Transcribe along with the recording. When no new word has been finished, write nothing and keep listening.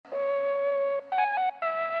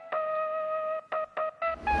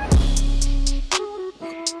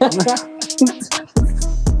I'm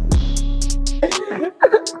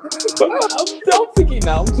thinking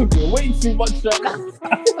now. I'm talking way too much right now.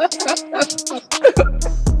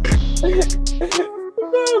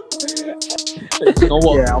 You know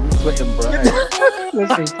what? Yeah, I'm sweating, bro.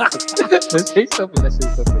 Hey, let's say something.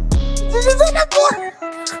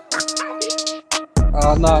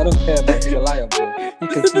 Oh no, I don't care, man. He's a liar, bro. You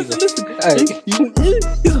can see this. Hey.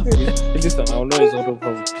 Listen, I know it's all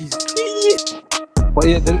over. Please. But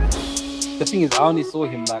yeah, the thing is, I only saw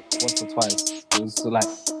him like once or twice. It was so, like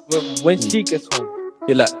when she gets home,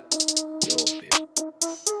 you're like, yo, babe.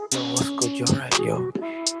 Yo, what's good? You alright, yo?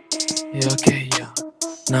 Yeah, okay, yeah.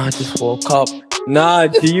 Nah, I just woke up. Nah,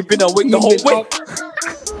 G, you've been awake the whole week.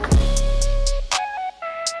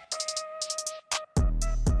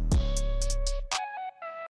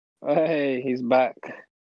 Hey, he's back.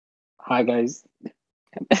 Hi, guys.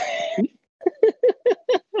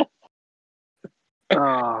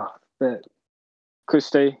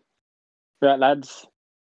 Christy, right, lads.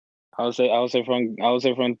 I was everyone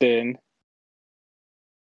doing.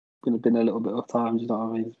 Been a little bit of time. Do you know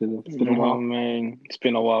what I mean? It's been a while. Man, it's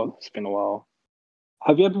been a while.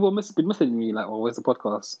 Have you ever been missing me? Like, where's the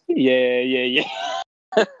podcast? Yeah.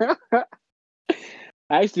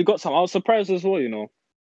 I actually got some. I was surprised as well. You know.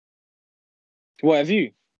 What have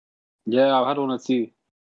you? Yeah, I've had one or two.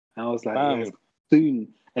 And I was like, yeah,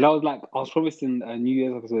 soon. And I was promising a New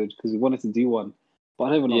Year's episode because we wanted to do one, but I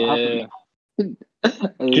don't even know what happened. Do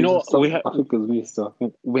you know what I think it was me stuff.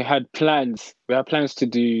 We had plans. We had plans to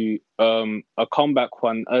do a comeback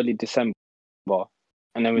one early December,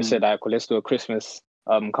 and then we said, "Well, let's do a Christmas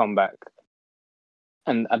comeback."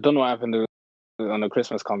 And I don't know what happened on the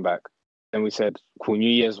Christmas comeback. Then we said, "Cool, New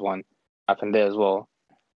Year's one happened there as well."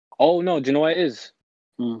 Oh no! Do you know what it is?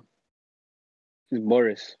 It's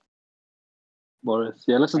Boris.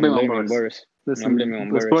 Yeah, let's just blame on Boris. Listen, I'm blaming on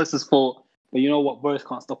Boris. It's Boris's fault. But you know what? Boris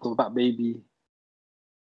can't stop a fat baby.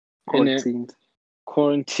 Quarantined.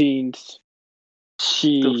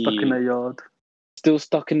 Still stuck in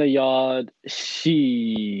the yard.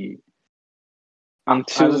 She.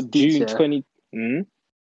 Until June 20.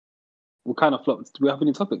 We kind of flopped. Do we have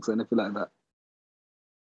any topics or anything like that?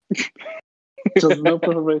 Just no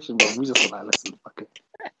preparation, bro. We just like, listen, fuck it.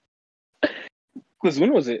 Because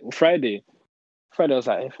when was it? Friday. I was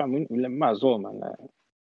like, we might as well, man. Like,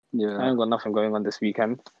 yeah. I ain't got nothing going on this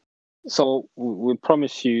weekend. So we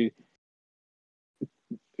promise you,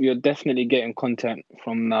 you're definitely getting content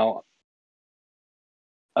from now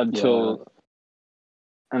until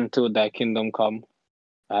thy kingdom come.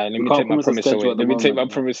 Let me take my promise away. Let me take my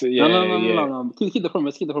promise. Yeah, no. Keep the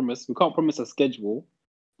promise. We can't promise a schedule,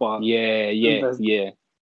 but yeah. You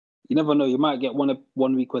never know. You might get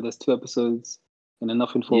one week where there's 2 episodes and then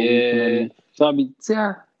nothing for a week. And then, so I mean, see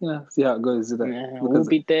how it goes. We'll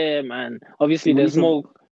be there, man. Obviously, there's more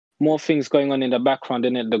things going on in the background,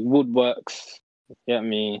 innit? The woodworks. Get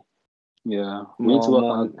me? Yeah, we need to work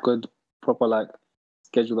on a good, proper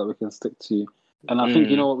schedule that we can stick to. And I think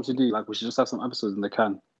you know what we should do. Like, we should just have some episodes in the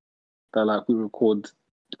can that we record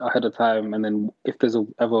ahead of time, and then if there's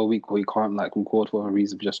ever a week where we can't record for a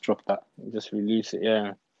reason, we just drop that, just release it.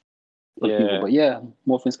 Yeah. People. But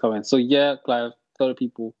more things coming. So Clive, tell the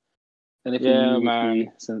people anything new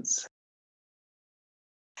man since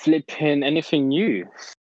flipping anything new.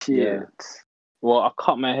 Shit. Yeah. Well, I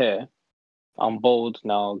cut my hair. I'm bald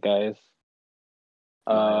now, guys.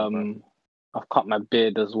 I've cut my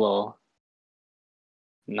beard as well.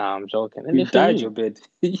 Nah, I'm joking. You dyed your beard.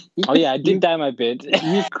 Oh yeah, I did dye my beard.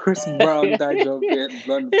 You Chris Brown dyed your beard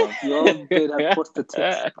blonde. Your beard had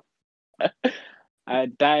prosthetics. I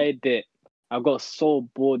dyed it. I got so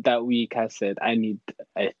bored that week. I said I need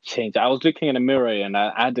a change. I was looking in the mirror and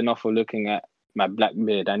I had enough of looking at my black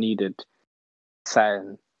beard. I needed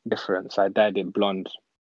something different, so I dyed it blonde.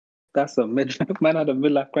 That's a man had a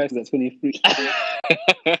midlife crisis at 23.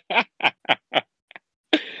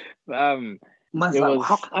 Man's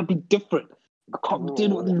how can I be different? I can't be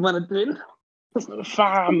doing what these men are doing.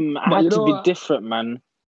 Fam, I had to be different, man.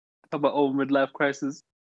 Talk about midlife crisis.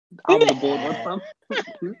 I'm the bold one, fam.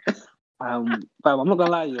 Fam, I'm not gonna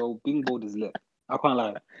lie, being bold is lit. I can't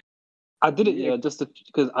lie. I did it, just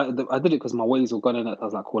because I did it because my waves were gone in it. I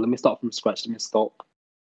was like, let me start from scratch. Let me stop.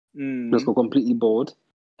 Just go completely bored.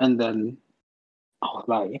 And then I was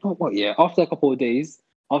like, you know what? Yeah, after a couple of days,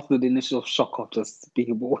 after the initial shock of just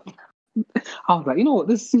being bored, I was like, you know what?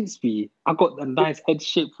 This suits me. I got a nice head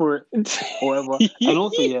shape for it, or whatever. And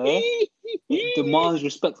also, it demands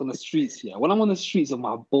respect on the streets. Yeah, when I'm on the streets with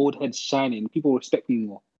my bald head shining, people respect me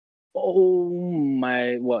more. Oh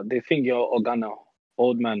my! What they think you're Organa,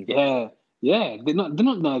 old man? Yeah, Yeah, they're not.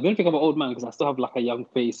 No, they don't think I'm an old man because I still have like a young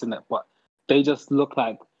face in it, but they just look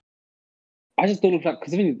like. I just don't look like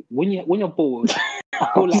because when you're bored, I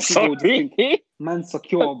feel like people just think man's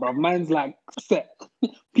secure, bro. Man's like set.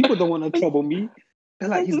 People don't want to trouble me. They're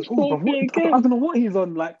like, he's old, bro. I don't know what he's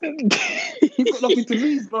on. Like, he's got nothing to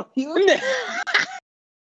lose, bro.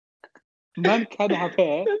 Man can have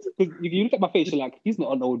hair. Because you look at my face, you're like, he's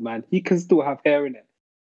not an old man. He can still have hair in it.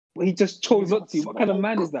 But he just chose not to. What kind of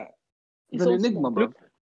man is that? He's an enigma, bro.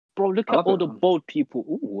 Look at all the bold people.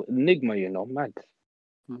 Ooh, enigma, mad.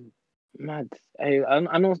 Mad. Hey,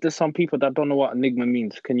 I know there's some people that don't know what enigma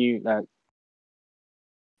means. Can you, like...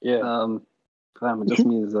 Yeah. It just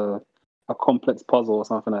means a complex puzzle or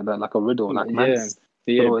something like that, like a riddle. Like,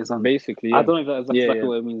 basically, yeah. I don't know if that's exactly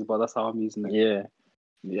what it means, but that's how I'm using it.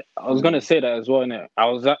 Yeah. I was going to say that as well, innit? I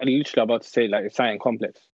was literally about to say, like, it's something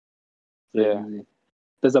complex. Yeah.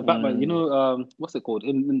 There's a Batman, what's it called?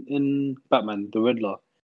 In Batman, the Riddler,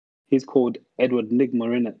 he's called Edward Nigma,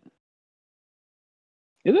 innit?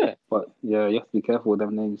 Is it? But yeah, you have to be careful with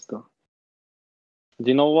them names, though.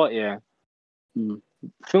 Do you know what? Yeah.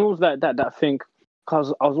 Films like that think,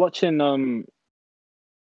 because I was watching. Do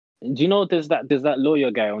you know there's that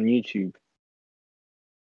lawyer guy on YouTube?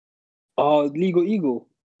 Oh, Legal Eagle.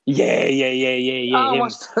 Yeah. I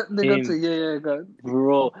watched that nigga too. Yeah, go.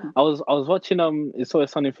 Bro, I was watching It's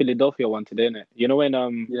Always Sunny in Philadelphia one today, innit? You know when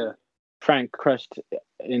Frank crashed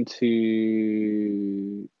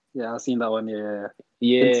into. Yeah, I've seen that one. Yeah.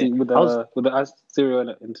 With the cereal in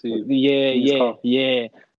it into. Yeah.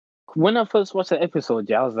 When I first watched the episode,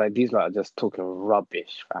 I was like, these are just talking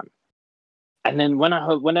rubbish, fam. And then when I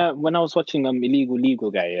was watching Illegal Legal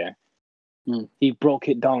guy, he broke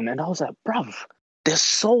it down, and I was like, bruv, there's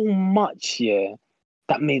so much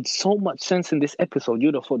that made so much sense in this episode.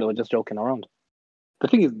 You'd have thought they were just joking around. The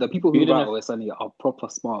thing is, the people who write Always Sunny are proper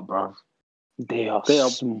smart, bruv. They are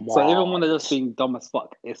smart. So even when they're just being dumb as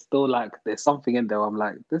fuck, it's still like there's something in there. I'm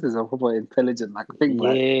like, this is a proper intelligent thing.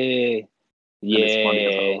 It's funny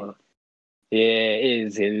as well. Yeah, it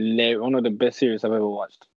is hilarious. One of the best series I've ever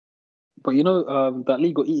watched. But that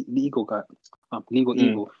Legal guy, Legal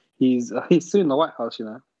Eagle, he's suing the White House.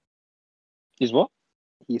 He's what?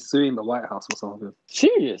 He's suing the White House or something.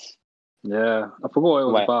 Serious? Yeah, I forgot what it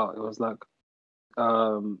was about. It was like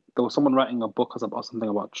there was someone writing a book about something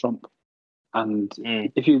about Trump, and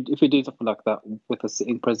if you do something like that with a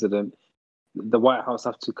sitting president, the White House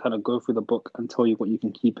have to kind of go through the book and tell you what you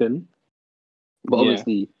can keep in. But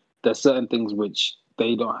obviously, there's certain things which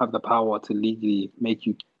they don't have the power to legally make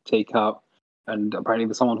you take out. And apparently,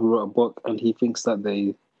 there's someone who wrote a book, and he thinks that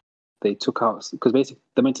they took out, because basically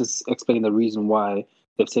they're meant to explain the reason why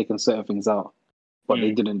they've taken certain things out, but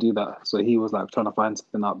they didn't do that. So he was like trying to find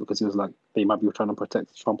something out because he was like they might be trying to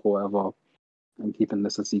protect Trump or whatever, and keeping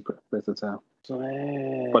this a secret for the time.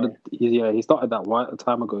 But he started that a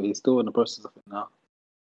time ago. He's still in the process of it now.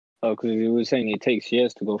 Oh, because he was saying it takes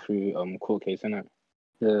years to go through court case, innit?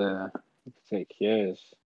 Yeah, it takes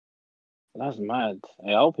years. That's mad.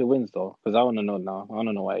 I hope he wins though, because I want to know now. I want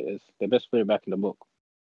to know why it is. They best put it back in the book.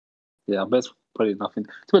 Yeah, I bet probably nothing.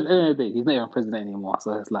 To the end of the day, he's not even president anymore,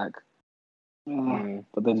 so it's like.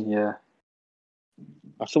 But then,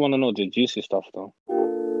 I still want to know the juicy stuff though.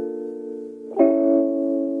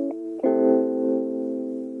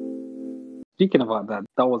 Speaking about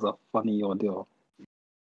that was a funny ordeal.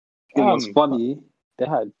 It was funny. They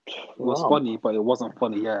had. It was funny, but it wasn't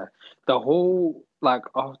funny. Yeah, the whole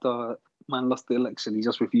after man lost the election, he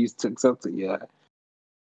just refused to accept it. Yeah,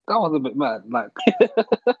 that was a bit mad. Like,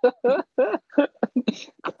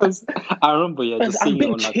 because I remember, just seeing it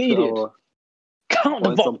on Twitter or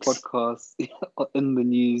some podcasts in the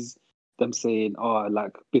news, them saying,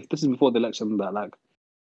 this is before the election, that like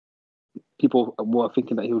people were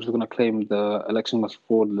thinking that he was just going to claim the election was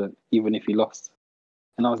fraudulent, even if he lost.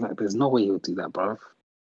 And I was like, there's no way he'll do that, bro.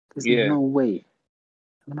 There's no way.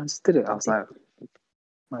 And I just did it. I was like,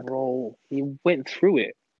 bro, he went through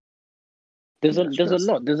it. There's a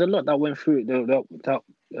lot that went through it. That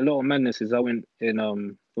a lot of madnesses that went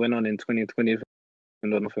on in 2020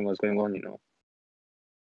 and nothing was going on,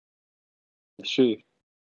 It's true.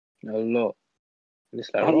 A lot.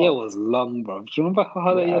 That year was long, bro. Do you remember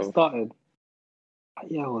how that year started?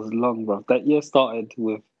 That year was long, bro. That year started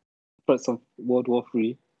with threats of World War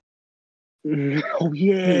III. Oh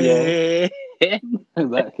yeah.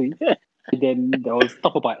 Exactly. And then there was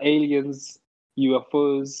stuff about aliens,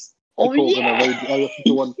 UFOs. Oh yeah.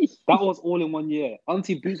 That was all in 1 year.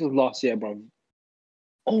 Auntie Boots was last year, bro.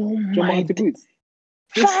 Oh my Auntie Boots.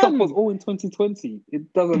 This stuff was all in 2020.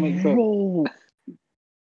 It doesn't make sense.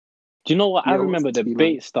 Do you know what? I remember the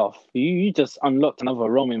bait stuff. You just unlocked another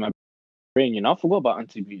realm in my brain, you know. I forgot about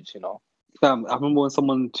Auntie Boots, you know. Fam, I remember when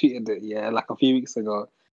someone tweeted it, yeah, like a few weeks ago,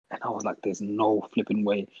 and I was like, "There's no flipping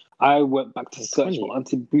way." I went back to search for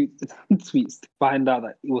Auntie Boots tweets to find out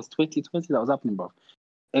that it was 2020 that was happening, bro.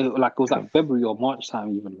 It was like February or March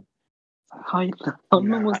time, even. How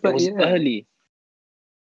long was that? It was early.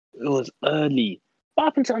 It was early. What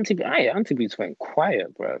happened to Auntie Boots? Auntie Boots went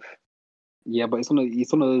quiet, bruv. Yeah, but it's one of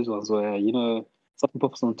those ones where, you know, something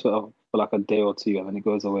pops on Twitter for like a day or two and then it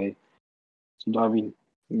goes away. You know what I mean?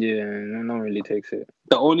 Yeah, no one really takes it.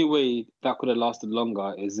 The only way that could have lasted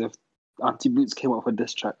longer is if Auntie Boots came up with a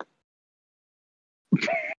diss track.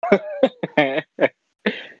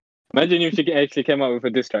 Imagine if she actually came out with a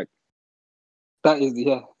diss track. That is,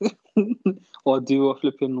 yeah. Or do a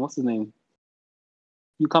flipping, what's his name?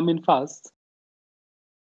 You come in fast.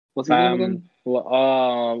 What's his name again?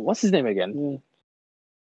 What's his name again? Yeah.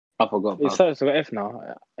 I forgot. It starts with F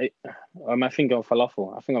now. Am I thinking of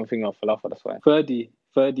falafel? I think I'm thinking of falafel. That's why. Ferdy.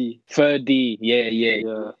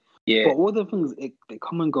 Yeah. But all the things they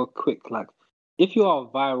come and go quick. Like if you are a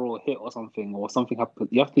viral hit or something happens,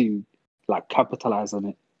 you have to like capitalize on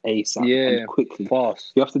it ASAP and quickly.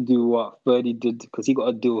 Fast. You have to do what Ferdy did because he got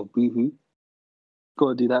a deal with Boohoo. Got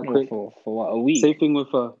to do that quick for what, a week. Same thing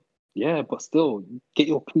with yeah, but still get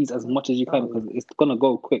your piece as much as you can because it's gonna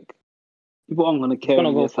go quick. People aren't gonna care.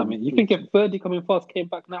 You think if Ferdy coming fast came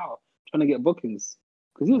back now trying to get bookings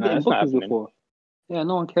because he was getting bookings before. Yeah,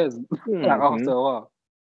 no one cares. Like after a while.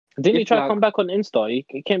 Didn't he try to come back on Insta?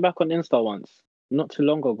 He came back on Insta once, not too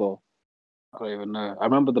long ago. I don't even know. I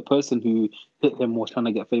remember the person who hit him was trying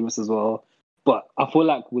to get famous as well. But I feel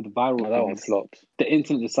like with viral that one flopped. The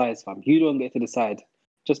internet decides, fam. You don't get to decide.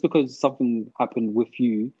 Just because something happened with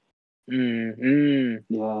you.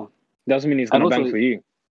 Yeah. Doesn't mean he's gonna bang for you.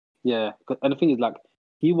 Yeah. And the thing is, like,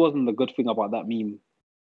 he wasn't the good thing about that meme.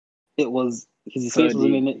 It was his face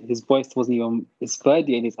wasn't in it, his voice wasn't even, it's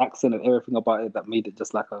Ferdy and his accent and everything about it that made it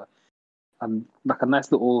just like a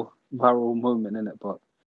nice little viral moment in it. But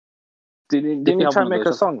didn't he try to make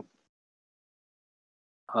a song?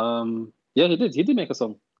 Yeah, he did. He did make a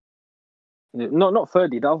song. No, not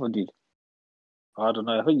Ferdy, the other dude. I don't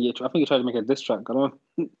know. I think he tried to make a diss track. No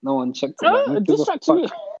one checked it. A diss track to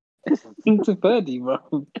into Ferdy, bro.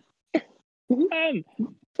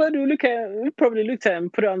 Ferdy we probably looked at him,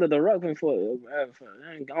 put it under the rug and thought,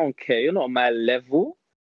 I don't care, you're not my level.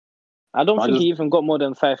 I don't think he even got more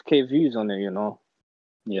than 5k views on it, you know.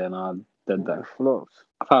 Yeah, no, that flops.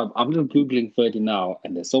 I'm just googling Ferdy now,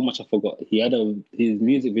 and there's so much I forgot. He had his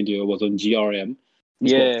music video was on GRM.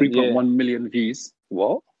 He's got 3.1 million views.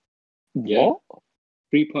 What? Yeah. What?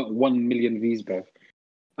 3.1 million views, bro.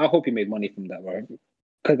 I hope he made money from that, bro.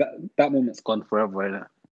 Because that moment's gone forever, isn't it?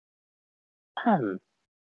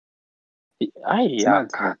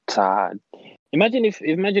 Imagine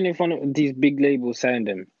if one of these big labels signed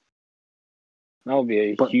him. That would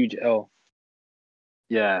be a huge L.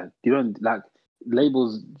 Yeah, you don't like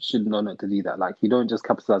labels should know not to do that. Like you don't just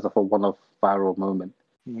capitalize off a one-off viral moment.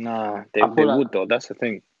 Nah, they would though. That's the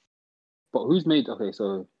thing. But who's made? Okay,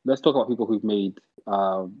 so let's talk about people who've made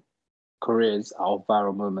careers out of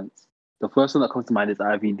viral moments. The first one that comes to mind is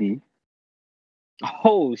IVD.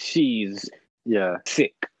 Oh, she's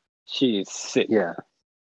sick. She is sick. Yeah,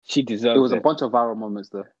 she deserves it. It was a bunch of viral moments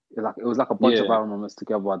though. It was like a bunch of viral moments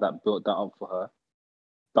together that built that up for her.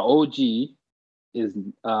 The OG is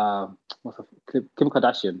Kim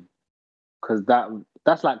Kardashian, because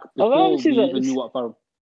that's like before we even knew what viral.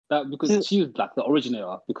 Because she was like the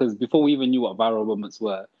originator. Because before we even knew what viral moments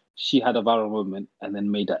were, she had a viral moment and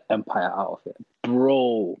then made an empire out of it,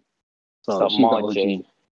 bro. So she's the OG.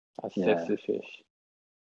 Fish.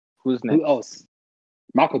 Who's next? Who else?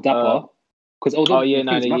 Michael Dapper. Because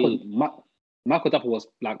Michael Dapper was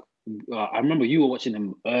like, I remember you were watching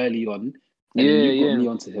him early on, and then you got me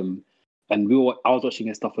onto him, and I was watching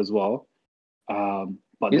his stuff as well.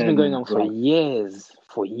 But he's been going on for years,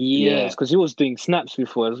 because he was doing snaps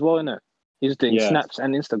before as well, innit? He was doing snaps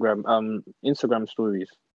and Instagram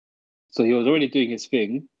stories. So he was already doing his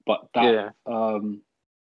thing, but that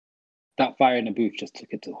Fire in the Booth just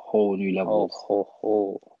took it to whole new levels.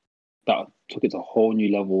 That took it to whole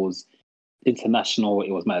new levels. International,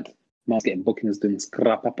 it was mad. Man's getting bookings doing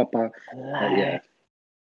scrapapapa.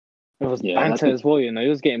 It was banter as well, you know. He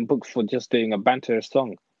was getting booked for just doing a banter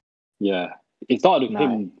song. Yeah. It started with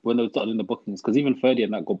him when they started doing the bookings, because even Ferdy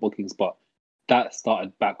and that got bookings, but that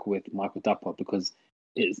started back with Michael Dapper because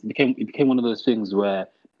it became one of those things where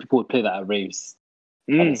people would play that at raves.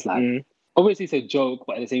 And it's like, obviously it's a joke,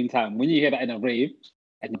 but at the same time, when you hear that in a rave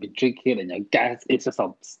and you've been drinking and you're gassed, it's just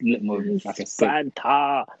a slip moment. Like a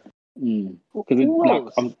Fanta. Because it's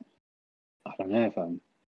like, I don't know if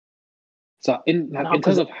So in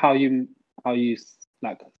terms of how you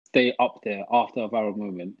like stay up there after a viral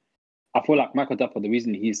moment, I feel like Michael Dapper, the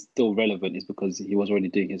reason he's still relevant is because he was already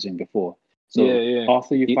doing his thing before. So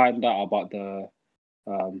after you find out about the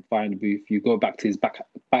Find Booth, you go back to his back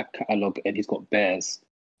catalogue and he's got bears,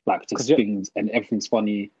 like just things and everything's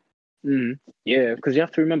funny. Yeah, because you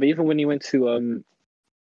have to remember, even when he went to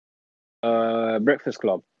Breakfast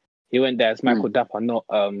Club, he went there as Michael Dapper, not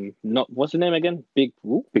what's the name again? Big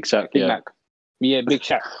Shaq, Big Mac. Yeah, Big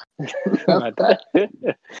Shaq.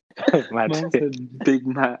 Man said Big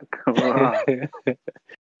Mac.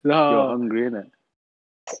 No. You're hungry, innit?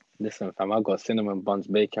 Listen, fam, I got cinnamon buns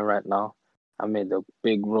bacon right now. I made a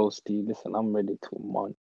big roasty. Listen, I'm ready to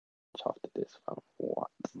munch after this, fam. What,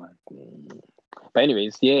 man? But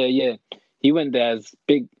anyways, yeah. He went there as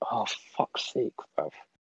big. Oh, fuck's sake, bruv.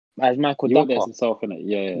 As Michael Dapper. He went himself, innit?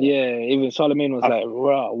 Yeah. Even Charlemagne was like,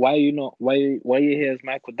 why are you not? Why are you here as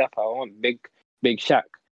Michael Dapper? I want Big Shaq.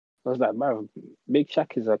 I was like, bro, Big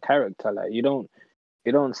Shaq is a character. Like you don't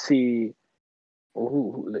see.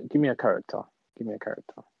 Give me a character. I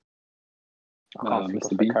can't think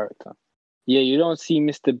of a character. Yeah, you don't see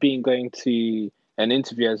Mr. Bean going to an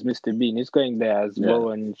interview as Mr. Bean. He's going there as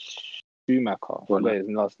Rowan Schumacher. What is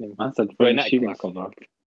his last name? I said Rowan Schumacher, bro.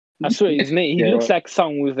 I swear his name. He looks like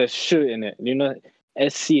someone with a shirt in it. You know,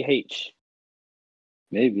 SCH.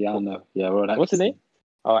 Maybe, I don't know. Yeah, Rowan Atkinson. What's his name?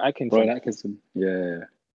 Oh, Atkinson. Rowan Atkinson. Yeah.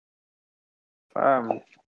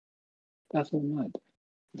 That's all mad.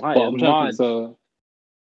 So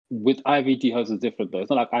with IVD, hers was different though. It's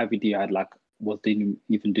not like IVD was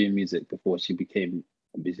doing music before she became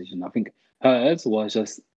a musician. I think hers was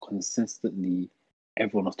just consistently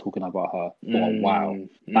everyone was talking about her for a while.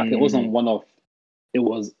 Like it wasn't one-off. It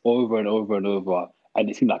was over and over and over, and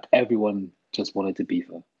it seemed like everyone just wanted to beef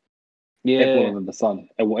her. Yeah, everyone under the sun.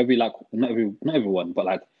 Not everyone, but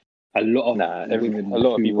like a lot of women, a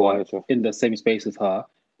lot of people were in the same space as her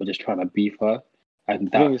were just trying to beef her, and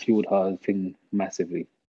that fueled her thing massively.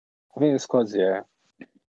 I think it's because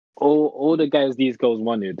all the guys these girls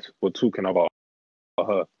wanted were talking about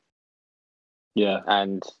her. Yeah,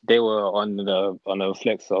 and they were on the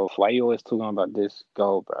flex of why you always talking about this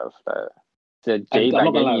girl, bruv. The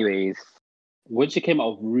J-Bag anyways. When she came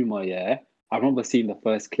out of Rumor, I remember seeing the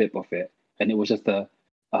first clip of it, and it was just they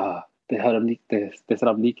said I'm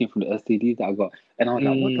leaking from the STD that I got, and I was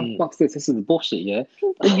like, what the fuck's this? This is bullshit, yeah.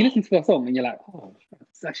 And you listen to the song, and you're like, oh,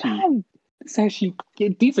 it's actually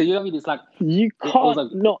decent. You know what I mean? It's like you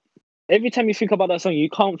can't not. Every time you think about that song,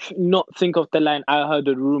 you can't not think of the line. I heard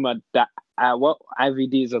a rumor that what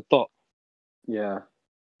IVD is a thought. Yeah,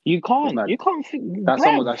 you can't. You can't think that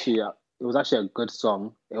song was actually. It was actually a good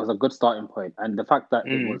song. It was a good starting point, and the fact that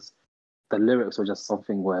it was the lyrics were just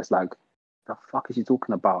something where it's like, the fuck is he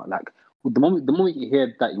talking about? Like the moment you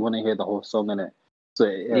hear that, you want to hear the whole song in it. So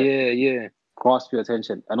it grasps your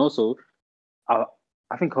attention, and also, I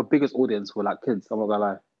think her biggest audience were like kids. I'm not gonna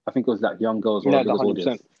lie. I think it was like young girls were her biggest 100%.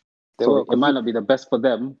 Audience. So it might not be the best for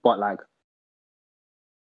them, but like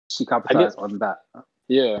she capitalized on that.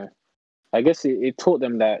 Yeah. I guess it taught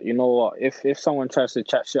them that, you know what, if someone tries to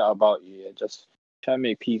chat shit about you, just try to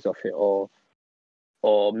make peace of it or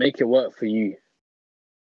make it work for you.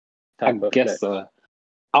 I guess so.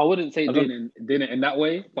 I wouldn't say doing it in that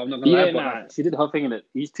way, but I'm not gonna lie. But like, she did her thing in it.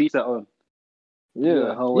 Each to her own.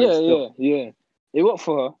 Yeah. It worked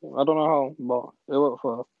for her. I don't know how, but it worked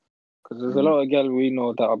for her. Because there's a lot of girls we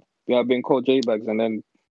know that have been called J-Bags, and then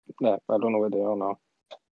I don't know where they are now.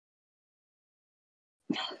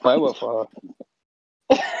 But it worked for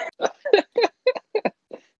her.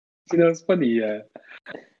 You know, it's funny,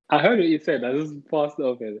 I heard what you said. I just passed it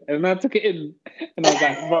over, and I took it in, and I was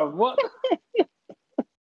like, "Bro, what?"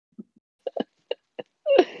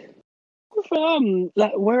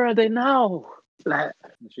 Like, where are they now? Like,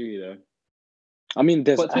 true, I mean,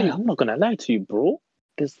 I'm not gonna lie to you, bro.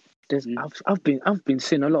 I've been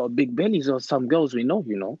seeing a lot of big bellies of some girls we know,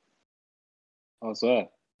 you know. I swear.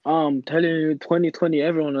 I'm telling you, 2020,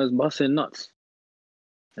 everyone was busting nuts.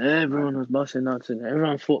 Everyone was busting nuts, and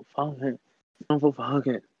everyone fought for it. Everyone fought for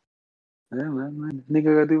hugging. Yeah, man.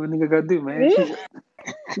 Nigga gotta do what nigga gotta do, man.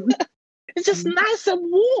 It's just nice and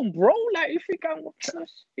warm, bro. Like, if you can watch that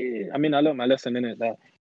shit. I mean, I learned my lesson in it. That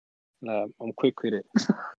I'm quick with it.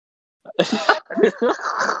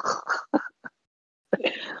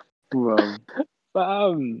 Bro.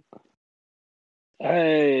 But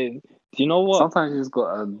hey, do you know what? Sometimes you just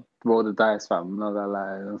gotta roll the dice, fam. I'm not gonna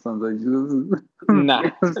lie. Sometimes you just nah.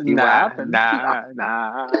 Sometimes you gotta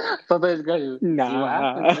see what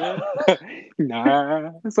happens,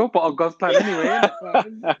 nah. It's all part of God's plan anyway,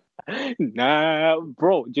 isn't it? Nah,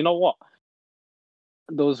 bro. Do you know what?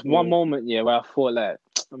 there was one moment, yeah, where I thought like,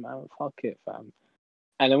 man, fuck it, fam.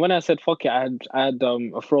 And then when I said fuck it, I had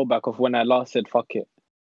a throwback of when I last said fuck it.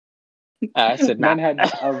 I said, nah. Man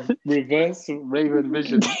had a reverse Raven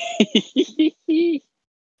vision.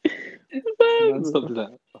 Man, stop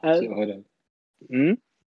that. Shit, hold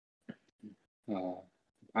on.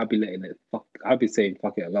 I'll be letting it fuck. I'll be saying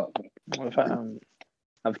fuck it a lot.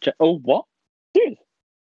 I've checked. Oh, what? Dude.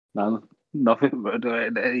 No, nothing. But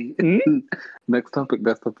next topic.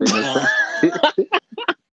 Next topic.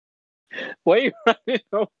 What are you running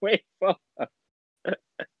away from?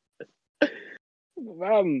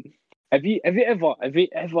 Have you ever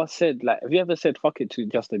said fuck it to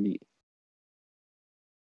Justin Bieber?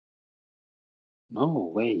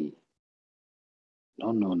 No way.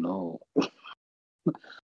 No.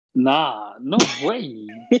 Nah, no way.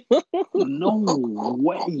 No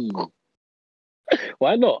way.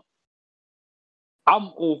 Why not?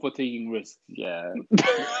 I'm all for taking risks, yeah.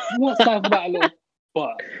 What's that about a little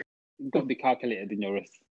but you've got to be calculated in your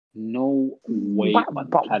risk. No way on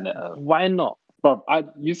planet Earth. Why not? Bro,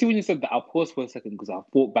 you see when you said that, I paused for a second because I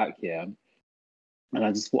thought back here and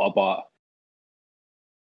I just thought about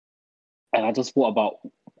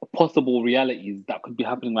possible realities that could be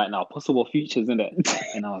happening right now, possible futures, isn't it?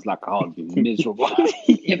 And I was like, I would be miserable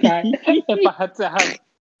if I had to have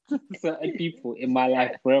certain people in my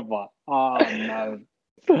life forever. Oh no.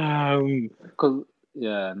 Because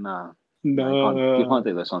nah. No. You can't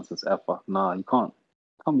take those chances ever. Nah, you can't.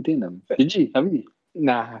 Can't be doing them. Did you? Have you?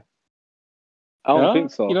 Nah. I don't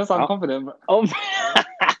think so. You don't sound confident. But... I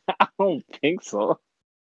don't think so.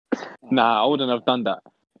 Nah, I wouldn't have done that.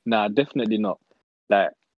 Nah, definitely not. Like,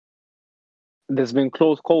 there's been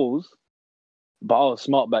close calls, but I was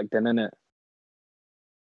smart back then, innit?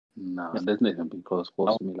 Nah, there's not even been close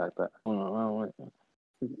calls to me like that.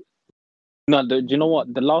 No, do you know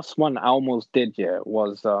what? The last one I almost did,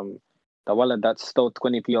 was the wallet that stole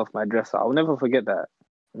 20p off my dresser. I'll never forget that.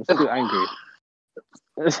 I'm still angry.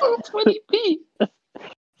 20p?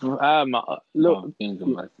 Look,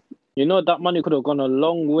 you know that money could have gone a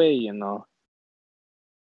long way, you know.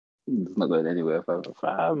 It's not going anywhere, fam.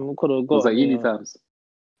 Could have gone. Was that uni times?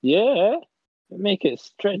 Yeah, make it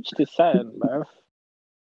stretch to sand, bruv.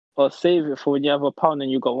 Or save it for when you have £1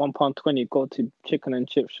 and you got £1.20. Go to chicken and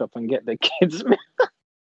chip shop and get the kids.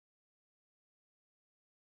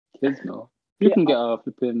 Kids, no. You can get a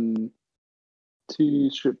flipping 2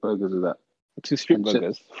 strip burgers with that. 2 strip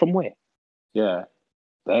burgers from where? Yeah,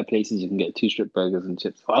 there are places you can get 2 strip burgers and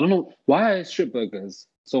chips. I don't know why are strip burgers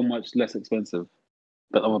so much less expensive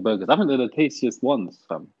than other burgers. I think they're the tastiest ones,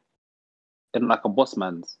 fam. In like a boss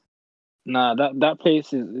man's. Nah, that place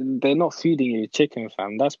they're not feeding you chicken,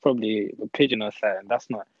 fam. That's probably the pigeon or something. That's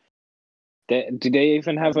not. Do they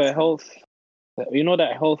even have a health? You know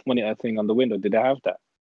that health monitor thing on the window? Did they have that?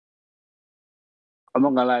 I'm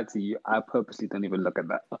not gonna lie to you. I purposely don't even look at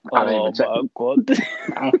that. I don't even check. God.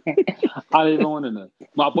 I don't even want to know.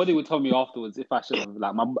 My body would tell me afterwards if I should have.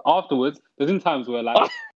 Like afterwards, there's been times where like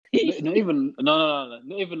not even not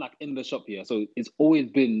even like in the shop here. So it's always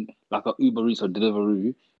been like a Uber Eats or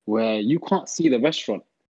Deliveroo where you can't see the restaurant.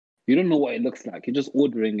 You don't know what it looks like. You're just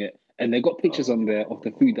ordering it, and they got pictures on there of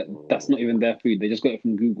the food that's not even their food. They just got it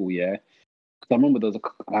from Google. Yeah, because I remember there was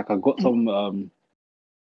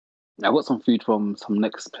I got some food from some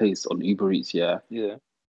next place on Uber Eats. Yeah.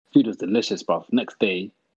 Food was delicious, bruv. Next day,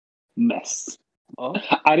 mess. Oh.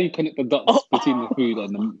 I didn't connect the dots between the food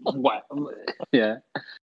and the what. Yeah.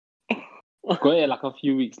 Got it like a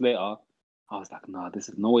few weeks later. I was like, nah, this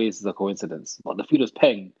is no way this is a coincidence. But the food was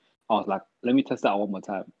paying. I was like, let me test that out one more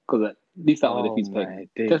time. Because at least that way the food's paying.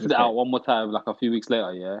 Tested it out one more time like a few weeks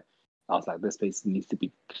later, yeah. I was like, this place needs to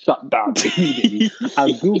be shut down immediately.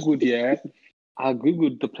 I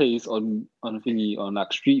Googled the place on thingy, on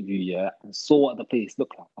like Street View, yeah, and saw what the place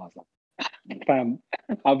looked like. I was like, fam,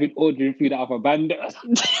 I've been ordering food out of a bandit.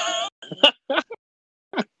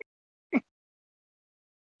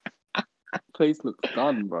 Place looks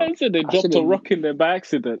done, bro. I said they dropped a rock in there by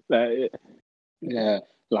accident. Yeah,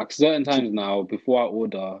 like certain times now, before I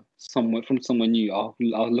order somewhere new, I'll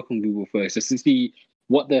look on Google first just to see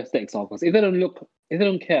what their aesthetics are. Because if they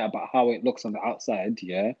don't care about how it looks on the outside,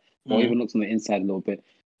 yeah, or even looks on the inside a little bit,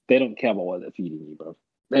 they don't care about what they're feeding you, bro.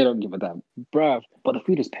 They don't give a damn, bruv. But the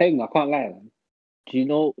food is paying. I can't lie. Do you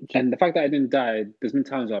know? And the fact that I didn't die, there's been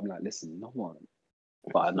times where I'm like, listen, no one.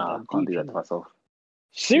 But nah, I can't do that to myself.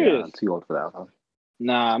 Serious? Yeah, I'm too old for that.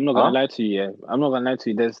 Nah, I'm not gonna lie to you. Yeah, I'm not gonna lie to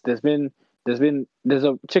you. There's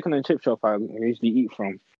a chicken and chip shop I usually eat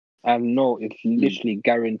from. I know it's literally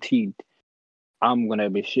guaranteed. I'm gonna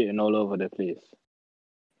be shitting all over the place.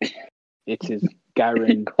 It is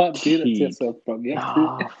Guaranteed. can't do that to yourself, bro. You have,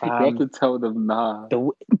 Nah, you have fam. to tell them, nah.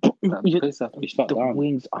 The That place has to be shut the down.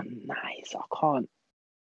 wings are nice.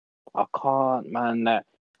 I can't, man. Like,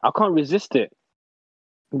 I can't resist it.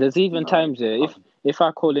 There's even No, times you here, can't. if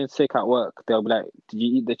I call in sick at work, they'll be like, "Did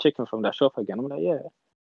you eat the chicken from that shop again?" I'm like, "Yeah."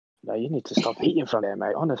 Like, you need to stop eating from there,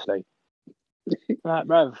 mate. Honestly, like,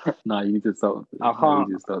 bruv, Nah, you just stop. I can't.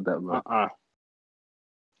 You just stop that, bro.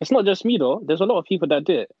 It's not just me though. There's a lot of people that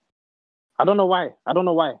do it. I don't know why.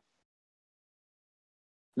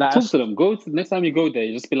 Like, Talk to them. Go to next time you go there,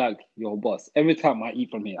 you just be like, "Yo, boss. Every time I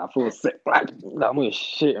eat from here, I feel sick. Like, I'm always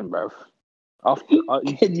shitting, bruv. After,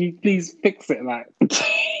 can you please fix it? Like,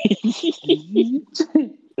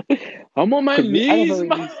 I'm on my 'cause at the knees, very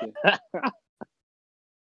man. least, yeah.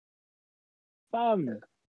 Fam,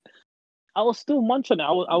 I will still munch on it.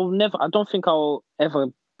 I will never. I don't think I'll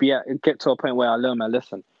ever get to a point where I learn my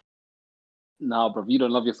lesson. Nah, bro, you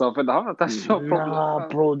don't love yourself enough. That's your problem. Nah, Fam.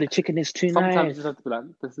 bro, the chicken is too Sometimes you nice. just have to be like,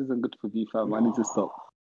 "This isn't good for me, fam. I need to stop."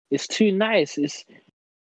 It's too nice.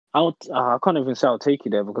 I can't even say I'll take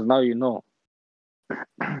you there because now you know.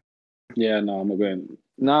 Yeah, no, I'm not going.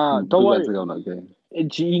 Nah, don't worry. I'm not going.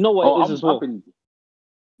 You know what it is as well.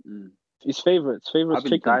 It's favorites I've been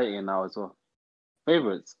chicken. dieting now as well.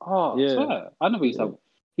 Favorites. Oh, Yeah. swear. I never used to have.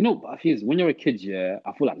 You know, I feel when you're a kid, yeah,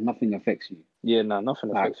 I feel like nothing affects you. Yeah, nah,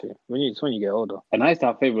 nothing affects you. It's when you get older. And I used to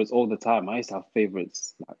have favorites all the time. I used to have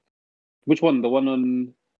favorites. Like, which one? The one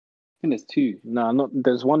on. I think there's two. Nah, not.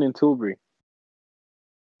 There's one in Tilbury.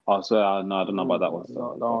 Oh, so no, I don't know about that one.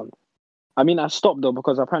 No, no. I mean, I stopped though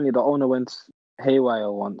because apparently the owner went haywire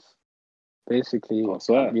once. Basically, you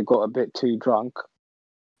got a bit too drunk,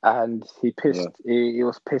 and he pissed. Yeah. He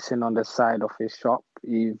was pissing on the side of his shop.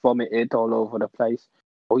 He vomited all over the place.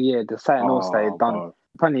 Oh yeah, the something else that he done. Bro.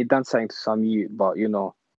 Apparently, he done something to some youth, but you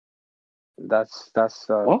know, that's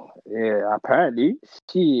what? Yeah. Apparently,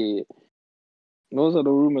 shit. Those are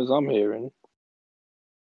the rumors I'm hearing.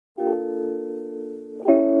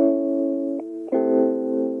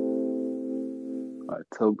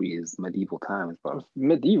 Tilbury is medieval times, bro.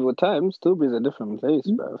 Medieval times? Tilbury is a different place,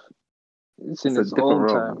 bro. It's in its own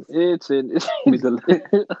time. It's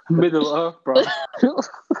Middle Earth, bro.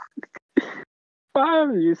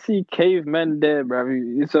 Fam, you see cavemen there, bro.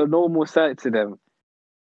 It's a normal sight to them.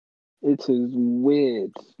 It is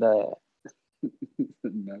weird. Like,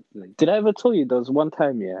 did I ever tell you there was one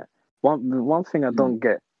time, yeah? One thing I don't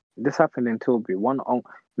get. This happened in Tilbury.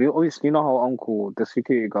 We obviously, you know how Uncle, the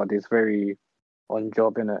security guard, is very on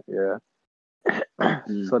job, innit? Yeah.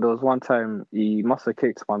 So there was one time he must have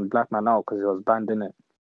kicked one black man out because he was banned in it.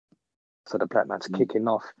 So the black man's kicking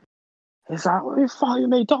off. He's like, "Oh, fight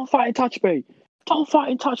me! Don't fight and touch me! Don't fight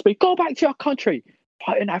and touch me! Go back to your country!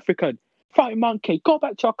 Fighting African, fighting monkey! Go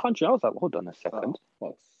back to your country!" I was like, "Hold on a second.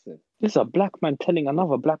 This is a black man telling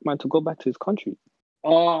another black man to go back to his country."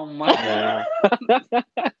 Oh my!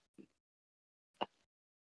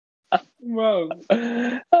 Bro,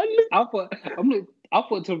 I thought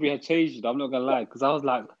Tilbury had changed. I'm not gonna lie, because I was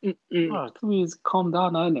like, Tilbury's calmed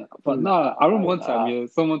down, isn't it? But no, I remember one time, yeah,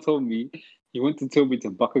 someone told me he went to Tilbury to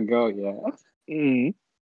buck a girl, yeah.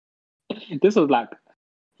 This was like,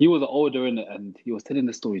 he was older in it, and he was telling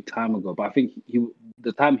the story time ago. But I think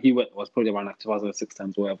the time he went was probably around like 2006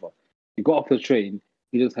 times, whatever. He got off the train,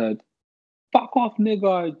 he just heard, "Fuck off,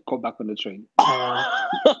 nigga!" Got back on the train.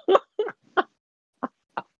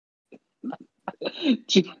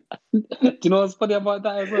 Do you know what's funny about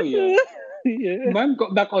that as well? Yeah, man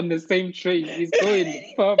got back on the same train. He's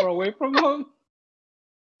going further away from home.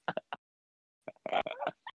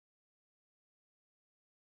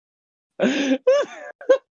 I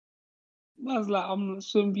was like, I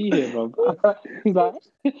shouldn't be here, bro. He's like,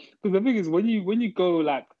 because the thing is, when you go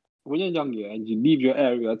like when you're young, yeah, and you leave your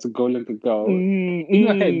area to go look a girl, in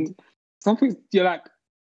your head, you're like,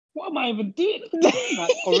 what am I even doing? Like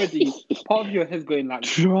already, part of your head's going like,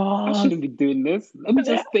 I shouldn't be doing this. Let me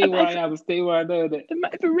just stay where I am, stay where I know that I'm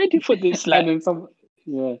not even ready for this. Like, and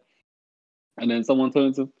then someone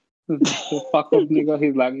turns to fuck off, nigga.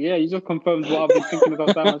 He's like, yeah, you just confirmed what I've been thinking the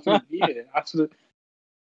whole time. I shouldn't be here. I shouldn't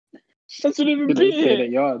even be here. Stay in the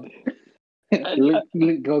yard.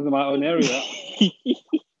 Link goes in my own area.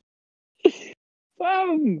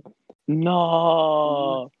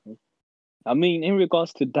 No. I mean, in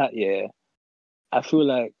regards to that, yeah, I feel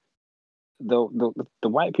like the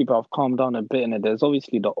white people have calmed down a bit, and there's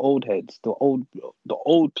obviously the old heads, the old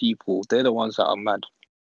people. They're the ones that are mad.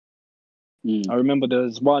 I remember there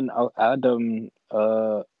was one. I had an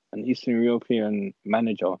Eastern European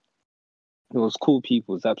manager. He was cool.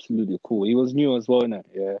 People, was absolutely cool. He was new as well, innit?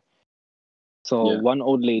 Yeah. So one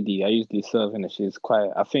old lady I usually serve, and she's quite.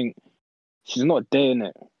 I think she's not there in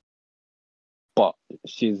it, but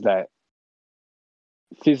she's like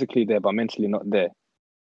physically there, but mentally not there.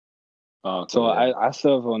 Oh, So yeah. I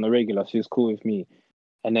serve her on the regular. She was cool with me,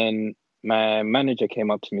 and then my manager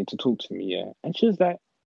came up to me to talk to me, yeah, and she was like,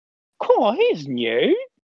 "Cool, he's new."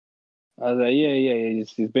 I was like, "Yeah.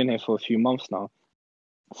 He's been here for a few months now."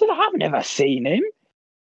 I said, "I've never seen him.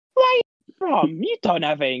 Where are you from? You don't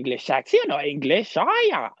have an English accent. You're not English, are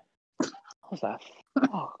you?" I was like,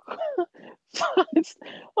 "Fuck." I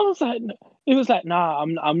was like, he was like, "Nah,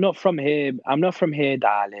 I'm not from here. I'm not from here,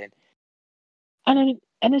 darling." And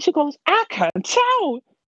then she goes, "I can tell.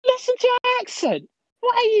 Listen to your accent.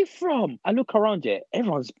 Where are you from?" I look around here.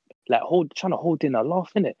 Everyone's like trying to hold in a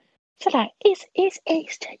laugh, innit? So like, it's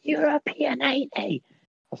Eastern European, ain't he?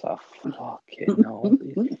 I was like, fucking no.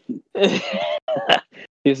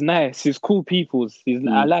 He's nice. He's cool people.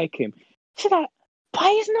 I like him. She's like, but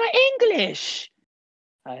he's not English.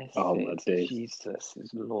 I Oh, my said, days. Jesus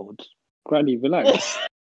is Lord. Granny, relax.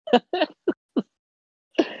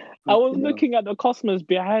 I was looking at the customers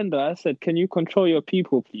behind her. I said, "Can you control your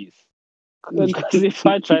people, please?" Because if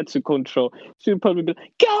I tried to control, she would probably be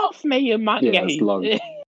like, "Get off me, you monkey!" Yeah, it's long. Yeah,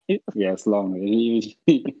 it's long.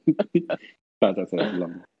 That's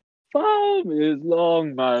long. 5 years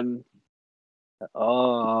long, man.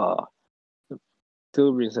 Oh,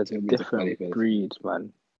 Tilbury's a Tilbury's a funny different place. breed,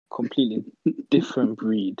 man. Completely different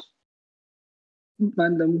breed.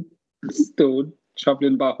 Man, them still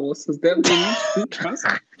traveling by horses. They're in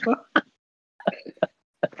transport.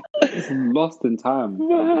 It's lost in time.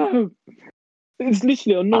 Wow. It's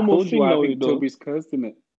literally a normal I told thing you, I now, think though. Tilbury's cursed, isn't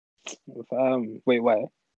it? Wait, why?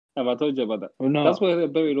 Have I told you about that? Oh, no. That's where they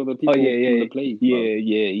buried all the people Oh, yeah. from the plague.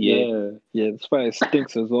 Bro. Yeah, that's why it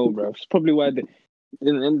stinks as well, bro. It's probably why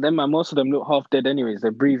and then most of them look half dead anyways.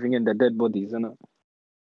 They're breathing in their dead bodies, isn't it?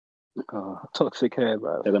 Oh, Toxic hair,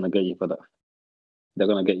 bro. they're gonna get you for that. They're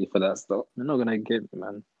gonna get you for that stuff. They're not gonna get me,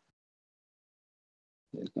 man.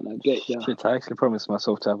 They're gonna get you. Shit, I actually promised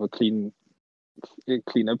myself to have a clean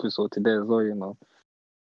episode today as well, you know.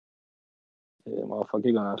 Yeah, motherfucker,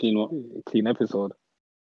 you're gonna have Clean what? a clean episode.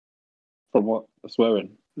 From what?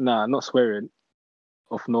 Swearing. Nah, not swearing.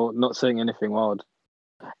 Of not saying anything wild.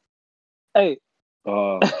 Hey,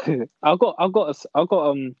 I got asked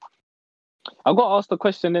the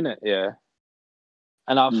question in it, yeah.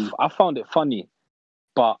 And I found it funny,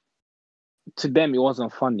 but to them it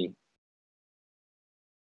wasn't funny.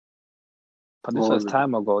 But this was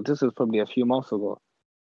time ago. This was probably a few months ago.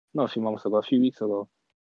 Not a few months ago, a few weeks ago.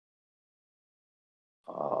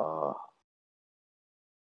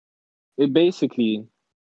 It basically,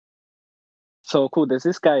 so cool. There's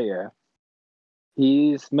this guy here.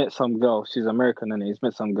 He's met some girl. She's American, and he's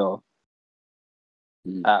met some girl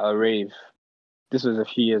at a rave. This was a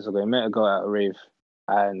few years ago. He met a girl at a rave,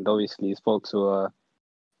 and obviously he spoke to her,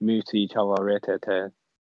 moved to each other.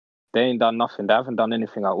 They ain't done nothing. They haven't done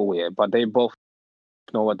anything at all yet. But they both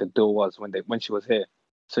know what the deal was when she was here.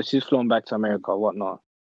 So she's flown back to America, whatnot.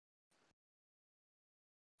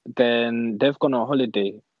 Then they've gone on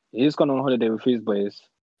holiday. He's gone on holiday with his boys,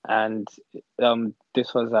 and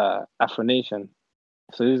this was Afro Nation.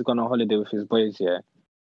 So he's gone on holiday with his boys, yeah.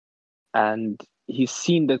 And he's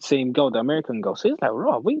seen the same girl, the American girl. So he's like,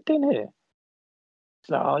 "Rob, what are you doing here?" He's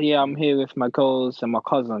like, "Oh yeah, I'm here with my girls and my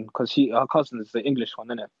cousin, because her cousin is the English one,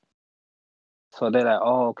 innit?" So they're like,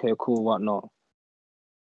 "Oh, okay, cool, whatnot."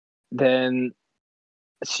 Then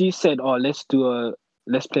she said, "Oh, let's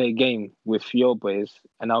play a game with your boys,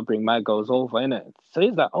 and I'll bring my girls over, innit?" So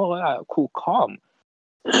he's like, "Oh, yeah, cool, calm."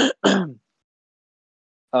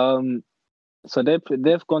 So the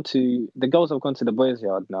girls have gone to the boys'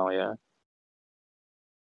 yard now, yeah,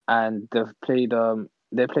 and they've played.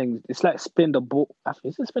 They're playing. It's like spin the ball.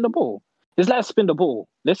 Is it spin the ball? It's like spin the ball.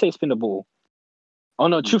 Let's say spin the ball. Oh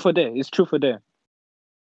no, truth or dare. It's truth or dare.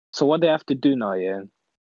 So what they have to do now, yeah.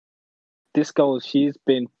 This girl, she's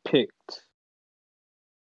been picked.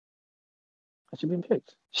 Has she been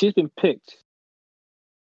picked? She's been picked,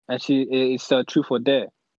 and it's truth or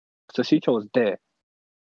dare. So she chose dare.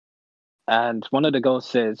 And one of the girls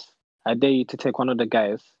says, "I dare you to take one of the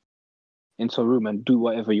guys into a room and do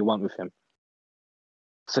whatever you want with him."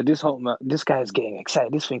 So this guy is getting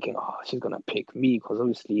excited. He's thinking, "Oh, she's gonna pick me because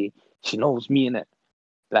obviously she knows me, innit?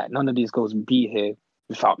 Like none of these girls be here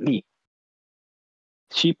without me."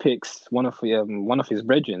 She picks one of his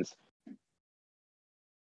brethren,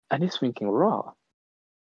 and he's thinking, "Raw."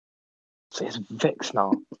 So he's vexed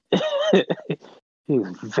now. He's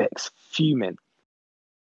vexed, fuming.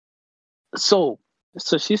 So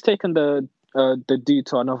she's taken the dude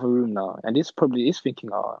to another room now, and he's thinking,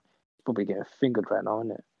 "Oh, he's probably getting fingered right now,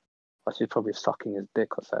 isn't it?" or she's probably sucking his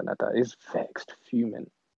dick or something like that. He's vexed, fuming.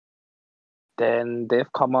 Then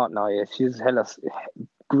they've come out now, yeah. She's hella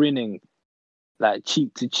grinning, like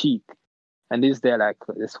cheek to cheek. And he's there like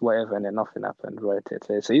it's whatever, and then nothing happened, right?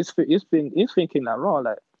 So he's thinking like, raw,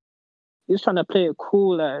 like he's trying to play it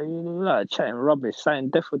cool, like chatting rubbish, saying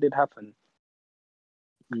definitely did happen.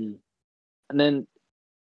 And then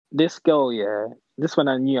this girl, yeah, this one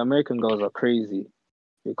I knew American girls are crazy.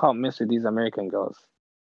 You can't mess with these American girls.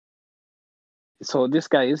 So this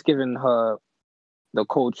guy is giving her the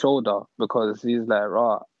cold shoulder because he's like,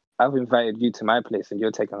 raw, I've invited you to my place and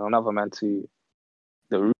you're taking another man to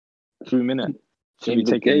the room, innit? Should be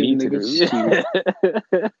taking me to the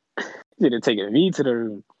room. Should have taken me to the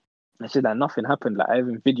room. And she's like, nothing happened. Like, I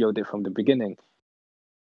even videoed it from the beginning.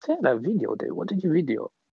 Say that videoed it. What did you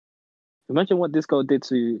video? Imagine what this girl did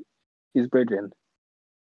to his brethren.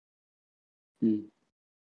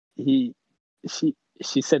 She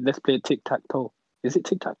said, let's play tic-tac-toe. Is it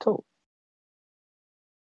tic-tac-toe?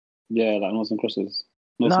 Yeah, like Northern Crosses.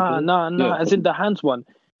 Nah. Yeah. As in the hands one.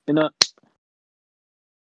 You know.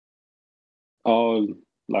 Oh,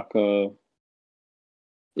 like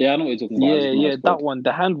yeah, I know what you're talking about. Yeah, that one,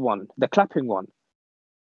 the hand one, the clapping one.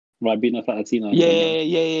 Right, being a Latina.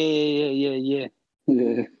 Yeah.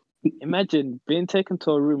 Imagine being taken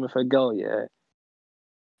to a room with a girl, yeah,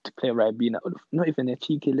 to play Ribena. Not even their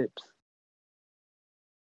cheeky lips.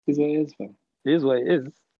 Is what it is, fam. It is what it is.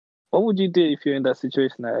 What would you do if you're in that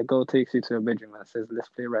situation that a girl takes you to a bedroom and says, let's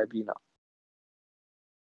play Ribena?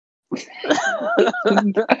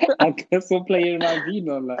 I guess we're playing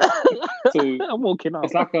Ribena. Like, so I'm walking out.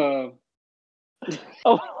 it's like a...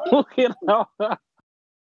 I'm walking out.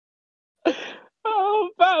 Oh,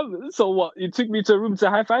 fam. So what? You took me to a room to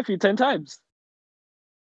high five you 10 times?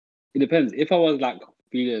 It depends. If I was like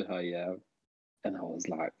feeling her, yeah, and I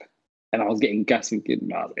was getting gas thinking,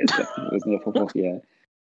 nah, it's not pop off, yeah.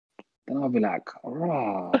 Then I'll be like,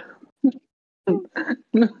 rah.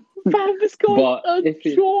 Fam, this girl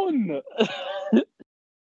Sean.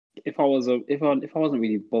 If I wasn't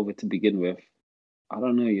really bothered to begin with, I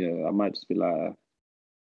don't know, yeah, I might just be like.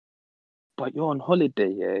 But you're on holiday,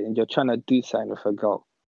 yeah, and you're trying to do something with a girl.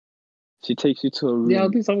 She takes you to a room. Yeah, I'll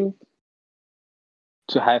do something.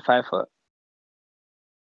 To high five her.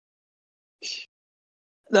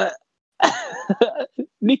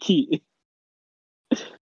 Nikki,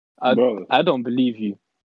 I don't believe you.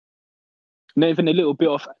 Not even a little bit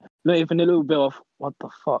of what the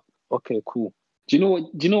fuck. Okay, cool. Do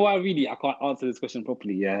you know why really I can't answer this question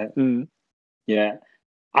properly? Yeah, yeah.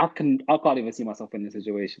 I can't even see myself in this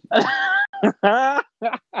situation.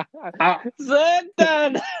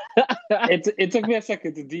 It took me a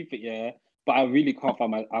second to deep it, yeah, but I really can't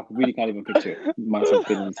even picture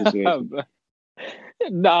myself in this situation.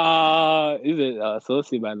 Nah, is it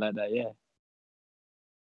saucy man like that? Yeah.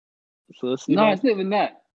 Saucy. No, it's not even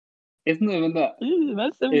that. It's not even that.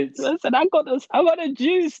 Listen, I got the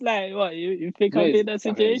juice. Like, what you think I'm in that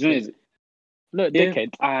situation? Okay, Look,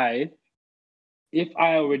 dickhead. If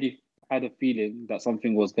I already had a feeling that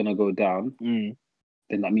something was gonna go down,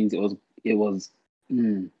 then that means it was.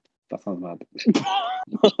 That sounds mad.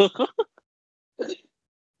 That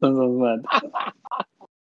sounds mad.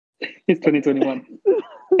 It's 2021.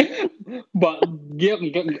 But get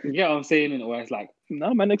what I'm saying, in a way, it's like,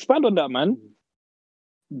 no, man, expand on that, man.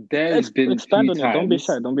 There's been expand few on times. it.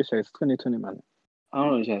 Don't be shy. It's 2020, man. I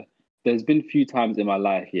don't know. There's been few times in my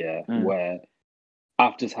life, where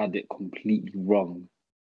I've just had it completely wrong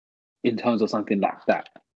in terms of something like that.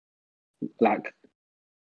 Like,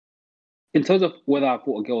 in terms of whether I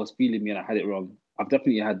thought a girl was feeling me and I had it wrong, I've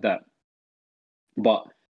definitely had that. But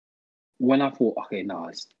when I thought, okay, no,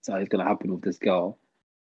 it's going to happen with this girl,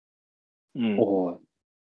 or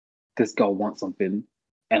this girl wants something,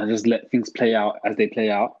 and I just let things play out as they play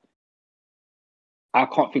out, I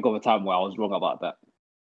can't think of a time where I was wrong about that.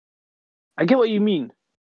 I get what you mean.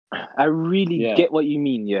 I really get what you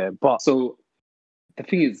mean, yeah. But so the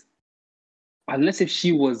thing is, unless if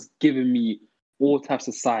she was giving me all types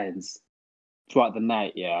of signs throughout the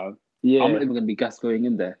night, I'm not even gonna be gas going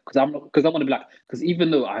in there because I'm gonna be like, because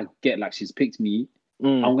even though I get like she's picked me,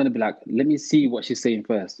 I'm gonna be like, let me see what she's saying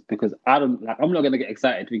first, because I'm not gonna get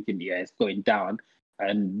excited thinking it's going down,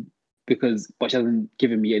 and but she hasn't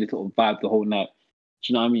given me any sort of vibe the whole night.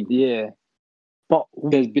 Do you know what I mean? Yeah. But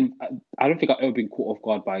I don't think I've ever been caught off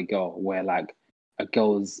guard by a girl where like a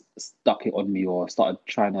girl's stuck it on me or started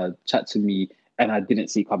trying to chat to me and I didn't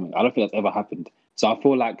see coming. I don't think that's ever happened. So I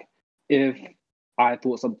feel like if I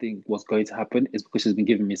thought something was going to happen, it's because she's been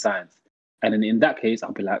giving me signs. And then in that case,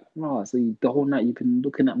 I'll be like, "Wow, so the whole night you've been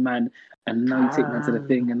looking at man, and now you take man to the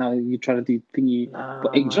thing, and now you try to do thingy."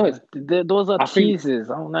 But enjoy it. Those are I think- teases.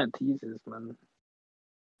 I don't like teases, man.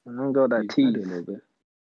 I don't got that I do a tease. little bit.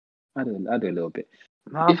 I do a little bit.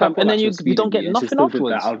 Nah, If I fam, feel and like then she you was don't feeling get me and she nothing still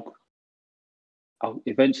did afterwards. that, I'll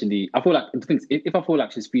eventually. I feel like the things. If I feel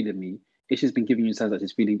like she's feeling me, if she's been giving you signs that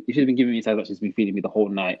she's feeling, if she's been giving me signs that she's been feeling me the whole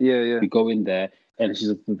night, Yeah. we go in there and she's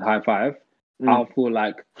a high five. I'll feel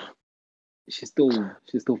like she's still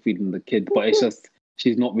feeding the kid, but it's just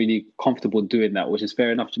she's not really comfortable doing that, which is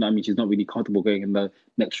fair enough. Do you know what I mean? She's not really comfortable going in the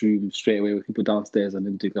next room straight away with people downstairs and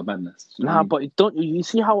then doing a madness. Do you know what I Nah, mean? but don't you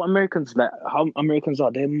see how Americans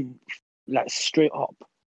are? They're like straight up.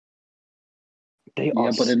 They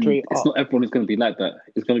are but then straight it's up. not everyone is going to be like that.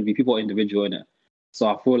 It's going to be people are individual in it. So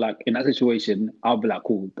I feel like in that situation, I'll be like,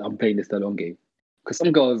 cool, I'm playing this the long game. Because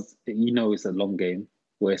some girls, it's a long game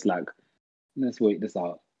where it's like, let's wait this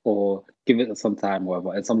out or give it some time,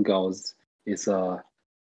 whatever. And some girls, it's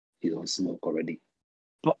he's on smoke already.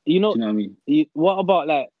 But Do you know what I mean? what about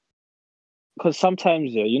like? Because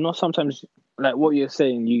sometimes, sometimes like what you're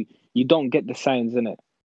saying, you don't get the signs in it.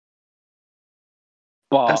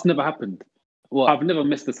 But That's never happened. what? I've never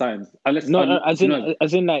missed the signs. Unless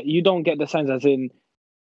As in like you don't get the signs, as in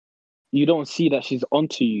you don't see that she's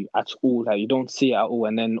onto you at all. Like you don't see it at all,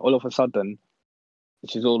 and then all of a sudden,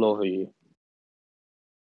 she's all over you.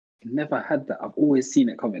 Never had that. I've always seen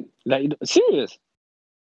it coming. Like serious.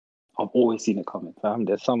 I've always seen it coming.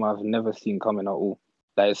 There's some I've never seen coming at all.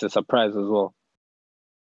 That it's a surprise as well.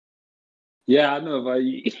 Yeah, I know about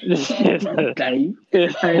you.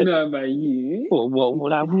 I know about you.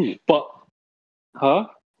 What? But, huh?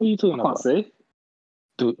 What are you talking I can't about? say.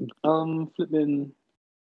 Dude, Flipping.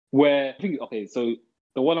 Where okay, so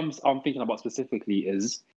the one I'm thinking about specifically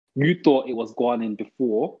is you thought it was gone in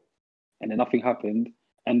before, and then nothing happened,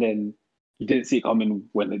 and then you didn't see it coming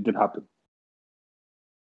when it did happen.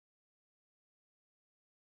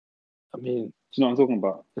 I mean, Do you know what I'm talking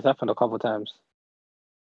about? it's happened a couple of times.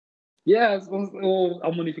 Yeah, I'm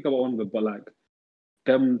only thinking about one of them, but like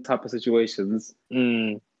them type of situations,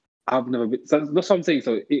 I've never been. So that's what I'm saying.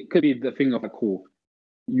 So it could be the thing of like, cool,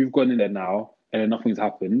 you've gone in there now, and then nothing's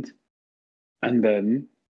happened, and then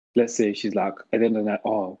let's say she's like, and then they're like,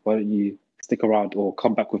 oh, why don't you stick around or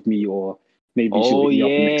come back with me, or maybe she'll be up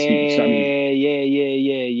next week. You know what I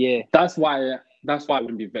mean? Yeah. That's why I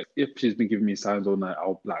wouldn't be vexed if she's been giving me signs all night.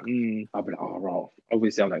 I'll be like, oh, right.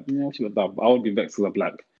 Obviously, I'm like, she got done. But I won't be vexed because I'm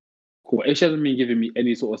like, cool. If she hasn't been giving me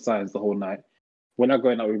any sort of signs the whole night, when I go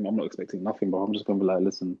in that room, I'm not expecting nothing, but I'm just gonna be like,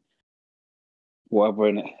 listen, whatever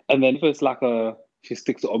in it. And then if it's like she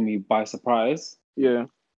sticks it on me by surprise, Yeah.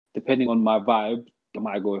 depending on my vibe, I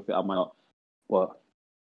might go with it. I might not. But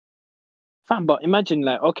Fam, but imagine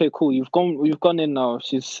like, okay, cool, you've gone in now.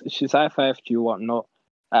 She's high-fived you, whatnot,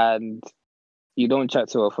 and you don't chat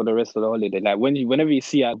to her for the rest of the holiday. Like whenever you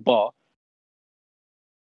see her at a bar,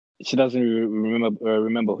 she doesn't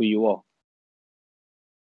remember who you are.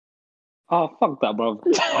 oh, fuck that, bro.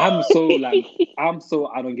 I'm so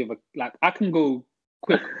I don't give a like. I can go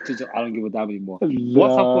quick to just I don't give a damn anymore.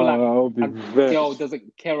 Once I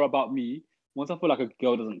feel like a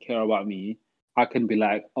girl doesn't care about me, I can be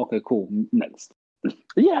like, okay, cool, next.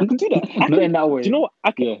 Yeah, I can do that. Not in that way. Do you know what?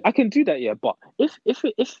 I can do that, yeah. But if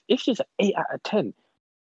she's an 8 out of 10,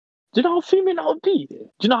 do you know how female that would be? Do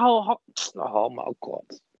you know how? Oh my god!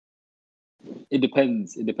 It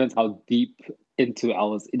depends. It depends how deep into it I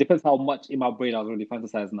was. It depends how much in my brain I was really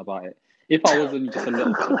fantasizing about it. If I was only just a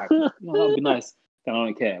little bit like, that'd be nice, then I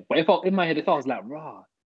don't care. But if I was like, rah,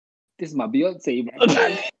 this is my Beyonce,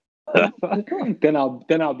 then I'll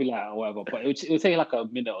be like, oh, whatever. But it'll take like a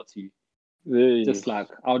minute or two. Yeah. Just like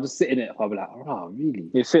I'll just sit in it. I'll be like, oh, really?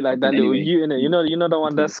 You sit like that little anyway. you in it. You know the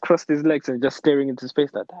one that's crossed his legs and just staring into space.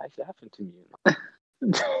 That actually happened to me.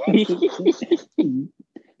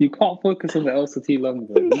 You can't focus on the L for too long,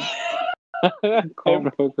 bro. You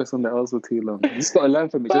can't focus on the L for too long. You just gotta learn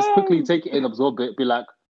from it. Just quickly take it in, absorb it, be like,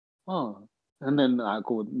 oh, and then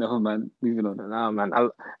cool, never mind, moving on. Nah, man. I'm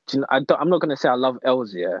not gonna say I love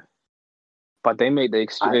L's, yeah, but they make the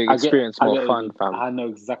experience more fun, fam. I know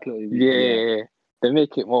exactly what you mean. Yeah. They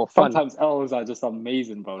make it more fun. Sometimes L's are just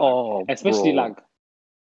amazing, bro. Oh, especially bro. like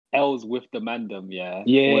L's with the mandem, yeah.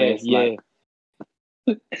 Yeah.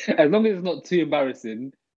 Like, as long as it's not too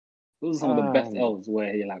embarrassing, those are some of the best L's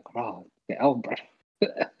where you're like, wow, the L, bro.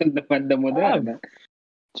 The mandem were there, man.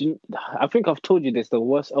 I think I've told you this. The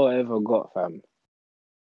worst L I ever got, fam.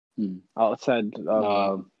 Outside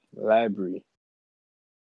library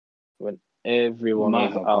when everyone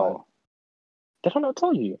was out. Did I not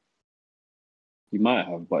tell you? You might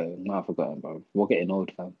have, but I might have forgotten, bro. We're getting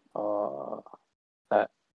old, fam. Like,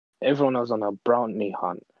 everyone was on a brownie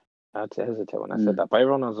hunt. I had to hesitate when I said Mm. that, but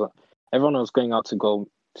everyone was going out to go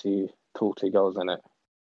to talk to girls in it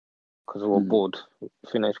because we were bored.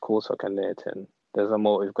 Finished course work and late, and there's a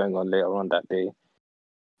motive going on later on that day.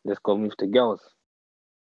 Let's go move to girls.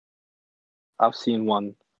 I've seen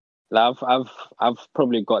one. Like, I've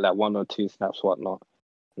probably got like 1 or 2 snaps, whatnot,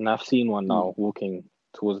 and I've seen one now walking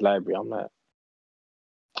towards library. I'm like,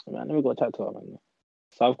 man, let me go chat to her, man.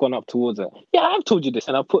 So I've gone up towards her. Yeah, I've told you this,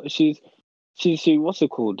 and I put she what's it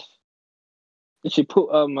called? She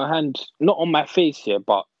put her hand not on my face here,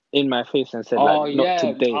 but in my face and said, like, not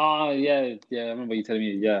today. Yeah. I remember you telling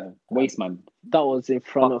me, waste man. That was in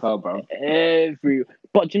front Fuck of her, bro. every.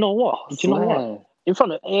 But do you know what? In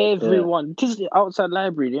front of everyone. This is outside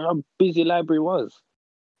library. You know how busy library was.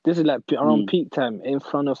 This is like around peak time, in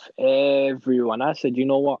front of everyone. I said, you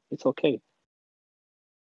know what? It's okay.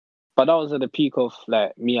 But that was at the peak of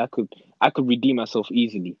like me. I could redeem myself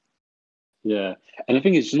easily. Yeah, and the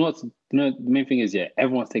thing is, the main thing is,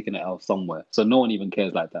 everyone's taking it out somewhere, so no one even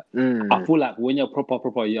cares like that. I feel like when you're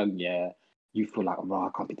proper young, you feel like, bro, I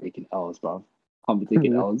can't be taking L's, bro. Can't be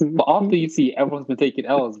taking L's. But after you see everyone's been taking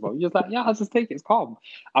L's, bro, you're just like, I'll just take it. It's calm.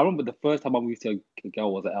 I remember the first time I moved to a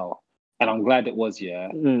girl was an L, and I'm glad it was,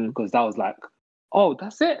 because that was like, oh,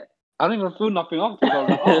 that's it. I don't even feel nothing afterwards. I was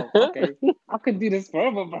like, oh, okay, I can do this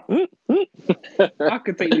forever, bro. I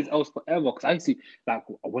could take these L's forever. Because I used to, like,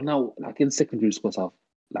 when I, like, in secondary school stuff,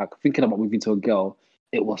 like, thinking about moving to a girl,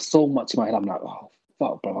 it was so much in my head. I'm like, oh,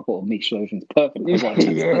 fuck, bro, I've got to make sure everything's perfect. I've got to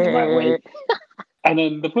check the right way. And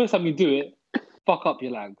then the first time you do it, fuck up,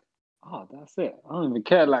 you're like, oh, that's it. I don't even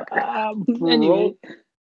care. Like, anyway.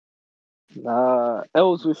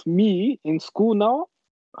 L's with me in school now.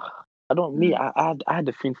 I had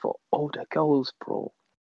a thing for older girls, bro.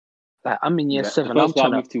 Like, I'm in year 7. The first girl I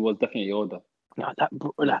moved to was definitely older. Yeah,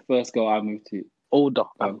 the first girl I moved to. Older.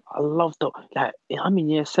 I love that. Like, I'm in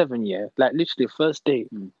year 7, like literally the first day.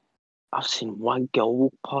 I've seen one girl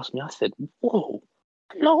walk past me. I said, whoa,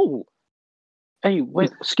 hello. Hey,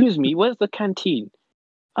 excuse me, where's the canteen?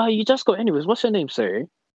 You just got anyways. What's your name, sir?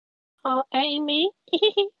 Oh, Amy.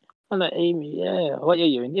 I'm like, Amy, yeah. What are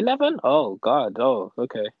you in? 11? Oh, God. Oh,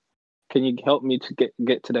 okay. Can you help me to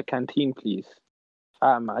get to the canteen, please?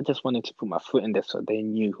 I just wanted to put my foot in there so they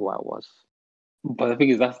knew who I was. But the thing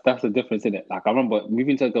is, that's the difference, isn't it? Like, I remember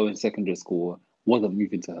moving to a girl in secondary school wasn't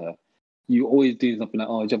moving to her. You always do something like,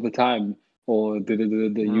 oh, do you have the time? Or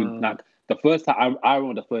you like the first time I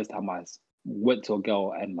remember the first time I went to a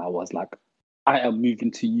girl and I was like, I am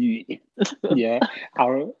moving to you. Yeah. I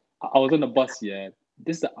was on the bus, This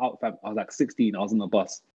is the outfit. I was like 16, I was on the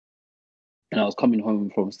bus. And I was coming home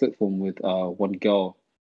from sixth form with one girl,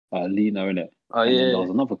 Lena, in it. Oh, and yeah. then there was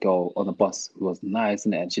another girl on the bus who was nice,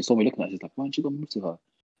 innit? And she saw me looking at her. She's like, why don't you go move to her?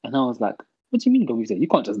 And I was like, what do you mean go move to her? You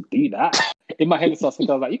can't just do that. In my head, I was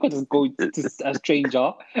like, you can't just go to a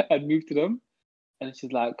stranger and move to them. And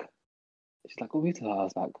she's like, go move to her. I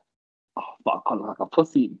was like, oh, but I can't look like a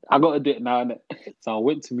pussy. I got to do it now, innit? So I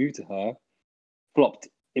went to move to her, flopped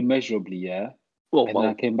immeasurably, and then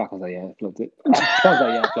I came back, I was like, I flopped it.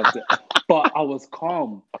 I flopped it. But I was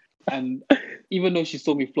calm. And even though she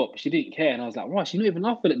saw me flop, she didn't care. And I was like, right, she's not even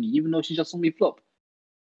laughing at me, even though she just saw me flop.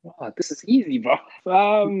 Wow, this is easy, bro.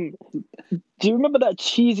 Do you remember that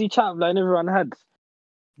cheesy chat line everyone had?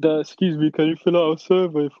 Excuse me, can you fill out a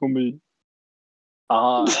survey for me?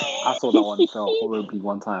 I saw that one so horribly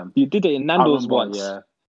one time. You did it in Nando's once. Yeah.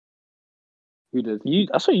 Who did? You?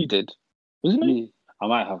 I saw you did. Wasn't me? It? I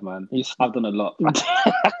might have, man. I've done a lot.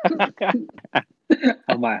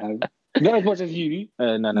 I might have. Not as much as you.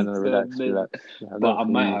 No, relax. Yeah, but I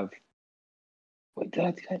might have. Wait, did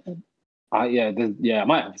I do that then? I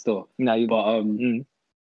might have still. No,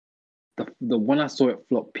 but the one I saw at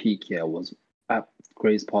flop peak was at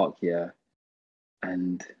Grays Park,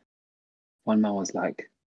 and one man was like,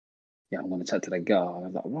 I'm gonna chat to the girl. I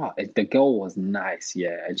was like, wow, the girl was nice,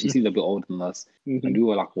 and she seemed a bit older than us, and we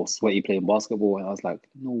were like all sweaty playing basketball, and I was like,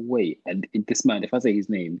 no way. And this man, if I say his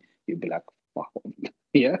name, he'd be like, fuck.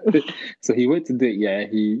 Yeah. So he went to do it,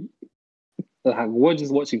 he we're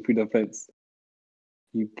just watching through the fence.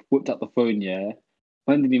 He whipped out the phone, Man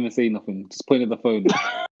didn't even say nothing, just pointed at the phone.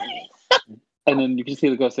 And then you can see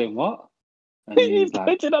the girl saying, what? And he's like,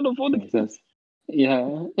 pointed at the phone. He says,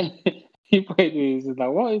 he pointed, he's like,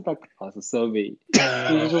 what? He's like, oh, it's a survey. He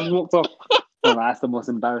just walked off. And that's the most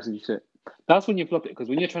embarrassing shit. That's when you flop it, because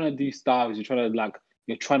when you're trying to do styles, you're trying to look,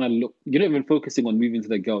 you're not even focusing on moving to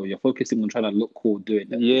the girl, you're focusing on trying to look cool doing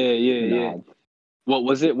it. Yeah. What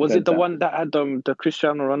was it? Was it the one that had the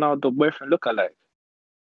Cristiano Ronaldo boyfriend lookalike?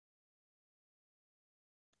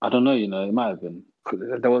 I don't know. You know, it might have been.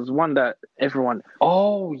 There was one that everyone,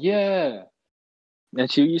 Oh yeah.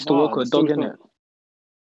 and she used to walk with a dog in it.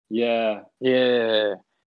 Yeah. Yeah,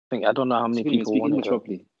 I don't know how many She couldn't even people speak wanted English her.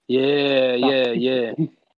 properly. Yeah.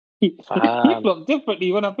 He Fam. flopped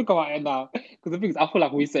differently when I think about it now. Because the thing is, I feel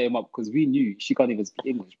like we set him up because we knew she can't even speak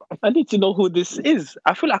English, bro. I need to know who this is.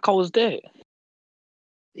 I feel like I was there.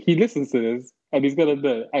 He listens to this and he's gonna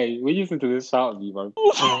know. Hey, when you listen to this, shout at me, bro.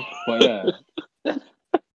 But yeah.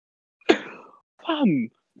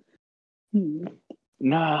 Fam. I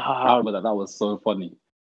Nah. remember that was so funny.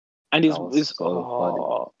 And That was so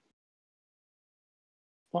funny.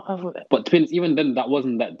 Whatever. But twins, even then, that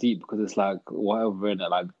wasn't that deep because it's like whatever. And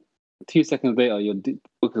like 2 seconds later, you're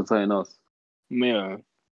looking at something else. Yeah.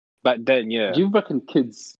 Back then, yeah. Do you reckon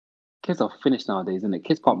kids are finished nowadays? Isn't it?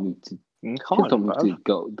 Kids can't move to. You Kids can't, don't move bruv.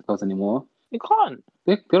 to girls anymore. You can't.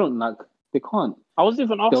 They don't like. They can't. I was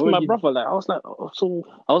even asking my already- brother, like, I was like, so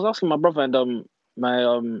I was asking my brother and my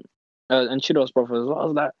and Chido's brother as well. I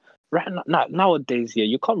was like, right now, nowadays, yeah,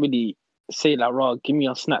 you can't really say like, "Raw, give me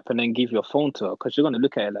your snap" and then give your phone to her because you're gonna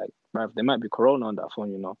look at it like, bruv, there might be corona on that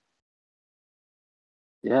phone, you know.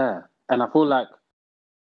 Yeah, and I feel like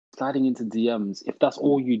sliding into DMs, if that's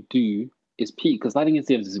all you do, is peak. Because sliding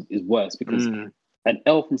into DMs is worse because an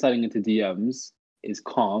L from sliding into DMs is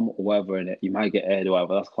calm or whatever, and you might get aired or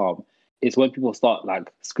whatever. That's calm. It's when people start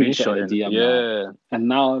like screenshotting the DM now. And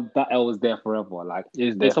now that L is there forever. Like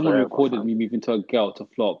if someone recorded me moving to a girl to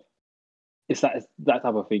flop, it's that type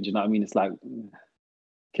of thing. Do you know what I mean? It's like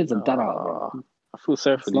kids are done out, bro. I feel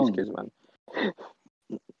sorry for these kids, man.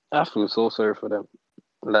 I feel so sorry for them.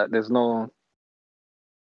 Like there's no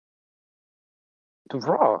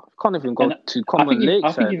raw. Can't even go to common lakes.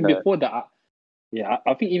 I think even before that,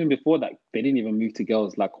 I think even before that, they didn't even move to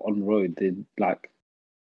girls like on road. They like.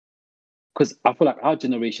 Because I feel like our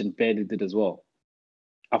generation barely did as well.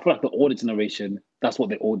 I feel like the older generation, that's all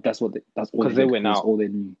they went out. All they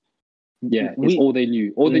knew. Yeah, it's all they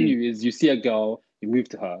knew. All they knew is you see a girl, you move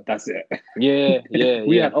to her. That's it. Yeah.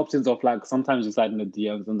 We had options of like sometimes you slide in the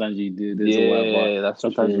DM, sometimes you do this or whatever. That's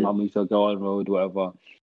sometimes true. you might move to a girl on road, whatever.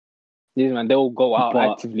 Yeah, man, they'll go out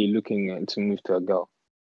actively looking to move to a girl.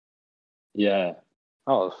 Yeah.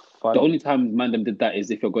 Oh, funny. The only time Mandem did that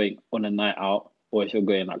is if you're going on a night out. Or if you're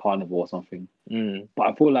going like carnival or something. But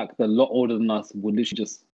I feel like the lot older than us would literally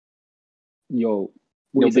just, you'll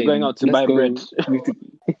be going out to buy bread.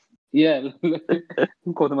 Yeah,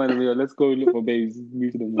 call them out. Let's go look for babes.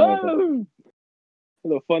 Move to them.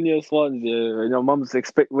 The funniest ones, yeah. When your mom's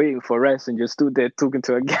waiting for rice and you're still there talking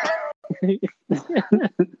to a guy.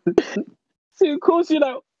 So of course you're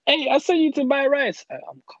like, hey, I sent you to buy rice.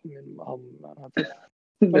 I'm coming, mom.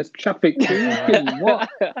 There's traffic. What?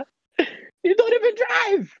 You don't even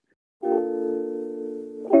drive.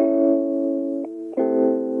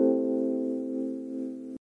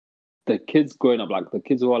 The kids growing up, like the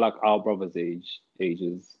kids who are like our brothers'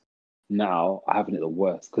 ages now are having it the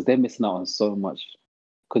worst because they're missing out on so much.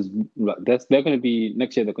 Because like they're going to be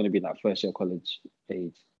next year, they're going to be like first year college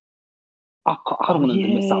age. I don't want them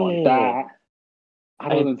to miss out on that. I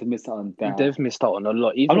don't want them to miss out on that. They've missed out on a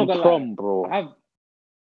lot. Even prom, bro.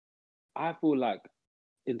 I feel like.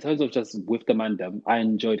 In terms of just with the mandem, I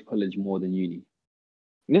enjoyed college more than uni.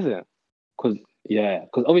 Is it? Because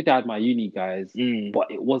obviously I had my uni guys,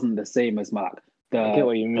 but it wasn't the same as my I get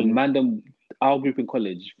what you mean. The mandem, our group in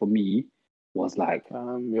college for me was like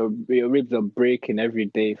your ribs are breaking every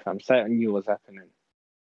day, fam. Something new was happening.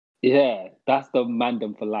 Yeah, that's the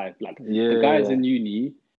mandem for life. Like the guys in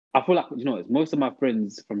uni, I feel like most of my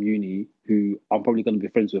friends from uni who I'm probably going to be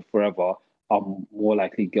friends with forever are more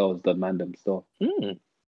likely girls than mandem still.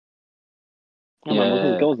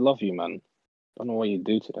 Man, girls love you, man. Don't know what you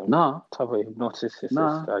do to them. Nah. Type of hypnosis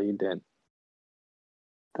are you doing?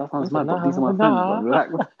 That sounds mad, but these are my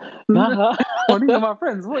friends. Nah. These are my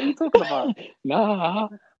friends. What are you talking about? No.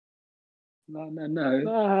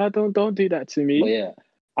 Nah, don't do that to me. But yeah,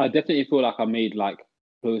 I definitely feel like I made like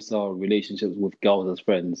closer relationships with girls as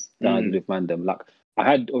friends than I did with mandem. Like I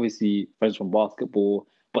had obviously friends from basketball,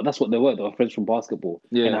 but that's what they were. They were friends from basketball.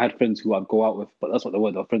 Yeah. And I had friends who I'd go out with, but that's what they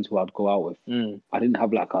were. They were friends who I'd go out with. I didn't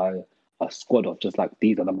have like a squad of just like,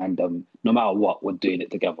 these are the mandem. No matter what, we're doing it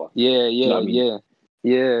together. Yeah. You know what I mean?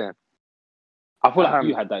 Yeah. I feel like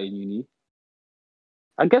you had that in uni.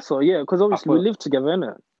 I guess so, yeah. Because obviously we lived together,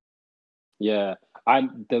 innit? Yeah.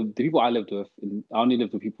 The people I lived with, I only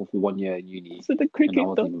lived with people for 1 year in uni. So the cricket, and I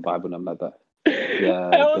wasn't even vibing them like that. Yeah,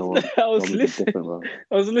 I was listening.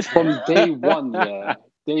 From day one,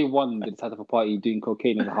 Day one, they decided for a party doing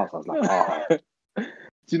cocaine in the house. I was like, do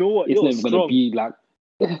you know what? It's never going to be like...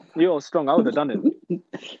 You're strong. I would have done it.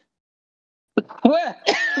 Where?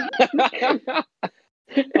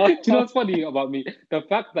 Do you know what's funny about me? The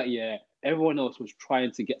fact that everyone else was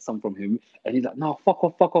trying to get some from him, and he's like, "No, fuck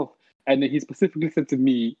off," and then he specifically said to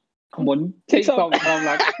me, "Come on, take some." And I'm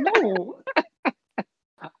like, "No."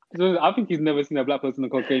 So I think he's never seen a black person on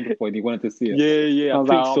cocaine before, and he wanted to see it. Yeah, I I was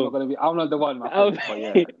think like, so. I'm not the one, man. Oh, But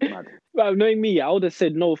yeah, mad. But knowing me, I would have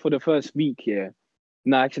said no for the first week. Yeah,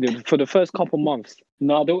 no, actually, for the first couple months.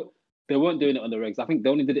 No, they weren't doing it on the regs. I think they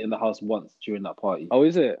only did it in the house once during that party. Oh,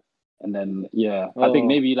 is it? And then I think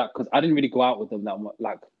maybe like because I didn't really go out with them that much.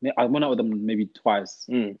 Like I went out with them maybe twice.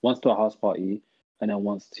 Once to a house party, and then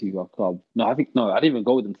once to a club. I didn't even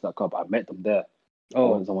go with them to that club. I met them there.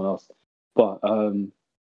 Oh, and someone else. But I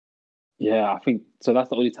think so. That's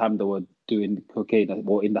the only time they were doing cocaine,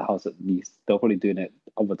 or in the house at least. They're probably doing it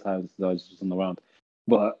other times. So I was just on the round.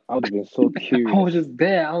 But I would have been so curious. I was just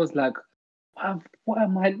there. I was like, what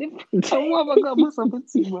am I living? What have I got myself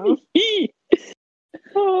into, bro?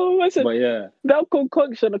 Oh, I said, but yeah, that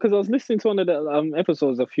concoction, because I was listening to one of the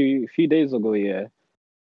episodes a few days ago,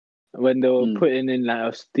 when they were putting in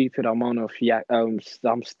like a stupid amount of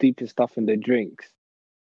some stupid stuff in the drinks,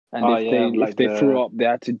 and if they threw up, they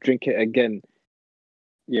had to drink it again.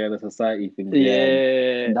 Yeah, the society thing.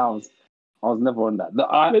 Yeah, I was never on that.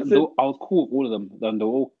 I was cool with all of them. They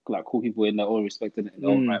were all like cool people in their own respected in their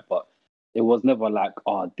own right, but it was never like,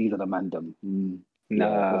 oh, these are the mandem. Nah,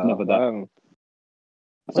 it was never that.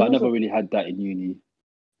 So I never really had that in uni.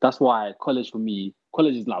 That's why college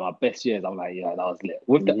is like my best years. I'm like, that was lit.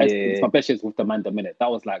 It's my best years with the mandem in it.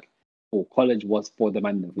 That was like, college was for the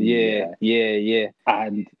mandem. Yeah.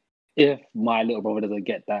 And if my little brother doesn't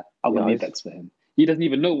get that, I'm gonna be vexed for him. He doesn't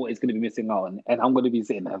even know what he's gonna be missing out on, and I'm gonna be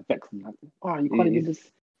sitting there vexed. Like, you can't do this.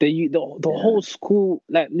 The whole school,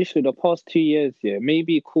 like literally the past 2 years,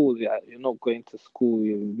 maybe cool. Yeah, you're not going to school.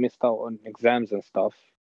 You missed out on exams and stuff,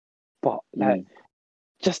 but like.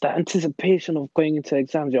 Just the anticipation of going into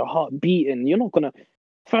exams, your heart beating. You're not gonna,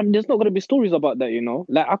 fam. There's not gonna be stories about that,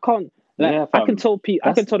 Like I can't, I can tell people,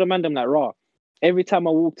 I can tell the man them like, raw. Every time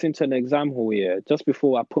I walked into an exam hall, just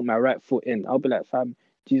before I put my right foot in, I'll be like, fam,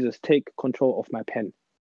 Jesus, take control of my pen.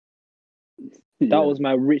 That was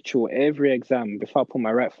my ritual every exam before I put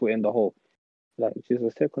my right foot in the hole. Like,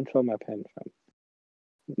 Jesus, take control of my pen, fam.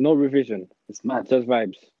 No revision. It's mad. Just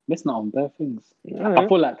vibes. It's not on bare things. I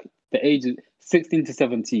feel like the age of 16 to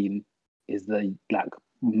 17 is the like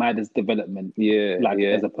maddest development.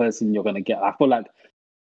 As a person you're gonna get. I feel like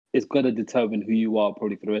it's gonna determine who you are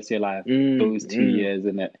probably for the rest of your life. Those 2 years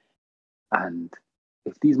in it. And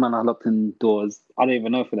if these men are locked indoors, I don't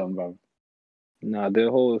even know for them, bro. Nah, their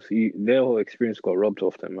whole experience got robbed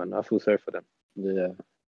off them, man. I feel sorry for them. Yeah.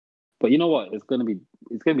 But you know what? It's gonna be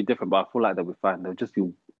different, but I feel like they'll be fine. They'll just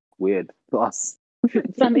be weird to us.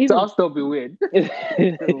 To us, they'll be weird.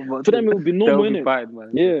 For them, it will be normal, innit? Fine,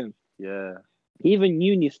 man. Yeah. Even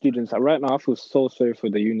uni students, right now, I feel so sorry for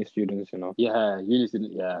the uni students, Yeah, uni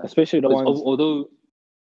students, especially the ones. Although,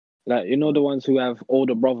 like, the ones who have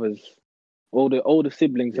older brothers, older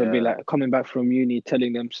siblings will be like coming back from uni,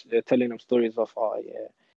 telling them stories of,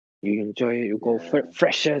 you enjoy it, you go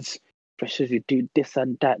freshers, you do this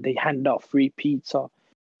and that, they hand out free pizza.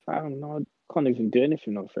 I don't know, I can't even do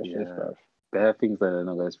anything on freshers, bro. There are things that they're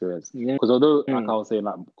not going to experience. Because although, like I was saying,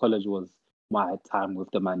 like college was my time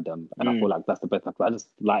with the mandem, and I feel like that's the best time. I just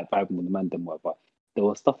like vibing with the mandem, but there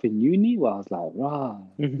was stuff in uni where I was like,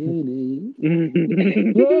 uni, and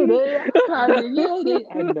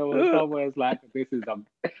there was somewhere it's like, this is the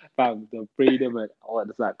freedom and all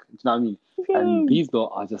it's like, do you know what I mean? And these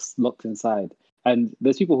lot are just locked inside. And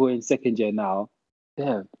there's people who are in second year now,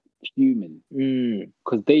 they're human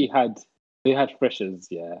because they had freshers,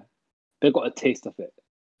 They got a taste of it.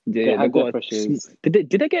 Yeah, they got freshers. Did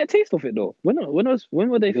they get a taste of it though? When were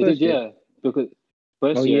they first? Because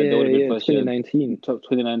first year they would have been first 2019.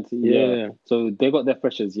 2019. Yeah. So they got their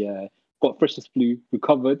freshers. Got freshers flu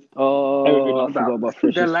recovered. Everything I forgot about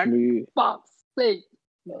freshers flu. Fuck's sake.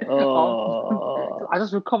 I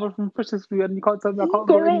just recovered from freshers flu, and you can't tell me I can't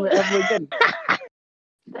go anywhere ever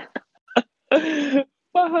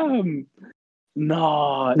again.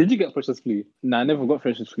 Nah. Did you get freshers flu? Nah, I never got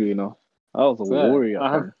freshers flu, I was a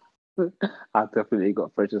warrior. I definitely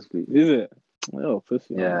got freshers flu. Is it? Oh,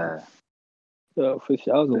 pussy. Yeah. Oh, pussy.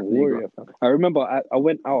 I was a warrior. I remember I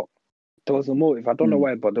went out. There was a motive. I don't know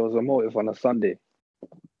why, but there was a motive on a Sunday.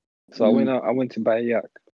 So I went out. I went to buy a yak.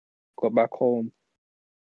 Got back home.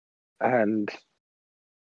 And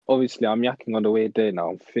obviously I'm yakking on the way there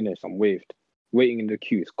now. I'm finished. I'm waved. Waiting in the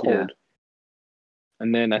queue. It's cold. Yeah.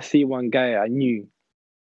 And then I see one guy I knew.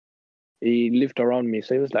 He lived around me.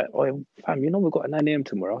 So he was like, oh, fam, we've got a 9 a.m.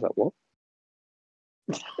 tomorrow. I was like, what?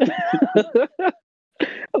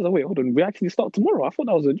 I was like, wait, hold on, we actually start tomorrow. I thought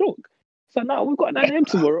that was a joke. So now we've got 9 a.m.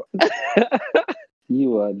 tomorrow.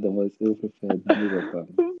 You are the most ill-prepared nigga, fam.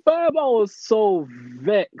 Fam, I was so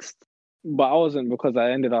vexed. But I wasn't, because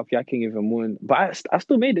I ended up yakking even more. But I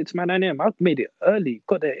still made it to my 9 a.m. I made it early.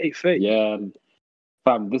 Got there at 8:30. Yeah,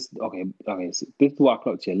 fam. Okay. So this is what I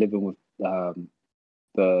clocked here, living with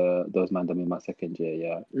those man in my second year.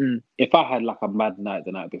 Yeah. If I had like a mad night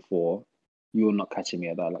the night before, you were not catching me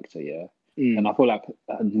at that lecture. Yeah. And I feel like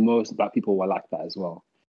most black people were like that as well.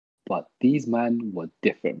 But these men were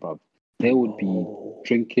different, bro. They would be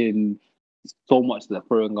drinking so much, they're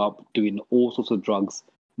throwing up, doing all sorts of drugs.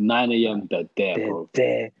 9 a.m. They're there, bro.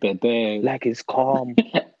 They're there. Like it's calm.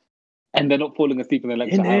 And they're not falling asleep in the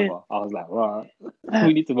lecture either. I was like, right,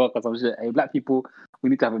 we need to work on some shit. Hey, black people, we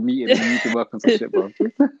need to have a meeting. We need to work on some shit, bro.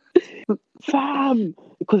 Fam,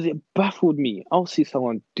 because it baffled me. I'll see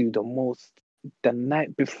someone do the most the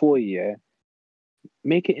night before, yeah,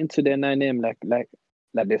 make it into their 9 a.m. like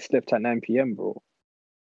they slept at 9 p.m, bro.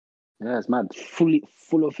 Yeah, it's mad.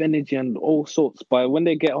 Full of energy and all sorts. But when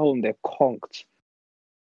they get home, they're conked.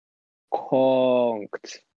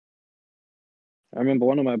 I remember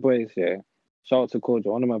one of my boys, yeah, shout out to Kojo,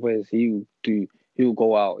 one of my boys, he'll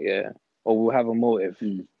go out, yeah, or we'll have a motive,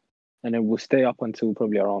 and then we'll stay up until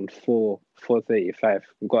probably around 4:35.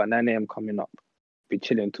 We've got a 9 a.m. coming up, be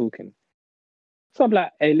chilling, talking. So I'm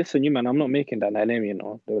like, hey, listen, you man, I'm not making that 9 a.m, you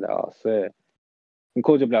know. They were like, oh, I swear. And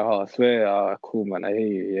Kojo be like, oh, I swear, cool, man, I hear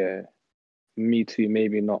you, yeah. Me too,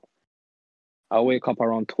 maybe not. I'll wake up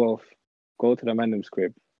around 12, go to the man's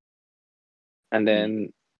crib, and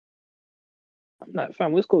then I'm like,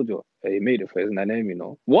 fam, where's Kojo? Hey, he made it for his 9 a.m, you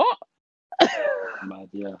know. What? Mad,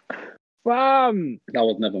 yeah. Fam! That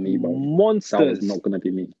was never me, bro. Monsters. That was not going to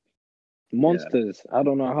be me. Monsters. Yeah. I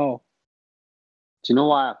don't know how. Do you know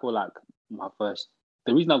why I feel like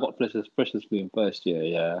the reason I got freshers flu in first year,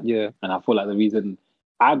 yeah. And I feel like the reason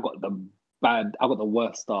I got the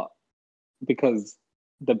worst start, because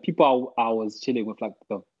the people I was chilling with, like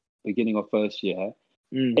the beginning of first year,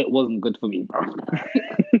 it wasn't good for me, bro.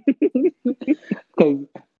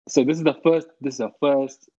 So this is the first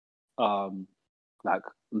like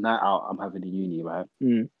night out I'm having in uni, right?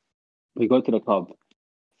 We go to the club.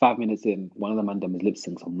 5 minutes in, one of the mandem is lip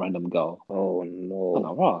sync some random girl. Oh no! I'm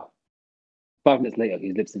like, wow. 5 minutes later,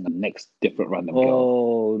 he's lip syncing the next different random girl.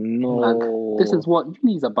 Oh no! Like, this is what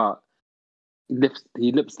uni's about.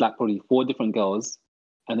 He lips like probably 4 different girls,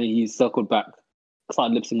 and then he circled back,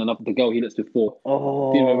 started lip syncing the girl he lips before.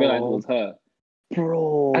 Oh, didn't even realize it was her,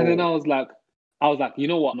 bro. And then I was like, you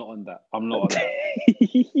know what? I'm not on that.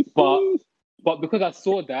 but because I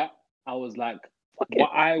saw that, I was like, what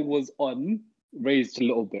I was on raised a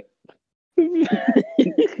little bit.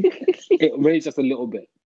 It raised just a little bit.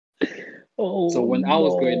 Oh, so when I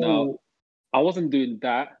was going out, I wasn't doing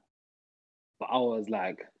that, but I was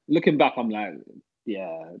like, looking back, I'm like,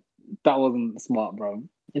 yeah, that wasn't smart, bro.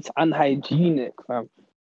 It's unhygienic, fam.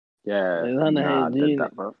 Yeah, it's unhygienic,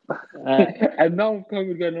 that, bro. And now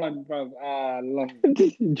COVID going on, bro.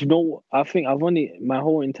 Do you know what? I think I've only my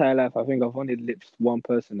whole entire life. I think I've only lipped one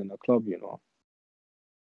person in a club. You know.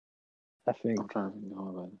 I think. I'm trying to think how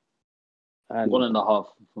about it. And 1.5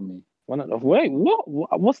 for me. 1.5. Wait, what?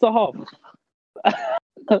 What's the half?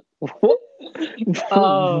 What?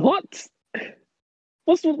 What?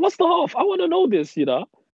 What's the half? I want to know this. You know.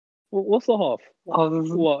 What's the half?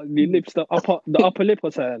 What? The lips, the upper lip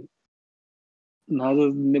or something? No, I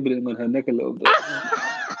was nibbling on her neck a little bit.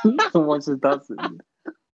 Once she does it.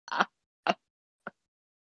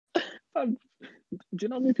 Do you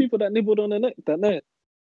know how many people that nibbled on her neck that night?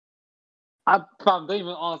 Fam, don't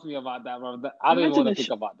even ask me about that, bro. I don't even want to think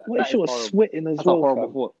about that. What if she was sweating as That's well? A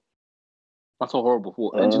horrible thought. That's a horrible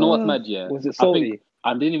thought. And do you know what's mad? Yeah, was it salty?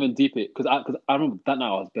 I didn't even deep it because I remember that night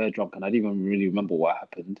I was bare drunk and I didn't even really remember what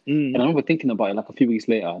happened. And I remember thinking about it like a few weeks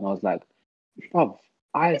later, and I was like, bruv,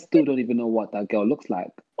 I still don't even know what that girl looks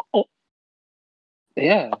like. Oh.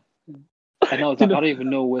 Yeah. And I was like, I don't even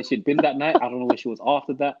know where she'd been that night. I don't know where she was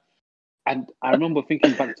after that. And I remember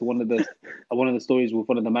thinking back to one of the stories with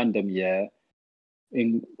one of the mandem, yeah,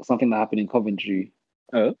 in something that happened in Coventry.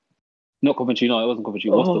 Not Coventry, no, it wasn't Coventry.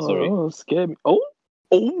 Worcester, sorry. Oh, scared me. Oh,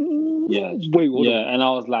 yeah. Wait, yeah, and I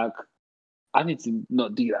was like, I need to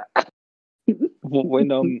not do that.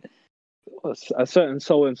 When a certain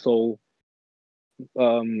so and so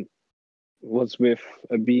was with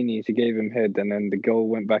a beanie, she gave him head, and then the girl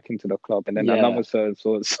went back into the club, and then another certain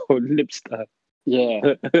so and so lips her.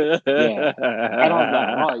 Yeah. Yeah. And I was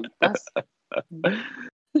like, right, that's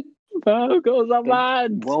goes a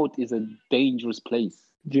man. The world is a dangerous place.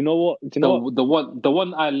 Do you know what? The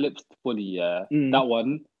one I lipped fully, that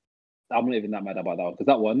one, I'm not even that mad about that one because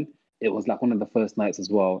that one, it was like one of the first nights as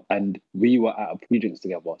well, and we were at a pre-drinks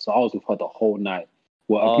together. So I was with her the whole night.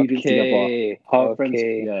 We're at a pre-drinks together. Her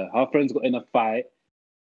friends got in a fight,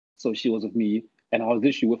 so she was with me, and I was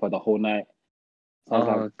literally with her the whole night. So I was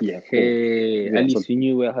like, yeah, cool. Yeah, At least you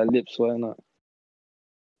knew where her lips were, not.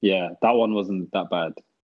 Yeah, that one wasn't that bad,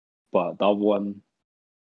 but the other one,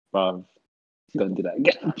 bruv, don't do that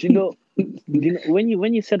again. Do you know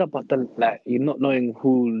when you said about the like you not knowing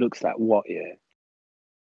who looks like what, yeah.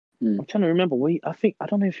 I'm trying to remember. I think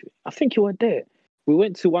you were there. We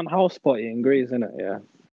went to one house party in Grays, innit? Yeah.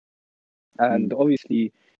 And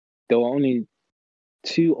obviously, there were only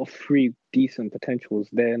 2 or 3 decent potentials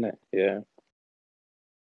there, innit? Yeah.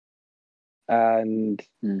 And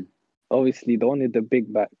obviously, the one with the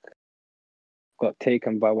big back got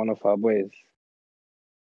taken by one of our boys.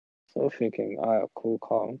 So I'm thinking, alright, cool,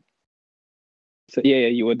 calm. So yeah,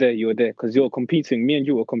 you were there, because you were competing. Me and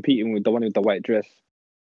you were competing with the one with the white dress.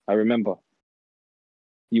 I remember.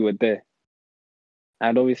 You were there.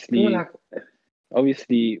 And obviously,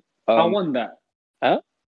 I won that. Huh?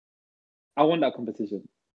 I won that competition.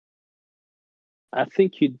 I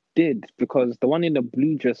think you did, because the one in the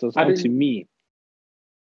blue dress was onto me.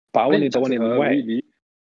 But I wanted the one in white. Really?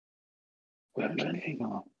 Well, I'm trying to think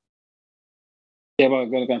now. Yeah, but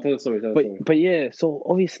go on, tell the story. But yeah, so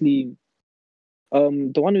obviously,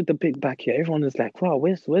 the one with the big back here, everyone is like, wow,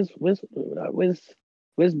 where's boy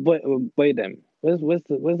them? Where's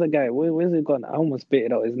the guy? Where's he gone? I almost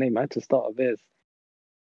baited out his name. I had to start a verse.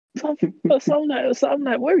 So I'm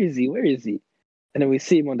like, where is he? Where is he? And then we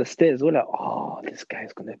see him on the stairs. We're like, oh, this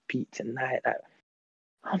guy's gonna beat tonight. Like,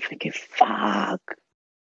 I'm thinking, fuck.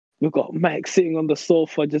 We've got Mike sitting on the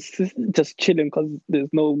sofa, just chilling because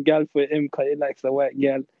there's no gal for him because he likes a white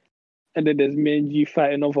gal. And then there's me and you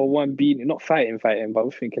fighting over one beanie. Not fighting, but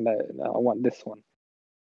we're thinking like, I want this one.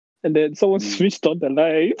 And then someone switched on the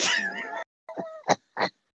light. I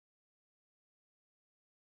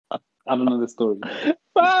don't know the story.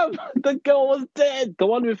 Bam! The girl was dead. The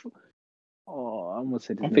one with... Oh, I almost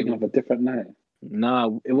said I'm thinking of a different night.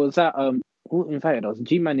 Nah, it was that... Who invited us?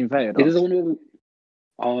 G-Man invited us. Is this the one where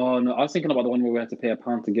Oh, no, I was thinking about the one where we had to pay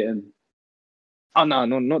 £1 to get in. Oh, no,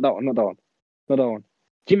 not that one.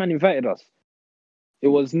 G-Man invited us. It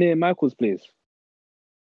was near Michael's place.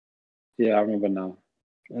 Yeah, I remember now.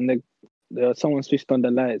 And someone switched on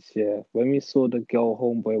the lights, yeah. When we saw the girl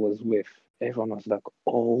homeboy was with, everyone was like,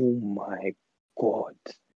 oh my God.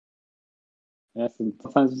 Yes, and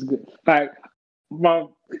sometimes it's good. Like,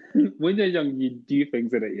 well, when you're young, you do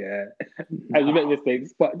things in it, yeah. And you make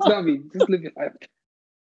mistakes, but you know what I mean? Just live your life.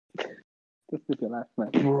 Just live your life,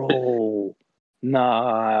 man. Bro.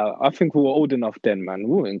 Nah, I think we were old enough then, man.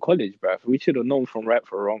 We were in college, bruv. We should have known from right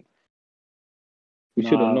for wrong. We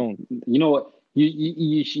should have known. You know what?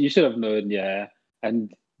 You should have known, yeah.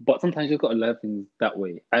 But sometimes you've got to learn things that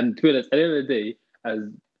way. And to be honest, at the end of the day,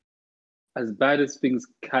 as bad as things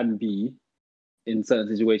can be in certain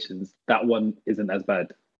situations, that one isn't as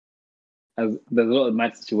bad. As there's a lot of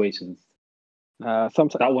mad situations.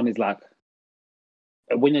 Sometimes that one is like,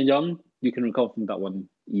 when you're young, you can recover from that one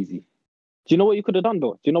easy. Do you know what you could have done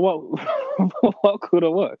though? Do you know what could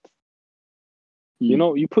have worked? You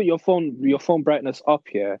know, you put your phone brightness up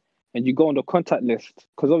here, and you go on the contact list,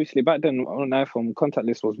 because obviously back then on an iPhone, contact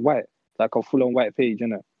list was white, like a full-on white page,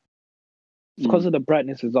 innit? Because of the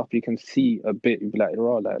brightness is up, you can see a bit. You'd be like,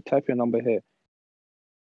 raw, like type your number here.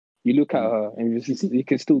 You look at her, and you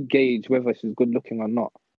can still gauge whether she's good looking or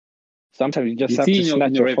not. Sometimes you just have to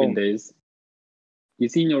snatch your phone. You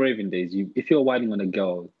see in your raving days, if you're whining on a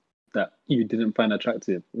girl that you didn't find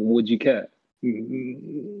attractive, would you care?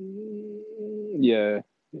 Yeah.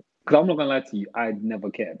 Because I'm not going to lie to you, I never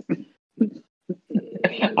cared.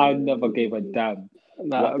 I never gave a damn.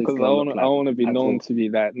 Nah, because I want to be known as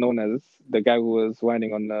the guy who was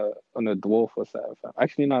whining on a dwarf or something.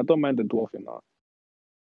 Actually, no, I don't mind the dwarf, you know.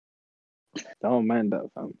 I don't mind that,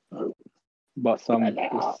 fam. But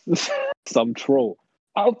some troll.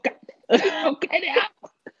 Okay.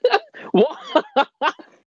 What?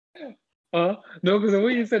 No, because the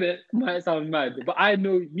way you said it might sound mad, but I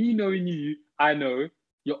know, me knowing you, I know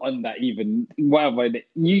you're on that even, whatever.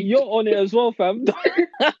 You're on it as well, fam.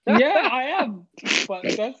 Yeah, I am. But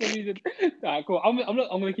that's the reason. Nah, cool. I'm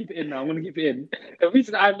gonna keep it in now. I'm gonna keep it in. The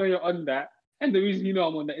reason I know you're on that, and the reason you know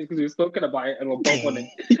I'm on that is because we've spoken about it and we're both on it.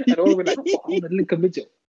 And we're like, oh, I want to link a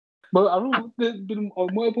midget. But I remember there's been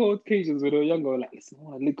on multiple occasions when we were younger, we're like, listen, I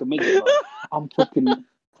want to link a midget. Bro. I'm fucking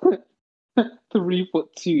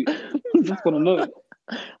 3'2". I just want to know.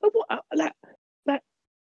 Like,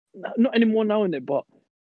 not anymore now, innit? But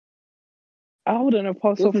I wouldn't have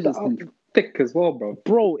passed off. thick as well, bro.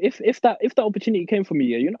 Bro, if that opportunity came for me,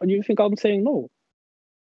 yeah, you think I'm saying no?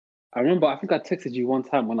 I remember, I think I texted you one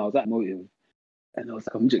time when I was at Motive, and I was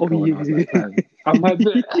like, I'm just Oh, going. yeah. I was like, man, I might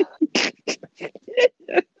do it.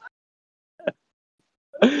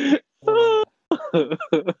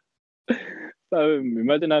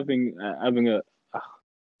 Imagine having a.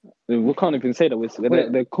 We can't even say that.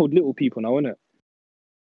 They're called little people now, isn't it?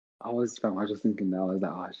 I was just thinking that. I was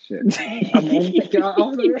like, oh shit. I'm thinking, I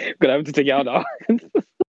was like, Gonna have to take it out now.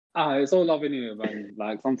 it's all love anyway, man.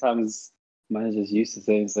 Like sometimes managers used to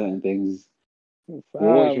saying certain things. We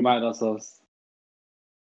always remind ourselves.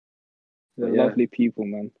 They're Yeah. lovely people,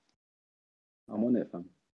 man. I'm on it, fam.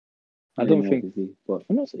 I don't think. But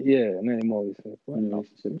I'm not. Yeah, not anymore. in a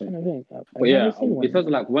relationship, I'm trying to think. but yeah, it felt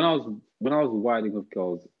like when I was wilding with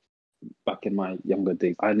girls back in my younger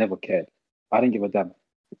days, I never cared. I didn't give a damn.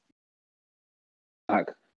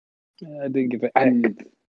 Like, I didn't give a and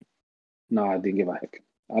no, I didn't give a heck.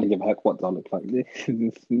 I didn't give a heck what that looked like.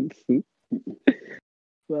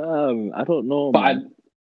 I don't know, But man.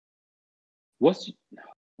 no, I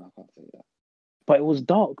can't say that. But it was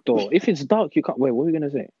dark, though. If it's dark, you can't. Wait, what were you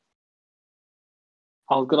gonna say?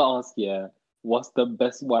 I was gonna ask, yeah, what's the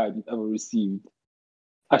best wine you've ever received?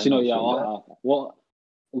 Actually, no, yeah.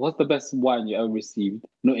 What's the best wine you ever received,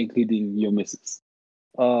 not including your missus?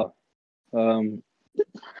 The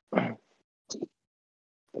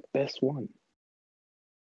best one.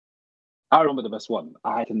 I remember the best one.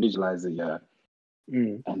 I can visualize it, yeah.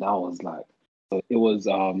 Mm. And I was like, it was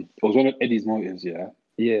one of Eddie's Motives, yeah.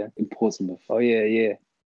 Yeah. In Portsmouth. Oh yeah.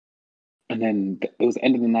 And then it was the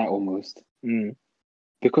end of the night almost. Mm.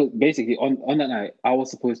 Because basically on that night, I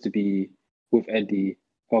was supposed to be with Eddie,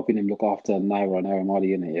 helping him look after Naira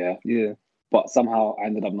Marley in it, yeah. Yeah. But somehow I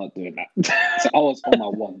ended up not doing that. So I was on my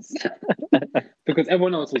ones. Because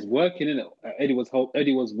everyone else was working in it. Eddie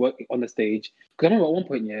was working on the stage. Because I remember at one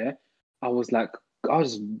point, yeah, I was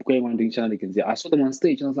just going around doing shenanigans. Yeah, I saw them on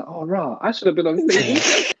stage and I was like, oh rah, I should have been on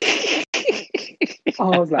stage.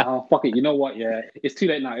 I was like, oh fuck it, you know what? Yeah, it's too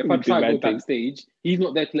late now. If I try to go backstage, he's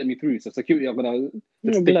not there to let me through. So security are gonna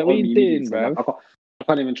stick it on me immediately. So I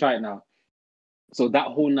can't even try it now. So that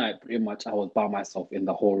whole night, pretty much, I was by myself in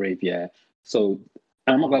the whole rave. Yeah. So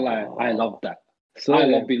and I'm not gonna lie, I love that. So I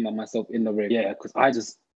love being by myself in the rave. Yeah, because I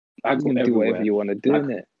can do whatever you want to do,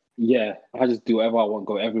 innit? Yeah, I just do whatever I want,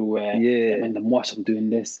 go everywhere. Yeah. And when the mosh, I'm doing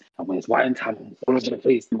this. And when it's wine time, I'm all over the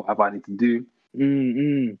place, do whatever I need to do.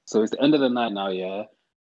 So it's the end of the night now, yeah.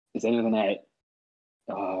 It's the end of the night.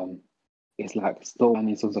 It's like still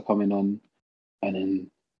many songs are coming on. And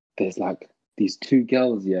then there's like these two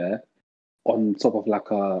girls, yeah, on top of like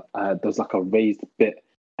there's like a raised bit.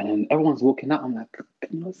 And then everyone's walking out. I'm like, can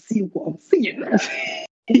you not see what I'm seeing?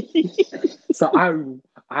 So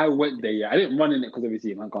I went there, yeah. I didn't run in it because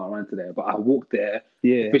obviously I can't run to there, but I walked there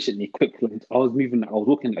efficiently, quickly. I was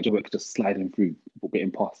walking like Joe, just sliding through,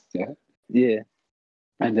 getting past, yeah. Yeah.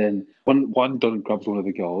 And then one don grabs one of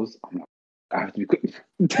the girls. I'm like, I have to be quick.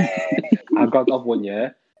 I grabbed the other one,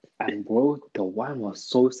 yeah. And bro, the wine was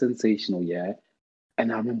so sensational, yeah.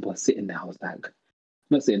 And I remember sitting there, I was like,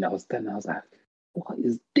 not sitting there, I was standing, I was like, what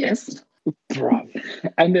is this? Bro.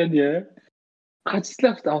 And then, yeah, I just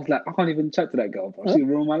left. I was like, I can't even chat to that girl, bro. She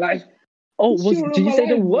ruined my life. Oh, did you say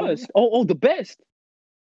the worst? Bro. Oh, the best?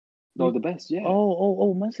 No, the best, yeah.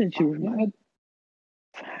 Oh, man said she ruined my life.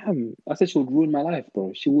 Fam, I said she would ruin my life,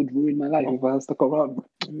 bro. She would ruin my life if I stuck around.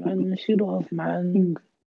 Man, she would have, man.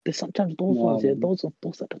 There's sometimes those ones, yeah, those are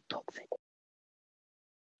the toxic.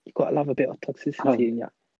 You gotta love a bit of toxicity in ya.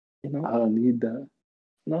 You know? I don't need that.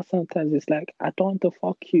 No, sometimes it's like, I don't want to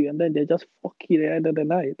fuck you, and then they just fuck you at the end of the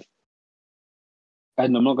night.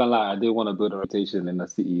 And I'm not gonna lie, I didn't want to build a rotation in a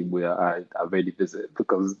city where I rarely visit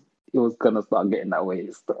because it was gonna start getting that way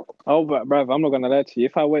stuff. Oh, but bruv, I'm not gonna lie to you.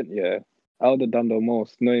 If I went, yeah, I would have done the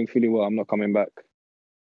most, knowing fully well I'm not coming back.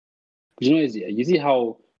 You know, you see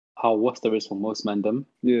how Worcester is for most men, them?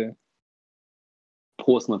 Yeah.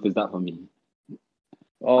 Portsmouth is that for me.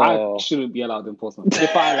 Oh. I shouldn't be allowed in Portsmouth.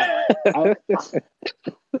 If I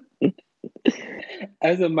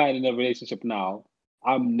as a man in a relationship now,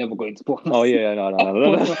 I'm never going to Portsmouth. Oh yeah, no.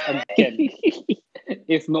 Again,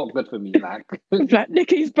 it's not good for me. Like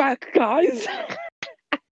Nicky's back, guys.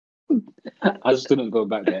 I just didn't go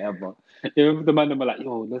back there ever. If the man were like,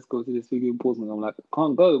 "Yo, let's go to this thing in Portsmouth," I'm like, "I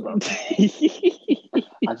can't go, bro.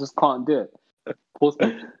 I just can't do it."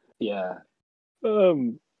 Portsmouth, yeah.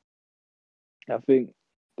 I think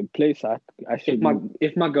the place I should.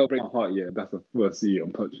 If my girl breaks my heart, yeah, that's the first city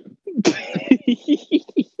I'm touching.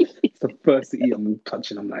 the first to eat. I'm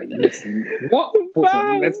touching. I'm like, listen, what?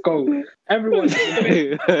 Awesome, let's go. Everyone,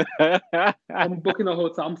 I'm booking a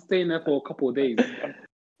hotel. I'm staying there for a couple of days.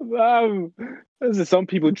 Some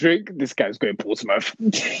people drink. This guy's going Portsmouth.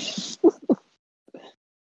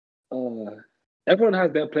 Everyone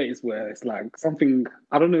has their place where it's like something,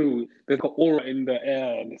 I don't know, there's got aura in the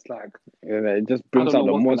air and it's like, it just brings I out don't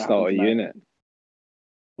the know what's monster gonna out of you, happen innit?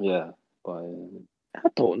 yeah, but I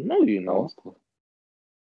don't know, you know.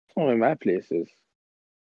 Some of my places.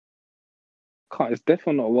 It's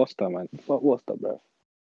definitely not Worcester, man. Fuck Worcester, bro.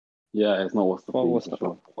 yeah, it's not Worcester. Fuck For you, Worcester. for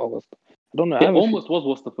sure. Fuck Worcester. I don't know. It almost was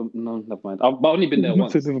Worcester for, no, never mind. I've only been there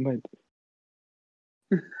once. Never mind.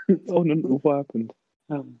 Oh no, what happened?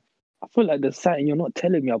 I feel like there's something you're not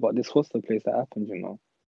telling me about this Worcester place that happened, you know.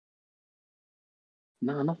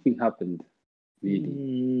 No, nothing happened,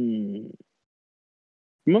 really.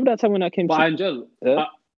 Remember that time when I came But to... I enjoyed it. Yeah?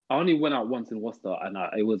 I only went out once in Worcester and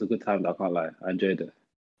it was a good time, I can't lie. I enjoyed it.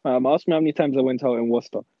 Ask me how many times I went out in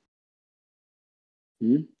Worcester. I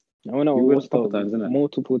went out in You went a Worcester couple times, innit?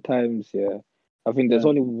 multiple times, yeah. I think there's Yeah.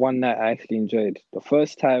 only one night I actually enjoyed. The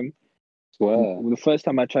first time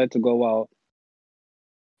I tried to go out,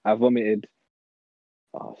 I vomited.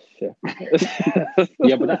 Oh shit.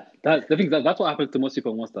 Yeah, but that the thing is that's what happens to most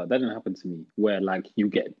people in Worcester. That didn't happen to me. Where like you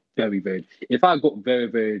get very, very. If I got very,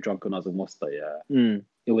 very drunk when I was in Worcester, it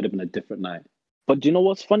would have been a different night. But do you know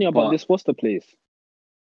what's funny about this Worcester place?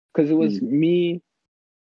 Because it was me,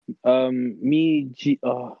 Guy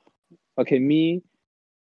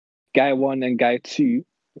 1 and Guy 2,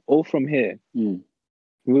 all from here.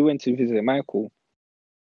 We went to visit Michael.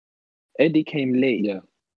 Eddie came late. Yeah.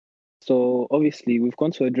 So obviously we've gone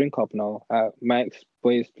to a drink up now at Mike's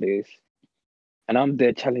boys' place, and I'm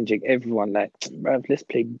there challenging everyone like, bruv, let's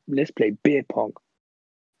play beer pong.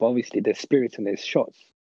 But obviously there's spirits and there's shots.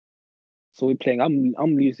 So we're playing. I'm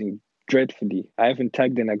losing dreadfully. I haven't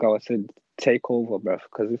tagged in a girl. I said take over, bruv,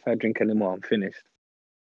 because if I drink anymore, I'm finished.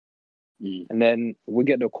 And then we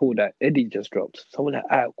get the call that Eddie just dropped. So we're like,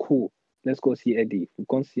 alright, cool. Let's go see Eddie. We've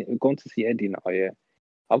gone to see Eddie now, yeah.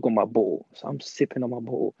 I've got my bottle, so I'm sipping on my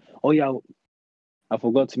bottle. Oh yeah, I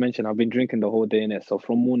forgot to mention I've been drinking the whole day in it. So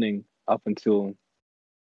from morning up until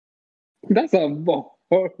that's a horrible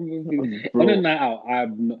thing. On a night out,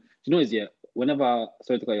 I'm not, you know is whenever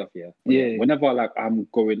sorry to cut you off whenever like I'm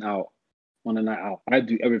going out on a night out, I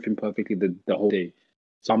do everything perfectly the whole day.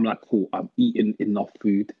 So I'm like, cool, I'm eating enough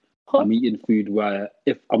food. I'm eating food where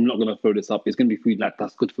if I'm not gonna throw this up, it's gonna be food like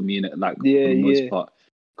that's good for me in it, like for the most part.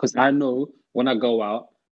 Because I know when I go out,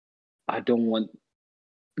 I don't want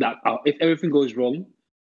that. If everything goes wrong,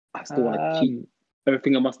 I still want to keep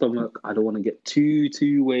everything in my stomach. I don't want to get too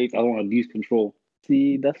waved. I don't want to lose control.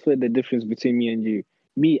 See, that's where the difference between me and you.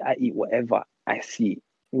 Me, I eat whatever I see,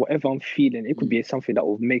 whatever I'm feeling. It could be something that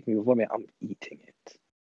will make me vomit. I'm eating it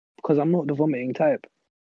because I'm not the vomiting type.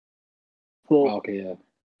 So,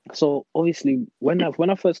 So obviously, when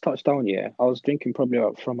I first touched down, I was drinking probably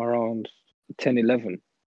from around 10, 11.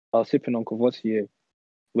 I was sipping on Courvoisier.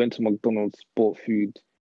 Went to McDonald's, bought food,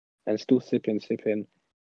 and still sipping.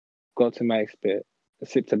 Got to my bit,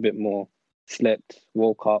 sipped a bit more, slept,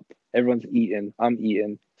 woke up. Everyone's eating. I'm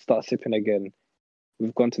eating. Start sipping again.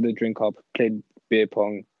 We've gone to the drink up, played beer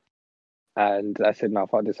pong, and I said, "Now,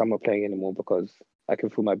 fuck this. I'm not playing anymore because I can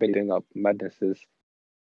feel my belly doing up madnesses."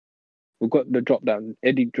 We've got the drop down.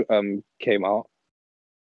 Eddie came out,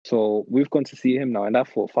 so we've gone to see him now, and I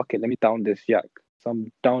thought, "Fuck it, let me down this yak." So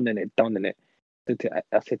I'm downing it.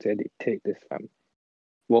 I said to Eddie, take this, fam.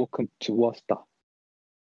 Welcome to Worcester.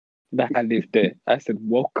 That I lived there. I said,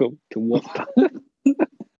 welcome to Worcester.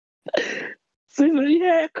 So he's like,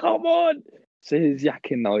 yeah, come on. So he's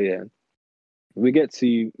yakking now, We get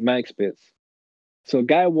to Mike's bits. So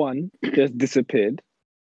Guy 1 just disappeared.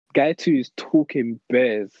 Guy 2 is talking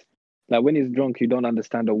bears. Like when he's drunk, you don't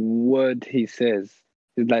understand a word he says.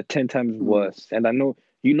 It's like 10 times worse. And I know,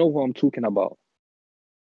 you know who I'm talking about.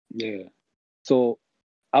 Yeah. So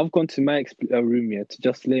I've gone to Mike's room to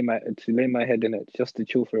just lay my head in it, just to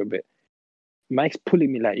chill for a bit. Mike's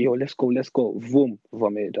pulling me like, yo, let's go. Vroom,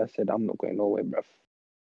 vomit. I said, I'm not going nowhere, bruv.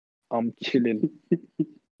 I'm chilling.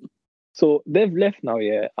 So they've left now,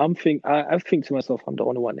 I think to myself, I'm the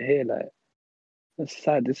only one here. Like, that's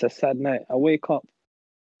sad. It's a sad night. I wake up,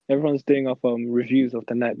 everyone's doing up reviews of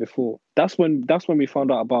the night before. That's when we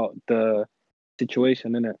found out about the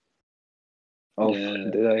situation, innit? Of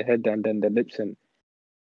the head and then the lips in.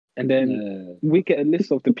 And then we get a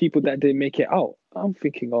list of the people that didn't make it out. I'm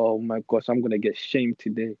thinking, oh my gosh, I'm gonna get shamed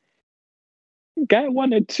today. Guy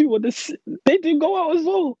 1 and 2 they didn't go out as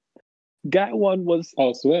well. Guy 1 was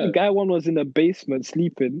in the basement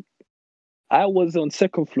sleeping. I was on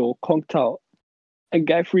second floor, conked out, and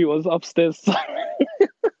Guy 3 was upstairs.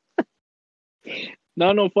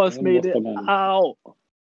 None of us made it out.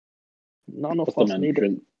 None of us made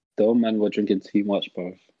it. The old man were drinking too much,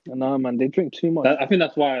 bro. No, man, they drink too much. I think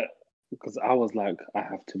that's why, because I was like, I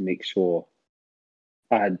have to make sure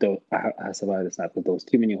I survived this night, because there was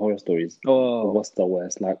too many horror stories. Oh, What's the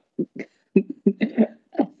worst? Like,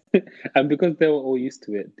 and because they were all used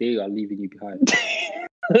to it, they are leaving you behind.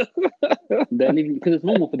 They're leaving because it's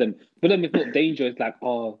normal for them. For them, it's not danger. It's like,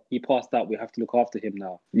 oh, he passed out. We have to look after him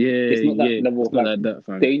now. Yeah, it's not that level of like that,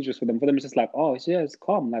 fam. Dangerous for them. For them, it's just like, oh, yeah, it's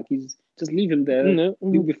calm. Like he's just leave him there.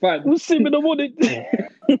 You'll be fine. We'll see him in the morning.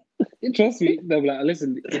 Trust me. They'll be like,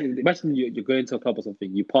 listen. Imagine you're going to a club or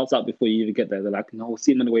something. You pass out before you even get there. They're like, no, we'll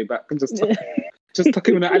see him on the way back. Just tuck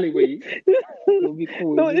him in the alleyway. It'll be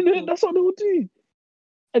cool. No, that's what they will do.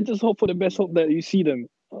 And just hope for the best. Hope that you see them.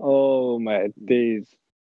 Oh my days.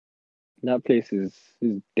 That place is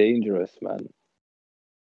dangerous, man.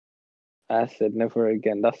 I said never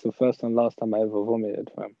again. That's the first and last time I ever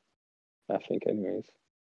vomited, fam. I think, anyways.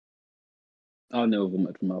 I'll never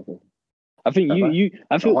vomit from alcohol. I think I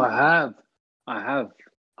feel. Oh, I have.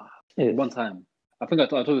 Yes. One time. I think I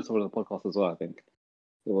told this over the podcast as well. I think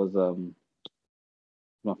it was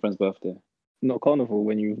my friend's birthday. Not carnival,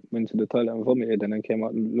 when you went to the toilet and vomited and then came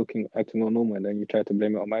out acting all normal, and then you tried to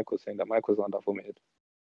blame it on Michael, saying that Michael's the one that vomited.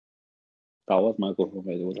 That was Michael who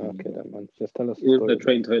made it. Okay, then, man. Just tell us. It was the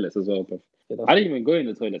train toilets as well, bro. Yeah, I didn't even go in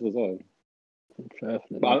the toilets as well.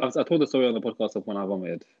 But I told the story on the podcast of when I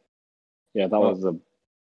vomited. Yeah, that was a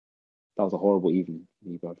horrible evening,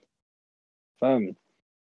 bro.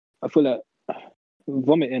 I feel like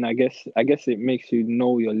vomiting. I guess it makes you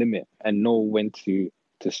know your limit and know when to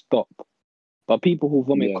stop. But people who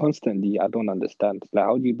vomit constantly, I don't understand. Like,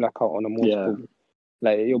 how do you black out on a multiple? Yeah.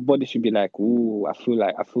 Like, your body should be like, ooh, I feel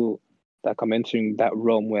like I'm entering that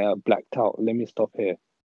realm where I blacked out. Let me stop here.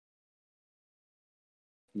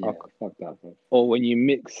 Yeah, fuck that, bro. Or when you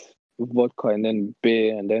mix vodka and then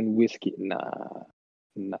beer and then whiskey, nah,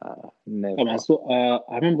 never. I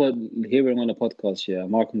remember hearing on a podcast,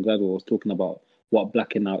 Malcolm Gladwell was talking about what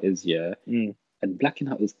blacking out is, and blacking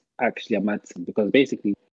out is actually a mad thing, because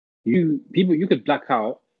basically, you could black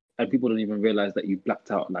out and people don't even realize that you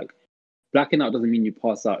blacked out. Like, blacking out doesn't mean you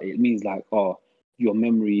pass out. It means like, oh, your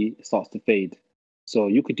memory starts to fade. So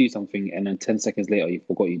you could do something and then 10 seconds later you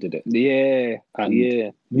forgot you did it. Yeah. And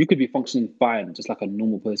you could be functioning fine, just like a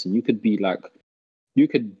normal person. You could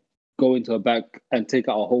go into a bank and take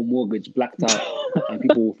out a whole mortgage blacked out and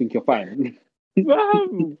people will think you're fine.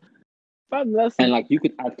 And like, you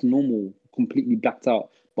could act normal, completely blacked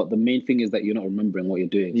out. But the main thing is that you're not remembering what you're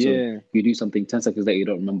doing. Yeah. So you do something 10 seconds later, you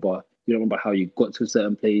don't remember how you got to a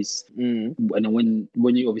certain place. And then when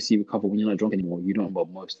you obviously recover, when you're not drunk anymore, you don't remember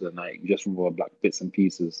most of the night. You just remember like bits and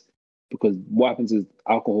pieces. Because what happens is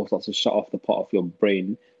alcohol starts to shut off the part of your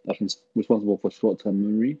brain that's responsible for short-term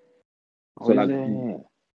memory. So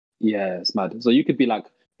yeah, it's mad. So you could be like,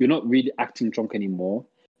 you're not really acting drunk anymore,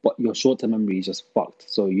 but your short-term memory is just fucked.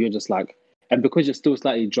 So you're just like, and because you're still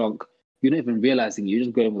slightly drunk, you're not even realizing it. You're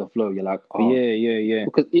just going with the flow. You're like, oh. Yeah.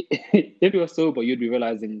 Because if you're sober, you'd be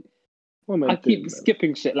realizing, I keep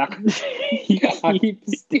skipping shit. Like,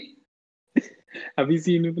 Have you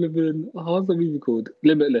seen what's the movie called?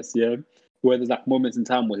 Limitless, yeah? Where there's like moments in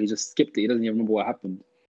time where he just skipped it. He doesn't even remember what happened.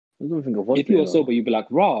 I don't think I've watched it. If you were sober, you'd be like,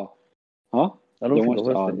 raw. Huh? I don't think I've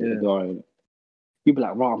watched it. You'd be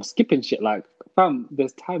like, raw, I'm skipping shit. Like, fam,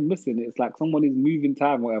 there's time missing. It's like someone is moving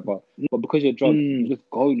time, whatever. But because you're drunk, you just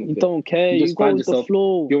going with you it. Don't care. You just go with the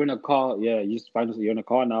flow. You're in a car. Yeah, you just find yourself. You're in a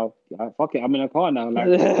car now. Like, fuck it, I'm in a car now. Like,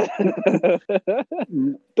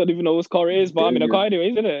 don't even know whose car it is, but I'm in a car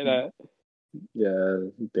anyway, isn't it? Like, yeah,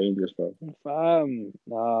 dangerous, bro. Fam,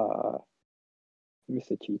 nah.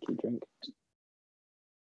 Mr. Cheeky drink.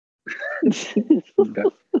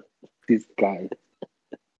 This guy.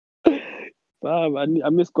 Fam, I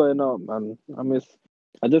miss going out, man.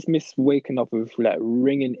 I just miss waking up with like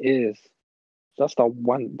ringing ears. Just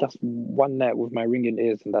one night with my ringing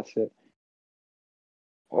ears, and that's it.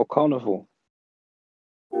 Or carnival.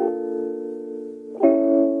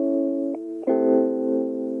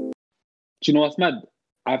 Do you know what's mad?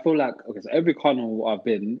 I feel like, okay, so every carnival I've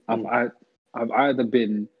been, I've either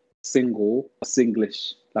been single or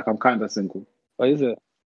singlish. Like, I'm kind of single. Oh, is it?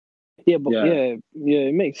 Yeah, but yeah,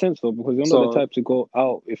 it makes sense though, because you're not the type to go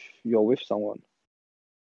out if you're with someone.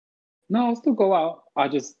 No, I'll still go out. I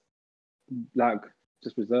just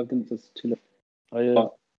reserve them, just chill. Oh yeah.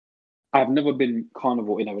 But I've never been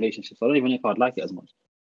carnival in a relationship, so I don't even know if I'd like it as much.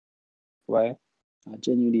 Why? I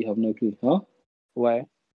genuinely have no clue. Huh? Why?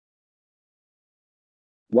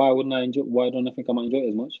 Why wouldn't I enjoy? Why don't I think I might enjoy it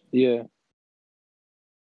as much? Yeah.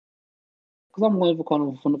 Because I'm going for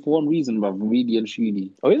Carnival for one reason, bro. Really and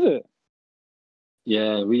truly. Oh, is it?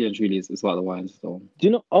 Yeah, really and truly, it's about the wine. So Do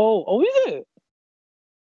you know? Oh, is it?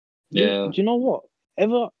 yeah, Do you know what?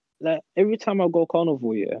 Every time I go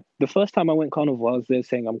carnival, yeah. The first time I went carnival, I was there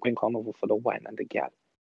saying I'm going carnival for the wine and the gal.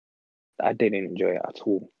 I didn't enjoy it at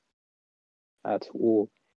all. At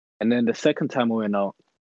all. And then the second time I went out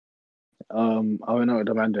with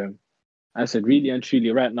the random. I said, really and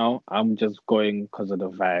truly, right now, I'm just going because of the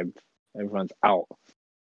vibe. Everyone's out.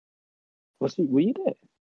 Were you there?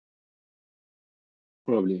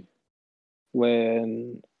 probably.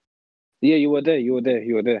 When... Yeah, you were there.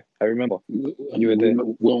 I remember. You were there.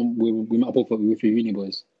 We met up with your uni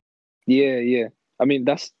boys. Yeah. I mean,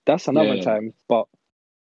 that's another Yeah. time, but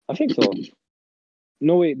I think so.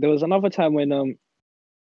 No, wait, there was another time when I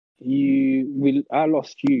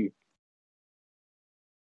lost you.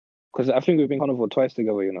 Because I think we've been carnival twice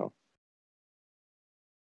together, you know.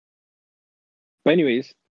 But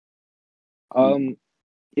anyways, yeah,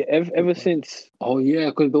 ever since... Oh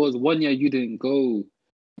yeah, because there was 1 year you didn't go.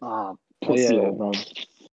 Pussy, yeah. bro.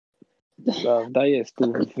 Bruv, that year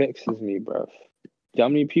still vexes me, bruv. Do you know how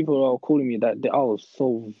many people are calling me that? I was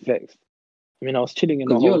so vexed. I mean, I was chilling in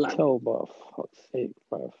the 'Cause you're hotel, but for fuck's sake,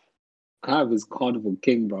 bruv. Clive is carnival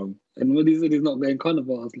king, bro. And when he said he's not going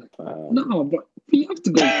carnival, I was like, no, bro, you have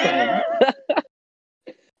to go, fam.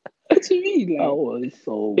 What do you mean? I Like, was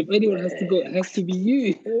so if anyone has to go, it has to be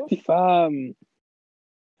you. Fam,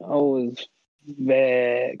 I was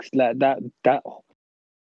vexed. Like that,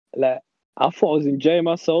 like, I thought I was enjoying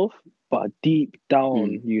myself, but deep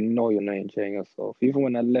down, you know you're not enjoying yourself. Even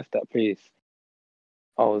when I left that place,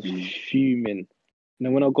 I was fuming. And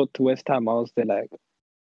then when I got to West Ham, I was there like,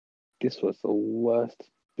 this was the worst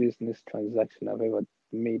business transaction I've ever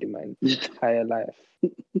made in my entire life.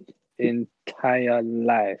 Entire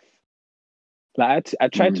life. Like I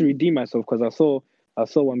tried to redeem myself because I saw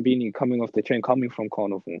one beanie coming off the train, coming from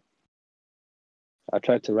Carnival. I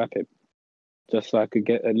tried to wrap it just so I could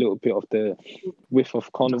get a little bit of the whiff of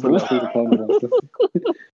Carnival.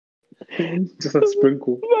 Just a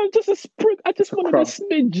sprinkle. Man, just a sprinkle. I just wanted a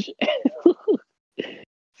smidge.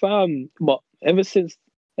 Fam, but ever since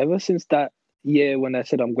that year when I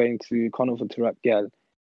said I'm going to Carnival to rap girl,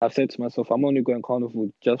 I've said to myself, I'm only going Carnival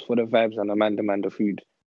just for the vibes and the food.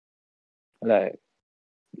 Like,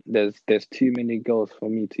 there's too many girls for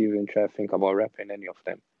me to even try to think about rapping any of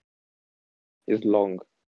them. It's long.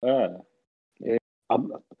 Yeah.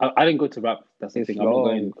 I didn't go to rap. That's the thing. I'm not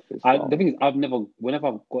going. The thing is,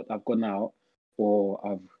 whenever I've gone out or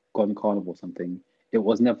I've gone carnival or something, it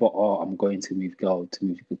was never, I'm going to move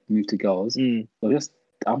to girls. Or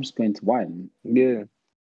I'm just going to wine. Yeah.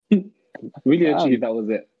 Really, actually, that was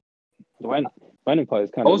it. The wine part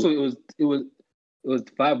is kind of... Also, it was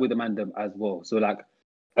vibe with the mandem as well. So like,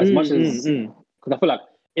 as much as, because I feel like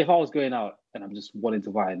if I was going out and I'm just wanting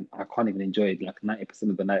to wine, I can't even enjoy it like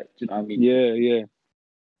 90% of the night. Do you know what I mean? Yeah.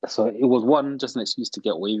 So it was just an excuse to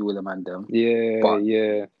get wavy with a mandem.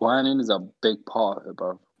 Yeah. Whining is a big part of it,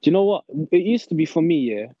 bro. Do you know what? It used to be for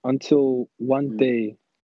me, yeah, until one day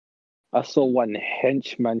I saw one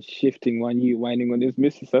henchman shifting whining on his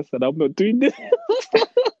missus. I said, I'm not doing this.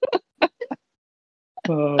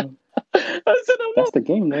 That's the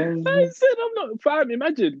game, man. I said, I'm not. Fam,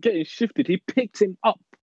 imagine getting shifted. He picked him up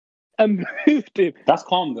and moved him. That's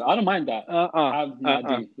calm, though. I don't mind that.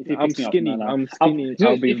 I'm skinny. I'm skinny.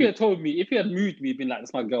 If he had told me, if he had moved me, been like,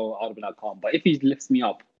 that's my girl, I would have been like, calm. But if he lifts me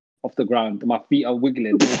up off the ground, my feet are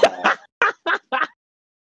wiggling.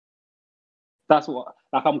 That's what.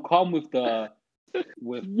 Like, I'm calm with the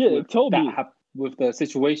with the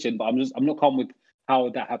situation, but I'm not calm with how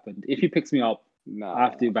that happened. If he picks me up, I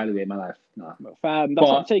have to evaluate my life. Fam, that's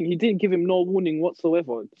what I'm saying. He didn't give him no warning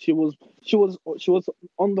whatsoever. She was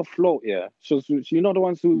on the floor. Yeah, she was. You know the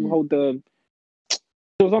ones who hold the. She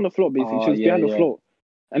was on the floor basically. She was behind the floor,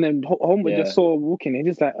 and then homeboy just saw her walking, and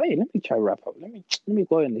he's like, "Hey, let me try wrap up. Let me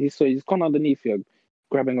go in." He's gone underneath here,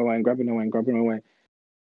 grabbing away.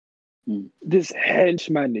 This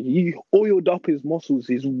henchman, he oiled up his muscles,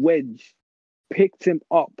 his wedge, picked him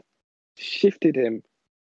up, shifted him,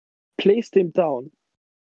 placed him down,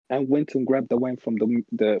 and went and grabbed the wine from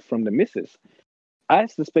the missus. I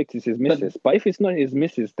suspect it's his missus, but if it's not his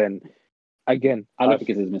missus, then again, I don't think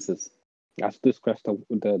it's his missus. I still scratched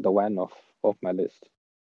the wine off my list.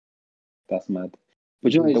 That's mad.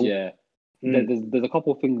 But you know, there's a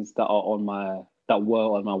couple of things that were on my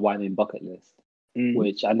whining bucket list,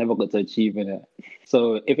 which I never got to achieve in it.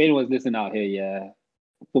 So if anyone's listening out here,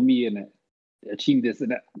 for me in it, achieve this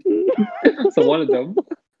in it. So one of them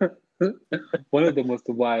one of them was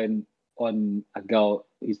to whine on a girl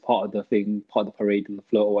who's part of the thing, part of the parade on the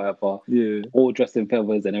float or whatever, Yeah. all dressed in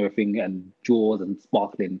feathers and everything and jewels and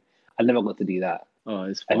sparkling. I never got to do that. Oh,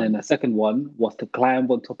 it's And fun. then the second one was to climb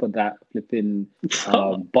on top of that flipping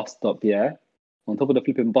bus stop, yeah. On top of the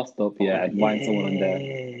flipping bus stop, yeah, and whine someone on there.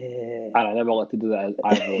 And I never got to do that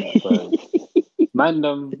either. So, man,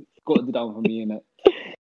 got to do that one for me, innit?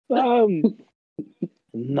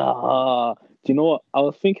 Nah. Do you know what? I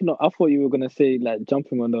was thinking. I thought you were gonna say like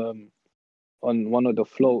jumping on one of the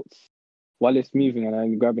floats while it's moving and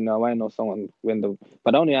then grabbing a wine or someone when the.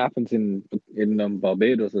 But that only happens in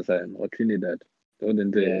Barbados or something or Trinidad. They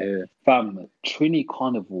wouldn't do it here. Fam, Trini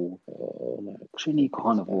Carnival. Oh my. Trini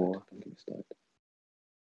Carnival. Don't get me started.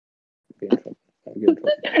 Get in trouble. I'll get in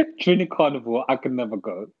trouble. Trini Carnival, I can never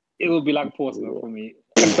go. It would be like Portsmouth for me.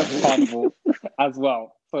 Except Carnival as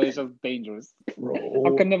well. So it's just dangerous. Bro.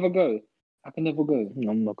 I can never go. I'm not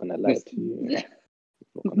gonna lie to you.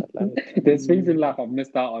 I'm not gonna lie to you. There's things in life I've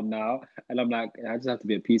missed out on now, and I'm like, I just have to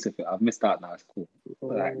be at peace with it. I've missed out now. It's cool.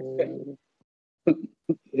 Like,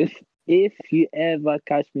 if you ever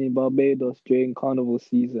catch me in Barbados during carnival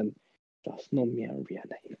season, just know me and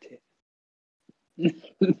Rihanna hit it.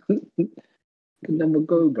 can never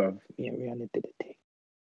go, bro. Me and Rihanna did a thing.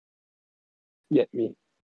 Get me,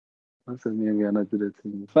 I said me and Rihanna did it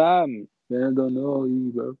too. fam. Yeah, I don't know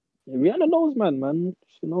you, bro. Rihanna knows, man.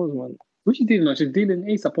 She knows, man. What's she dealing on? She's dealing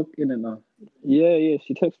ASAP in it now. Yeah.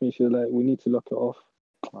 She texted me. She was like, "We need to lock it off."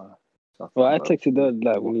 Well, I texted her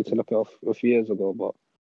like, "We need to lock it off" a few years ago, but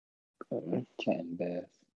Can't embarrass.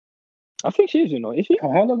 I think she is. You know, is she?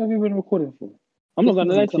 How long have you been recording for? I'm not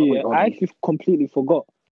gonna lie to you. I actually completely forgot.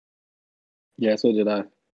 Yeah, so did I.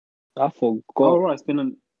 I forgot. Oh, right. It's been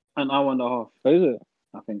an hour and a half, What is it?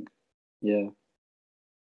 I think. Yeah.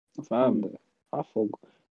 Fam, I forgot.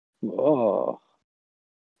 Oh,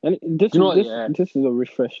 and this You know what, this yeah. this is a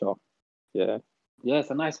refresher. Yeah, Yeah,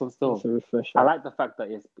 it's a nice one still. it's a refresher. I like the fact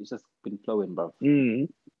that it's just been flowing, bro.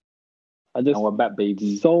 I just And we're back,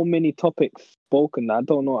 baby. so many topics spoken. I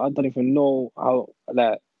don't know. I don't even know how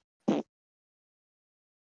like.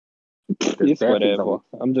 There's It's bare things whatever.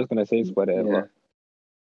 I'm just gonna say it's whatever.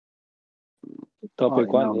 Topic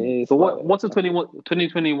Oh, one is so what's the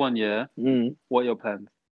 2021 year? What are your plans?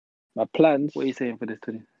 my plans. What are you saying for this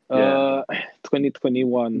 20?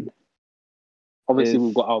 2021. Obviously, is-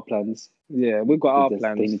 we've got our plans. Yeah, we've got our They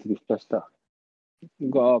plans. need to be fleshed out.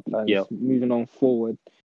 We've got our plans. Yeah. Moving on forward.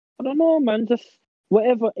 I don't know, man. Just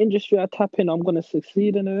whatever industry I tap in, I'm gonna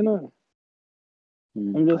succeed in it. You know?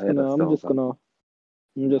 I'm just gonna,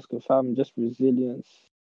 fam. Just resilience.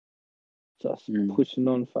 Just pushing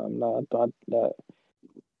on, fam. Like,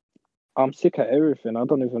 I'm sick of everything. I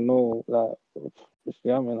don't even know. Like,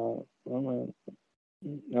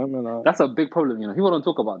 That's a big problem, you know. People don't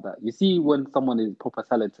talk about that. You see, when someone is proper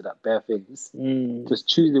talented at bare things, just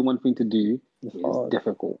choosing one thing to do is hard.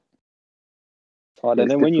 difficult. It's hard. And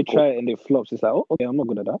It's then when you difficult. try it and it flops, it's like, oh, okay, I'm not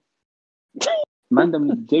good at that.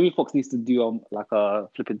 Man, Jamie Foxx needs to do like a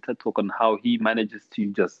flipping TED talk on how he manages to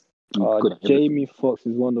just be good at everything. Jamie Foxx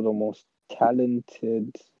is one of the most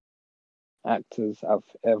talented actors I've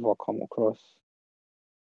ever come across.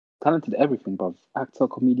 Talented at everything, bruv. Actor,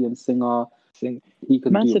 comedian, singer. He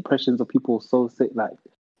can Man do said- impressions of people so sick. Like,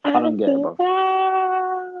 I don't get it,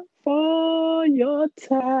 bruv. For your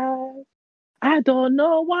time, I don't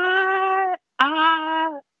know why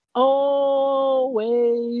I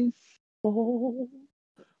always fall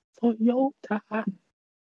for your time.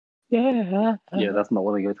 Yeah. Yeah, that's not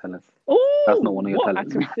one of your talents. Ooh, That's not one of your what?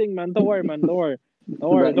 talents. I can sing, man. Don't worry, man. Don't worry.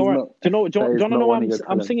 Don't worry. That Don't is worry. not- Do you know? that is know not why one of your I'm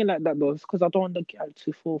talents. singing like that though? It's because I don't want the girl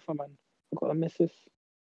to fall for, man. I got a missus.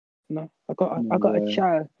 No, I got a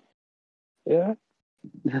child. Yeah.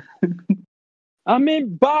 I'm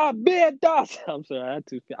in Barbados. I'm sorry.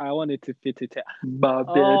 I wanted to fit it.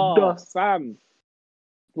 Barbados. Fam.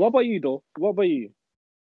 What about you, though? What about you?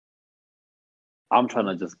 I'm trying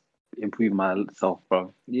to just improve myself,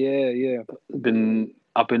 bro. Yeah. I've been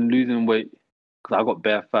losing weight because I got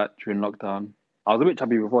bare fat during lockdown. I was a bit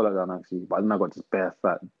chubby before lockdown actually, but then I got just bare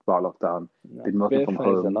fat throughout lockdown. Been working from Bare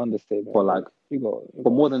fat is an home understatement. for like you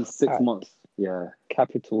got more than 6 fat. months. Yeah,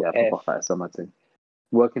 Capital yeah, F. proper fat. So much thing.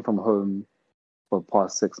 Working from home for the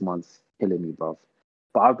past 6 months, killing me, bruv.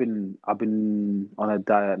 But I've been on a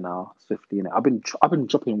diet now, swiftly. And I've been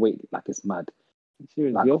dropping weight like it's mad.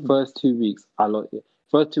 Seriously, Like first 2 weeks, I lost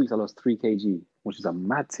 3 kg, which is a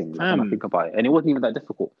mad thing. Like, when I think about it, and it wasn't even that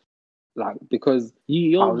difficult. Like because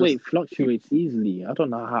your weight fluctuates easily. I don't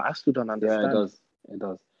know how. I still don't understand. Yeah, it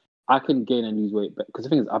does. I can gain and lose weight, but because the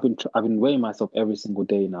thing is, I've been weighing myself every single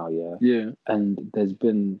day now. Yeah. Yeah. And there's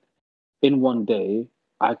been in one day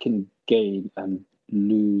I can gain and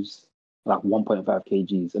lose like 1.5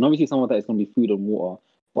 kgs, and obviously some of that is gonna be food and water,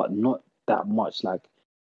 but not that much. Like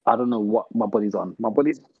I don't know what my body's on. My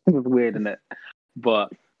body's weird in it,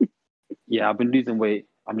 but yeah, I've been losing weight.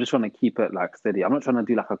 I'm just trying to keep it like steady. I'm not trying to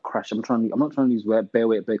do like a crash. I'm not trying to lose bare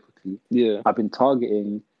weight very quickly. Yeah. I've been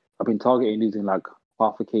targeting losing like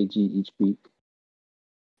half a kg each week.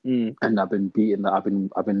 And I've been beating that.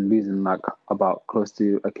 I've been losing like about close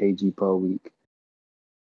to a kg per week.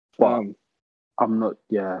 But I'm not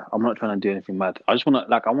trying to do anything mad. I just want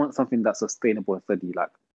to I want something that's sustainable and steady.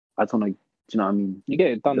 Like I just want to, do you know what I mean? You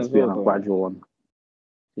get it done Just as be well, on a though. gradual one.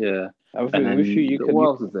 Yeah. I think with you can. What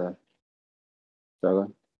else is there? Sorry.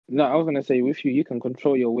 No, I was gonna say with you can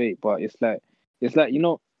control your weight, but it's like you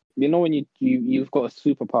know when you've got a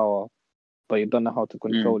superpower, but you don't know how to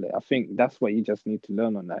control it. I think that's what you just need to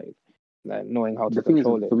learn on that, like knowing how to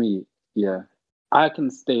control it. For me, yeah, I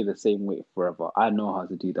can stay the same weight forever. I know how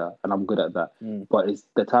to do that, and I'm good at that. But it's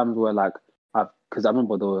the times where because I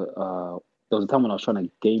remember there was a time when I was trying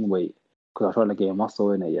to gain weight because I was trying to gain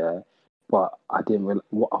muscle in it, yeah. But I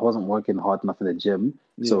wasn't working hard enough in the gym,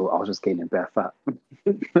 so I was just gaining bare fat.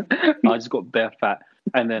 I just got bare fat,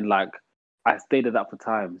 and then I stayed at that for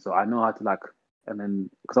time, so I know how to and then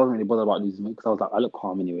because I wasn't really bothered about losing weight because I was like I look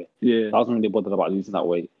calm anyway. Yeah, I wasn't really bothered about losing that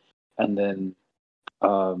weight, and then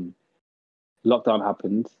lockdown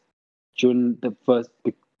happened during the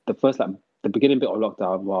beginning bit of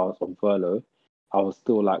lockdown while I was on furlough. I was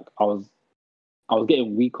still I was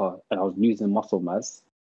getting weaker and I was losing muscle mass.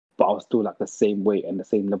 But I was still the same weight and the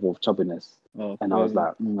same level of chubbiness. And I was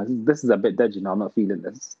like, this is a bit dead, I'm not feeling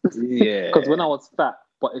this. Yeah. Because when I was fat,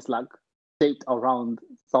 but it's shaped around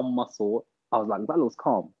some muscle, I was like, that looks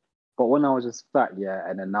calm. But when I was just fat, yeah,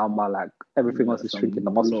 and then now my everything else is shrinking,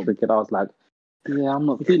 the muscle's shrinking, I was like, yeah, I'm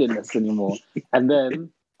not feeling this anymore. And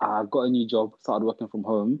then I got a new job, started working from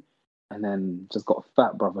home, and then just got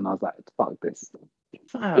fat, brother. And I was like, fuck this.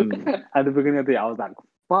 At the beginning of the day, I was like,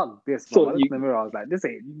 fuck this, bro. So in the mirror, I was like,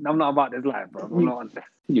 I'm not about this life, bro. I'm not on this.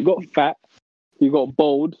 You got fat, you got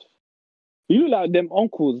bold. You look like them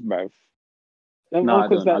uncles, bruv. Them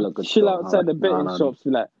uncles that chill outside the betting shops,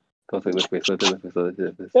 be like, don't take the piss, don't take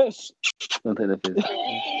the piss. Yes. Don't take the piss.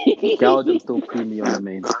 Galdem still pre-me on the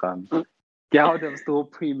mains, fam. Galdem still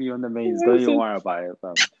pre-me on the mains. Don't even worry about it,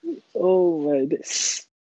 fam. Oh, my this.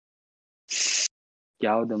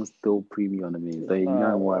 Galdem still pre-me on the mains.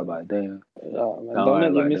 Don't worry about it. Don't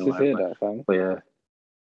let your missus hear that, fam. But yeah.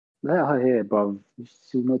 Let her hear, bro.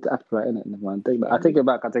 She'll know to act right, innit, man. I take it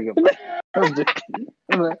back.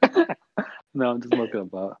 No, I'm just mocking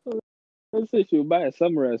about. I said she'll buy a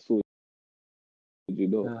samurai sword. You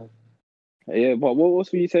know. Yeah, but what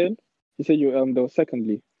were you saying? You said you there was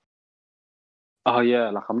secondly. Oh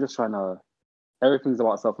yeah, I'm just trying to. Everything's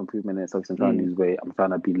about self-improvement, and so I'm trying to lose weight. I'm trying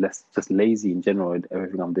to be less just lazy in general in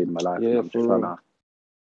everything I'm doing in my life. Yeah, I'm just trying to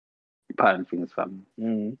pattern things, fam.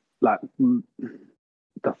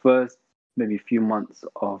 The first maybe few months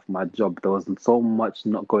of my job, there wasn't so much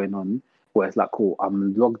not going on where it's cool,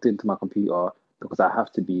 I'm logged into my computer because I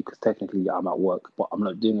have to be, because technically I'm at work, but I'm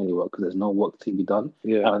not doing any work because there's no work to be done.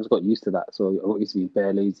 Yeah. And I just got used to that. So I got used to be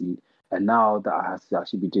bare lazy. And now that I have to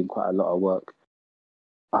actually be doing quite a lot of work,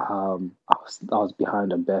 I was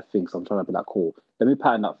behind on bare things. So I'm trying to be cool, let me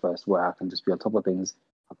pattern up first where I can just be on top of things,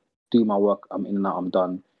 do my work, I'm in and out, I'm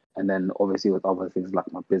done. And then obviously with other things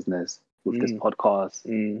like my business, with this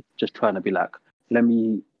podcast, just trying to be let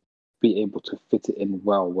me be able to fit it in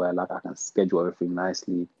well where I can schedule everything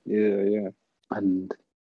nicely. Yeah. And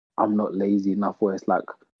I'm not lazy enough where it's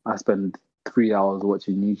I spend 3 hours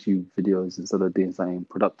watching YouTube videos instead of doing something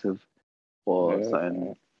productive or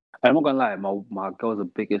something. And I'm not gonna lie, my girl's a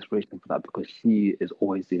big inspiration for that because she is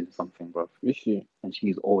always doing something, bro. Is she? And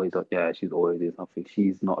she's always doing something.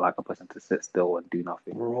 She's not a person to sit still and do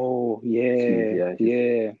nothing. Bro,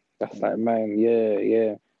 yeah. That's man,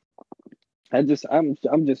 yeah. I'm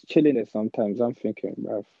just chilling it sometimes. I'm thinking,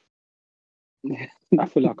 bruv. I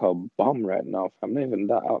feel like a bum right now. I'm not even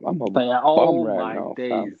that. I'm a bum right now.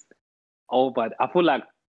 Fam. Oh, but I feel like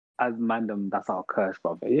as mandem, that's our curse,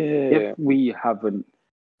 bro. Yeah.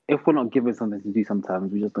 If we're not given something to do,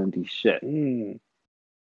 sometimes we just don't do shit. We're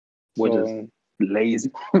just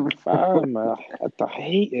lazy. Fam, I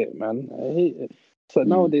hate it, man. I hate it. So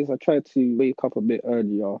nowadays, I try to wake up a bit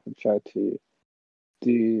earlier. I try to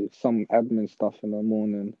do some admin stuff in the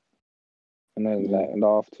morning, and then in the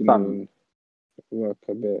afternoon, work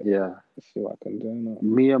a bit. Yeah, see what I can do now.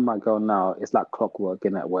 Me and my girl now, it's like clockwork,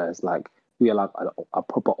 innit? Where it's we are a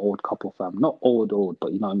proper old couple, fam. Not old,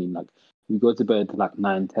 but you know what I mean. We go to bed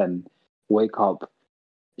 9, 10, wake up.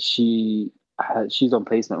 She she's on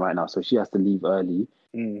placement right now, so she has to leave early.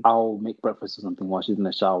 I'll make breakfast or something while she's in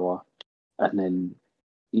the shower, and then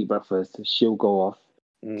eat breakfast. She'll go off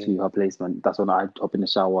to her placement. That's when I hop in the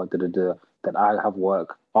shower. Then I have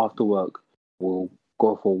work. After work, we'll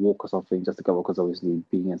go for a walk or something just to cover, because obviously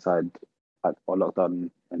being inside or locked down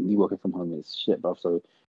and me working from home is shit, bro. So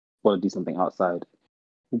gotta do something outside.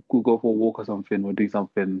 We'll go for a walk or something. We'll do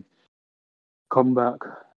something. Come back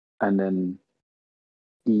and then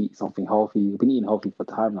eat something healthy. We've been eating healthy for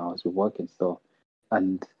time now as we're working still,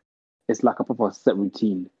 and it's like a proper set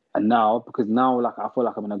routine. And now, because now, like I feel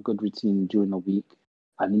like I'm in a good routine during the week,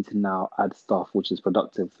 I need to now add stuff which is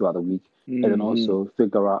productive throughout the week, and then also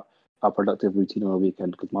figure out a productive routine on the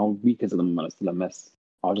weekend. Because my weekends at the moment are still a mess.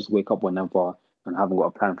 I'll just wake up whenever and haven't got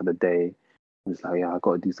a plan for the day. It's like, yeah, I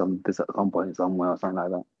got to do this at some point somewhere or something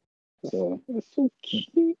like that. So it's so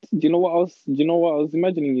cute. Do you know what I was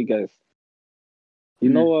imagining, you guys? You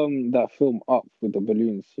know that film Up with the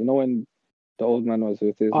balloons? You know when the old man was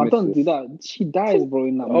with his missus? Don't do that. She dies, bro,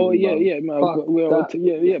 in that movie.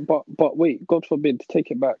 Yeah. But wait, God forbid, take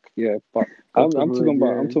it back. Yeah, but I'm talking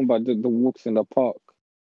about the walks in the park.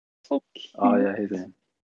 So cute. Oh yeah, he's in.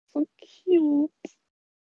 So cute.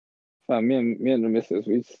 Fam, me and the missus,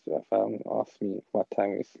 we just ask me what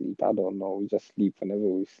time we sleep. I don't know. We just sleep whenever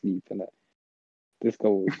we sleep, innit? This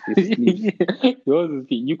girl, she sleeps.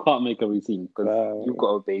 You can't make a routine because you've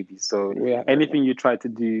got a baby. So anything you try to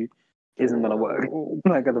do isn't gonna work.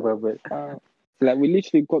 Not gonna work. Like we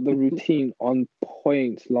literally got the routine on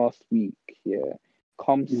point last week. Yeah,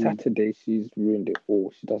 come Saturday, she's ruined it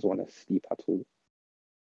all. She doesn't want to sleep at all.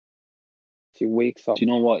 She wakes up. Do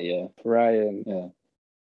you know what? Yeah, crying. Yeah,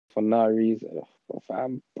 for no reason.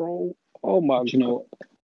 Fam, bro. Oh my. Do you know?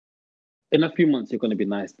 In a few months, you're gonna be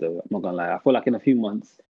nice though. I'm not gonna lie. I feel like in a few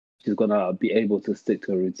months, she's gonna be able to stick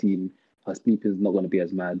to a routine. Her sleep is not gonna be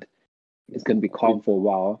as mad. It's gonna be calm for a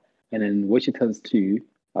while, and then when she turns 2,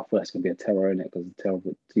 I feel like it's gonna be a terror in it because it's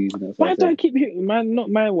terrible twos. Why do I keep hitting, man? Not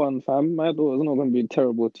my one, fam. My daughter's not gonna be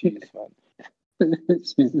terrible twos, man.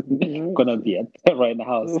 She's gonna be a terror in the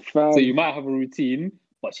house. So you might have a routine,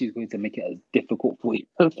 but she's going to make it as difficult for you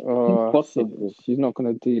as possible. She's not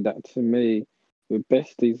gonna do that to me. We're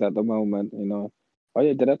besties at the moment, you know. Oh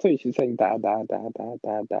yeah, did I tell you she's saying da da da da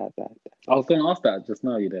da da da? I was going to ask that just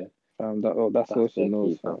now. You there? That's all she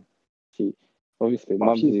knows. Fam. She obviously,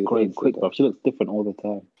 she's growing quick, bro. She looks different all the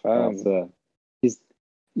time.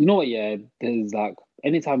 You know what? Yeah, there's like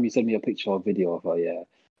anytime you send me a picture or video of her, yeah,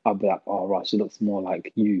 I'll be like, oh right, she looks more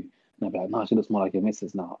like you. And I'll be like, no, she looks more like your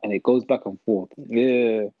missus now. And it goes back and forth.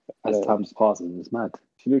 Yeah, as time passes, it's mad.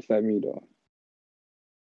 She looks like me though.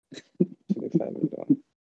 She looks like me though.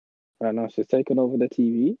 Right now, she's taken over the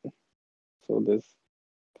TV, so there's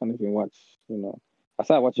can't even watch. You know, I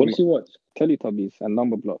started watching. What does she watch? Teletubbies and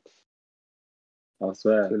Number Blocks. I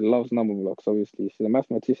swear. She loves Number Blocks. Obviously, she's a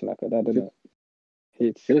mathematician like her dad, isn't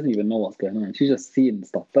it? She doesn't even know what's going on. She's just seeing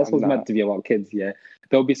stuff. That's what's meant to be about kids. Yeah,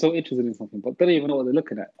 they'll be so interested in something, but they don't even know what they're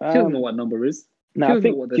looking at. She doesn't know what number is. No, I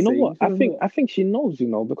think you know what. I think she knows. You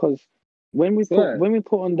know, because when we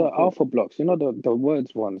put on the alpha blocks, you know the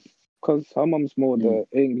words ones. Because her mum's more the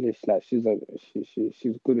English, like she's good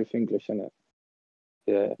with English, innit?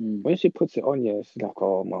 Yeah. When she puts it on, yeah, she's like,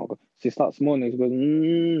 oh my god. She starts moaning, she goes,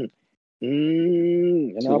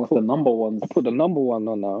 And so I put the number one. I put the number one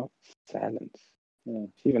on now. Silence. Yeah.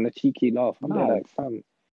 Even a cheeky laugh. I'm like, fam,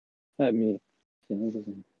 let me.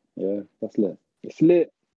 Yeah, that's lit. It's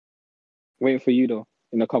lit. Waiting for you though,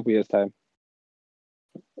 in a couple years' time.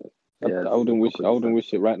 Yeah, I wouldn't wish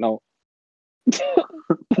it right now.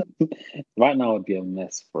 Right now it'd be a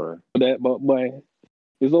mess for her. But boy,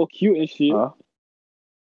 it's all cute and shit. Huh?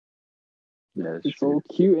 Yeah, it's all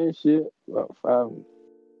cute and shit. But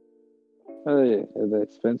hey, they're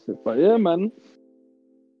expensive. But yeah, man.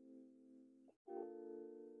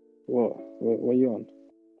 What are you on?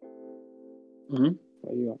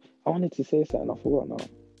 What are you on? I wanted to say something. I forgot now.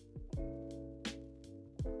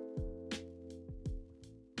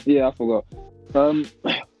 Yeah, I forgot.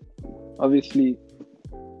 Obviously,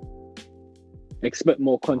 expect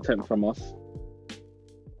more content from us.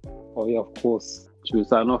 Oh yeah, of course. Should we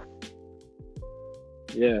sign off?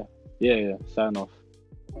 Yeah. Sign off.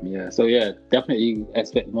 Yeah. So yeah, definitely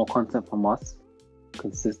expect more content from us.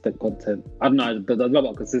 Consistent content. I don't know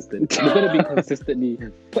about consistent. We're gonna be consistently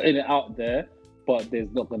putting it out there, but there's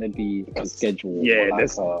not gonna be a schedule. Yeah,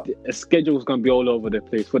 a schedule's gonna be all over the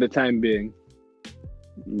place for the time being.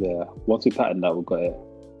 Yeah. Once we pattern that, we've got it.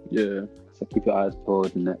 Yeah. So keep your eyes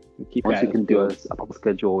peeled, and once we can do a proper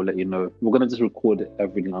schedule, we'll let you know. We're gonna just record it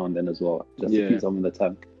every now and then as well, just to keep some in the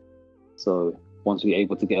tank. So once we're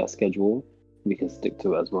able to get a schedule, we can stick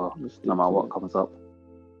to it as well, Stick no matter to what it. comes up.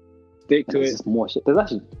 Stick And to there's it just more shit.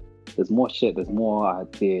 There's more shit. There's more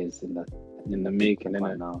ideas in in the making,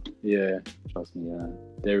 right innit? now. Yeah, Trust me. Yeah.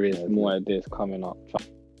 there is Yeah, more ideas coming up.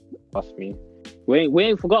 Trust me. We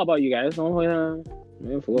ain't forgot about you guys. No, we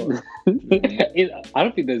ain't forgot. I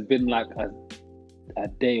don't think there's been like a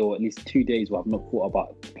day or at least 2 days where I've not thought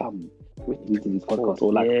about we do these podcasts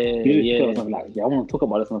or like yeah. something like I want to talk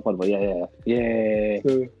about this on the pod, but yeah.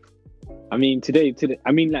 So, I mean, today,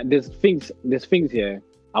 I mean, like, there's things here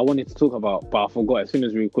I wanted to talk about, but I forgot. As soon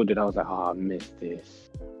as we recorded, I was like, I missed this.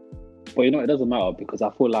 But you know, it doesn't matter because I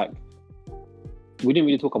feel like we didn't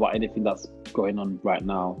really talk about anything that's going on right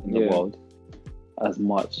now in the world as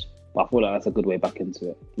much. But I feel like that's a good way back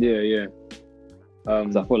into it. Yeah.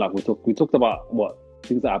 Because I feel like we talked about what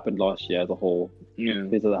things that happened last year as a whole, Yeah.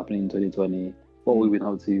 things that happened in 2020, what we've been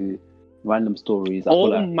up to, random stories. I Oh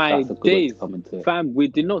feel like my that's a good way days, to come into it. fam! We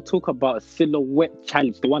did not talk about silhouette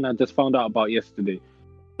challenge, the one I just found out about yesterday.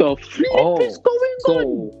 The flip is going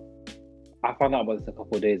on. So I found out about this a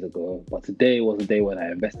couple of days ago, but today was the day when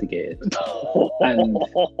I investigated. And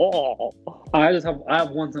I have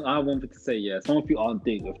one thing to say. Yeah, some of you aren't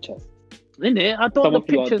big with chess. In there, I thought Some the of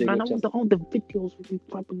you are pictures, big man. I with want all the videos with you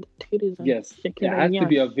grabbing the titties and Yes, shaking it the has to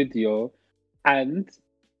be nyash. a video, and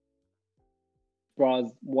bras,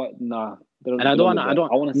 what? Nah, they And I don't wanna- belong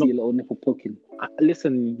there. I want to see a little nipple poking.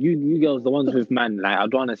 Listen, you girls, the ones with man, like I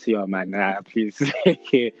don't want to see your man, nah, please.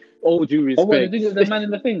 All due Oh, respect, what? You think the man in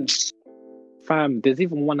the thing? fam. There's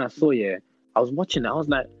even one I saw. Yeah, I was watching it. I was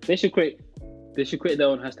like, They should create their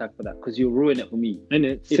own hashtag for that because you'll ruin it for me.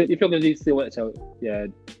 innit? If you're gonna do silhouette challenge,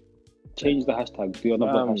 change the hashtag. Do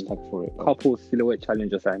another hashtag for it. Couple silhouette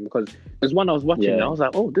challenge or something, because there's one I was watching and I was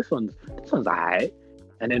like, oh, this one's alright.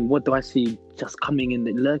 And then what do I see just coming in,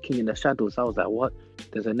 lurking in the shadows? I was like, what?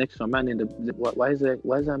 There's an extra man in the. Why is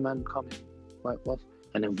that man coming? What?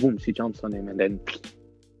 And then boom, she jumps on him, and then.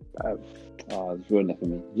 It's ruined it for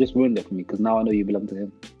me. You just ruined it for me because now I know you belong to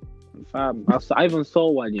him. Fam, I even saw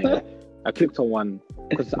one. Yeah, I clicked on one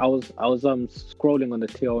because I was scrolling on the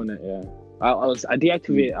TL in it. Yeah, I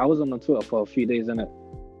deactivated. I was on Twitter for a few days in it.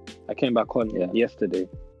 I came back on yesterday,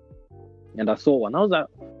 and I saw one. I was like,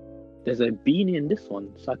 "There's a beanie in this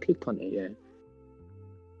one," so I clicked on it. Yeah.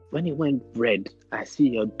 When it went red, I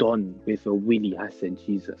see a Don with a willy. I said,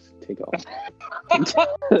 "Jesus, take it off."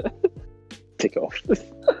 Take it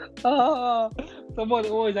off. Someone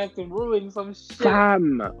always has to ruin some shit.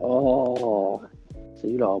 Fam! Oh, so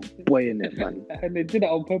you lot are boying it, man. And they did it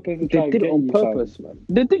on purpose. They did it on purpose, man.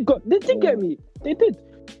 They did get me. They did.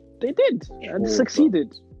 And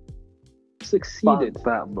succeeded. Succeeded.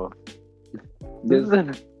 That, bro.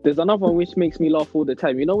 There's another one which makes me laugh all the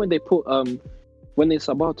time. You know when they put when it's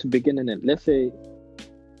about to begin in it. Let's say,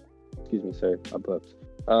 excuse me, sorry, I burped.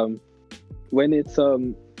 When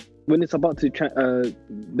it's about to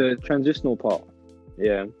the transitional part,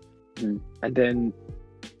 and then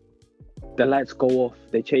the lights go off,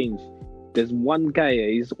 they change. There's one guy,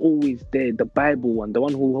 he's always there, the Bible one, the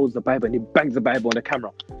one who holds the Bible, and he bangs the Bible on the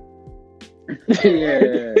camera.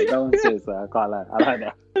 That one says that. I can't lie. I like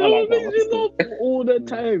that. I like that one. All the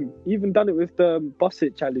time. Even done it with the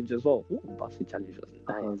Busset challenge as well. Ooh, Busset challenge was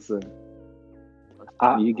nice.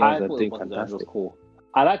 You guys are doing fantastic. Was cool.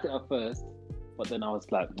 I liked it at first, but then I was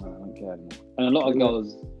like, I don't care anymore. And a lot of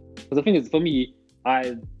girls, because the thing is, for me,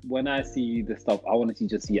 when I see this stuff, I want to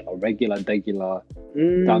just see a regular down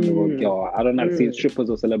the road girl. I don't like seeing strippers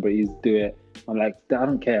or celebrities do it. I'm like, I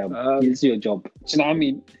don't care. It's your job. Do you know what I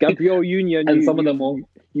mean? Gabrielle Union, and some of them all,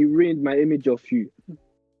 you ruined my image of you.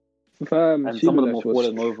 Fam, and some of them are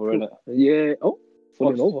falling over, innit? Yeah. Oh,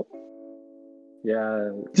 falling over. Yeah.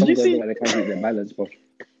 Did you see? Like they can't keep their balance, bro.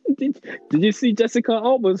 Did you see Jessica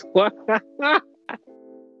Alba's one?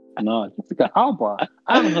 No, Jessica Alba.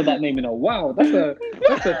 I haven't heard that name in a while. That's a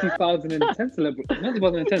 2010 celebrity. Not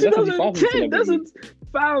 2010. That's a 2000 celebrity.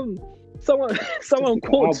 Fam. Someone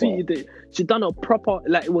quote tweeted it. She done a proper,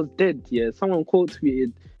 like it was dead. Yeah. Someone quote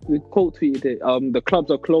tweeted it. The clubs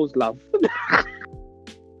are closed, love.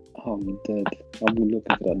 Oh, I'm dead. I'm looking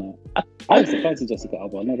for that now. I used to fancy Jessica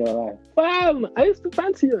Alba. I'm not gonna lie. Fam, I used to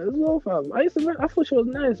fancy her as well, fam. I thought she was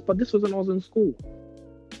nice, but this was when I was in school.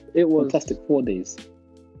 It was Fantastic 4 days.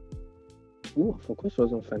 Ooh, of course she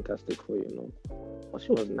wasn't Fantastic Four, you know. But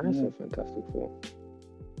she was nice in Fantastic Four.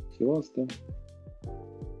 She was though.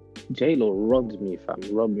 J-Lo robbed me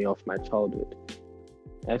off my childhood.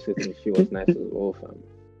 I used to think she was nice as well, fam.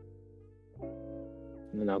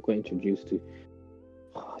 And then I got introduced to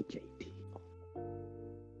JT.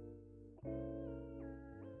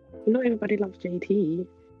 You know everybody loves JT.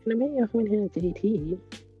 And I mean, JT.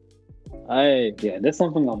 Yeah, there's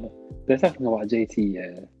something There's something about JT,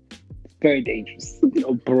 yeah. It's very dangerous.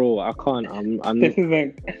 Oh, bro, I can't. I'm This is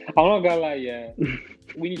like, I'm not gonna lie, yeah.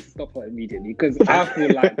 We need to stop her immediately because I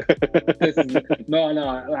feel like this is no.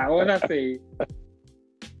 Like when I say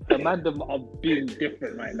the Mandem are being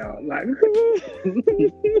different right now, like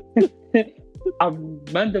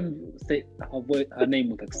Mandem say her name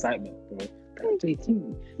with excitement, bro. Like,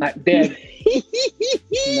 JT, like they're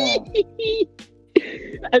no.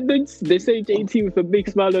 And then they say JT with a big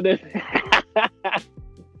smile on their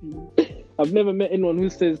I've never met anyone who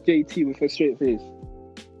says JT with a straight face.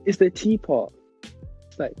 It's the T part.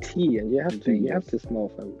 It's like T, and you have to smile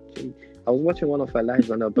from J. I was watching one of her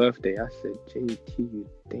lives on her birthday. I said, JT, you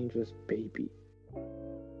dangerous baby.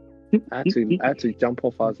 I had to jump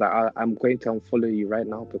off. I was like, I'm going to unfollow you right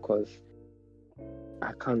now because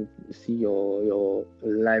I can't see your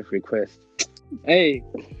live request. Hey,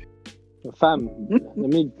 fam, let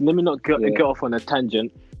me not get off on a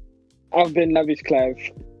tangent. I've been Lavish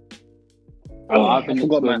Clive. I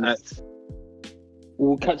forgot my act.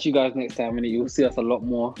 We'll catch you guys next time, and you'll see us a lot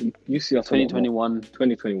more. You see us 2021.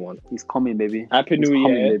 2021. He's coming, baby. Happy New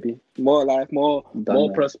Year, baby. More life, more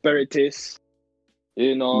Done, prosperities.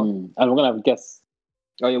 You know, and we're gonna have guests.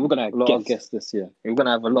 Oh yeah, we're gonna have A lot of guests this year. We're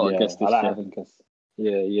gonna have a lot of guests this I like year. having guests.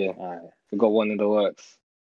 Yeah. All right. We got one in the works.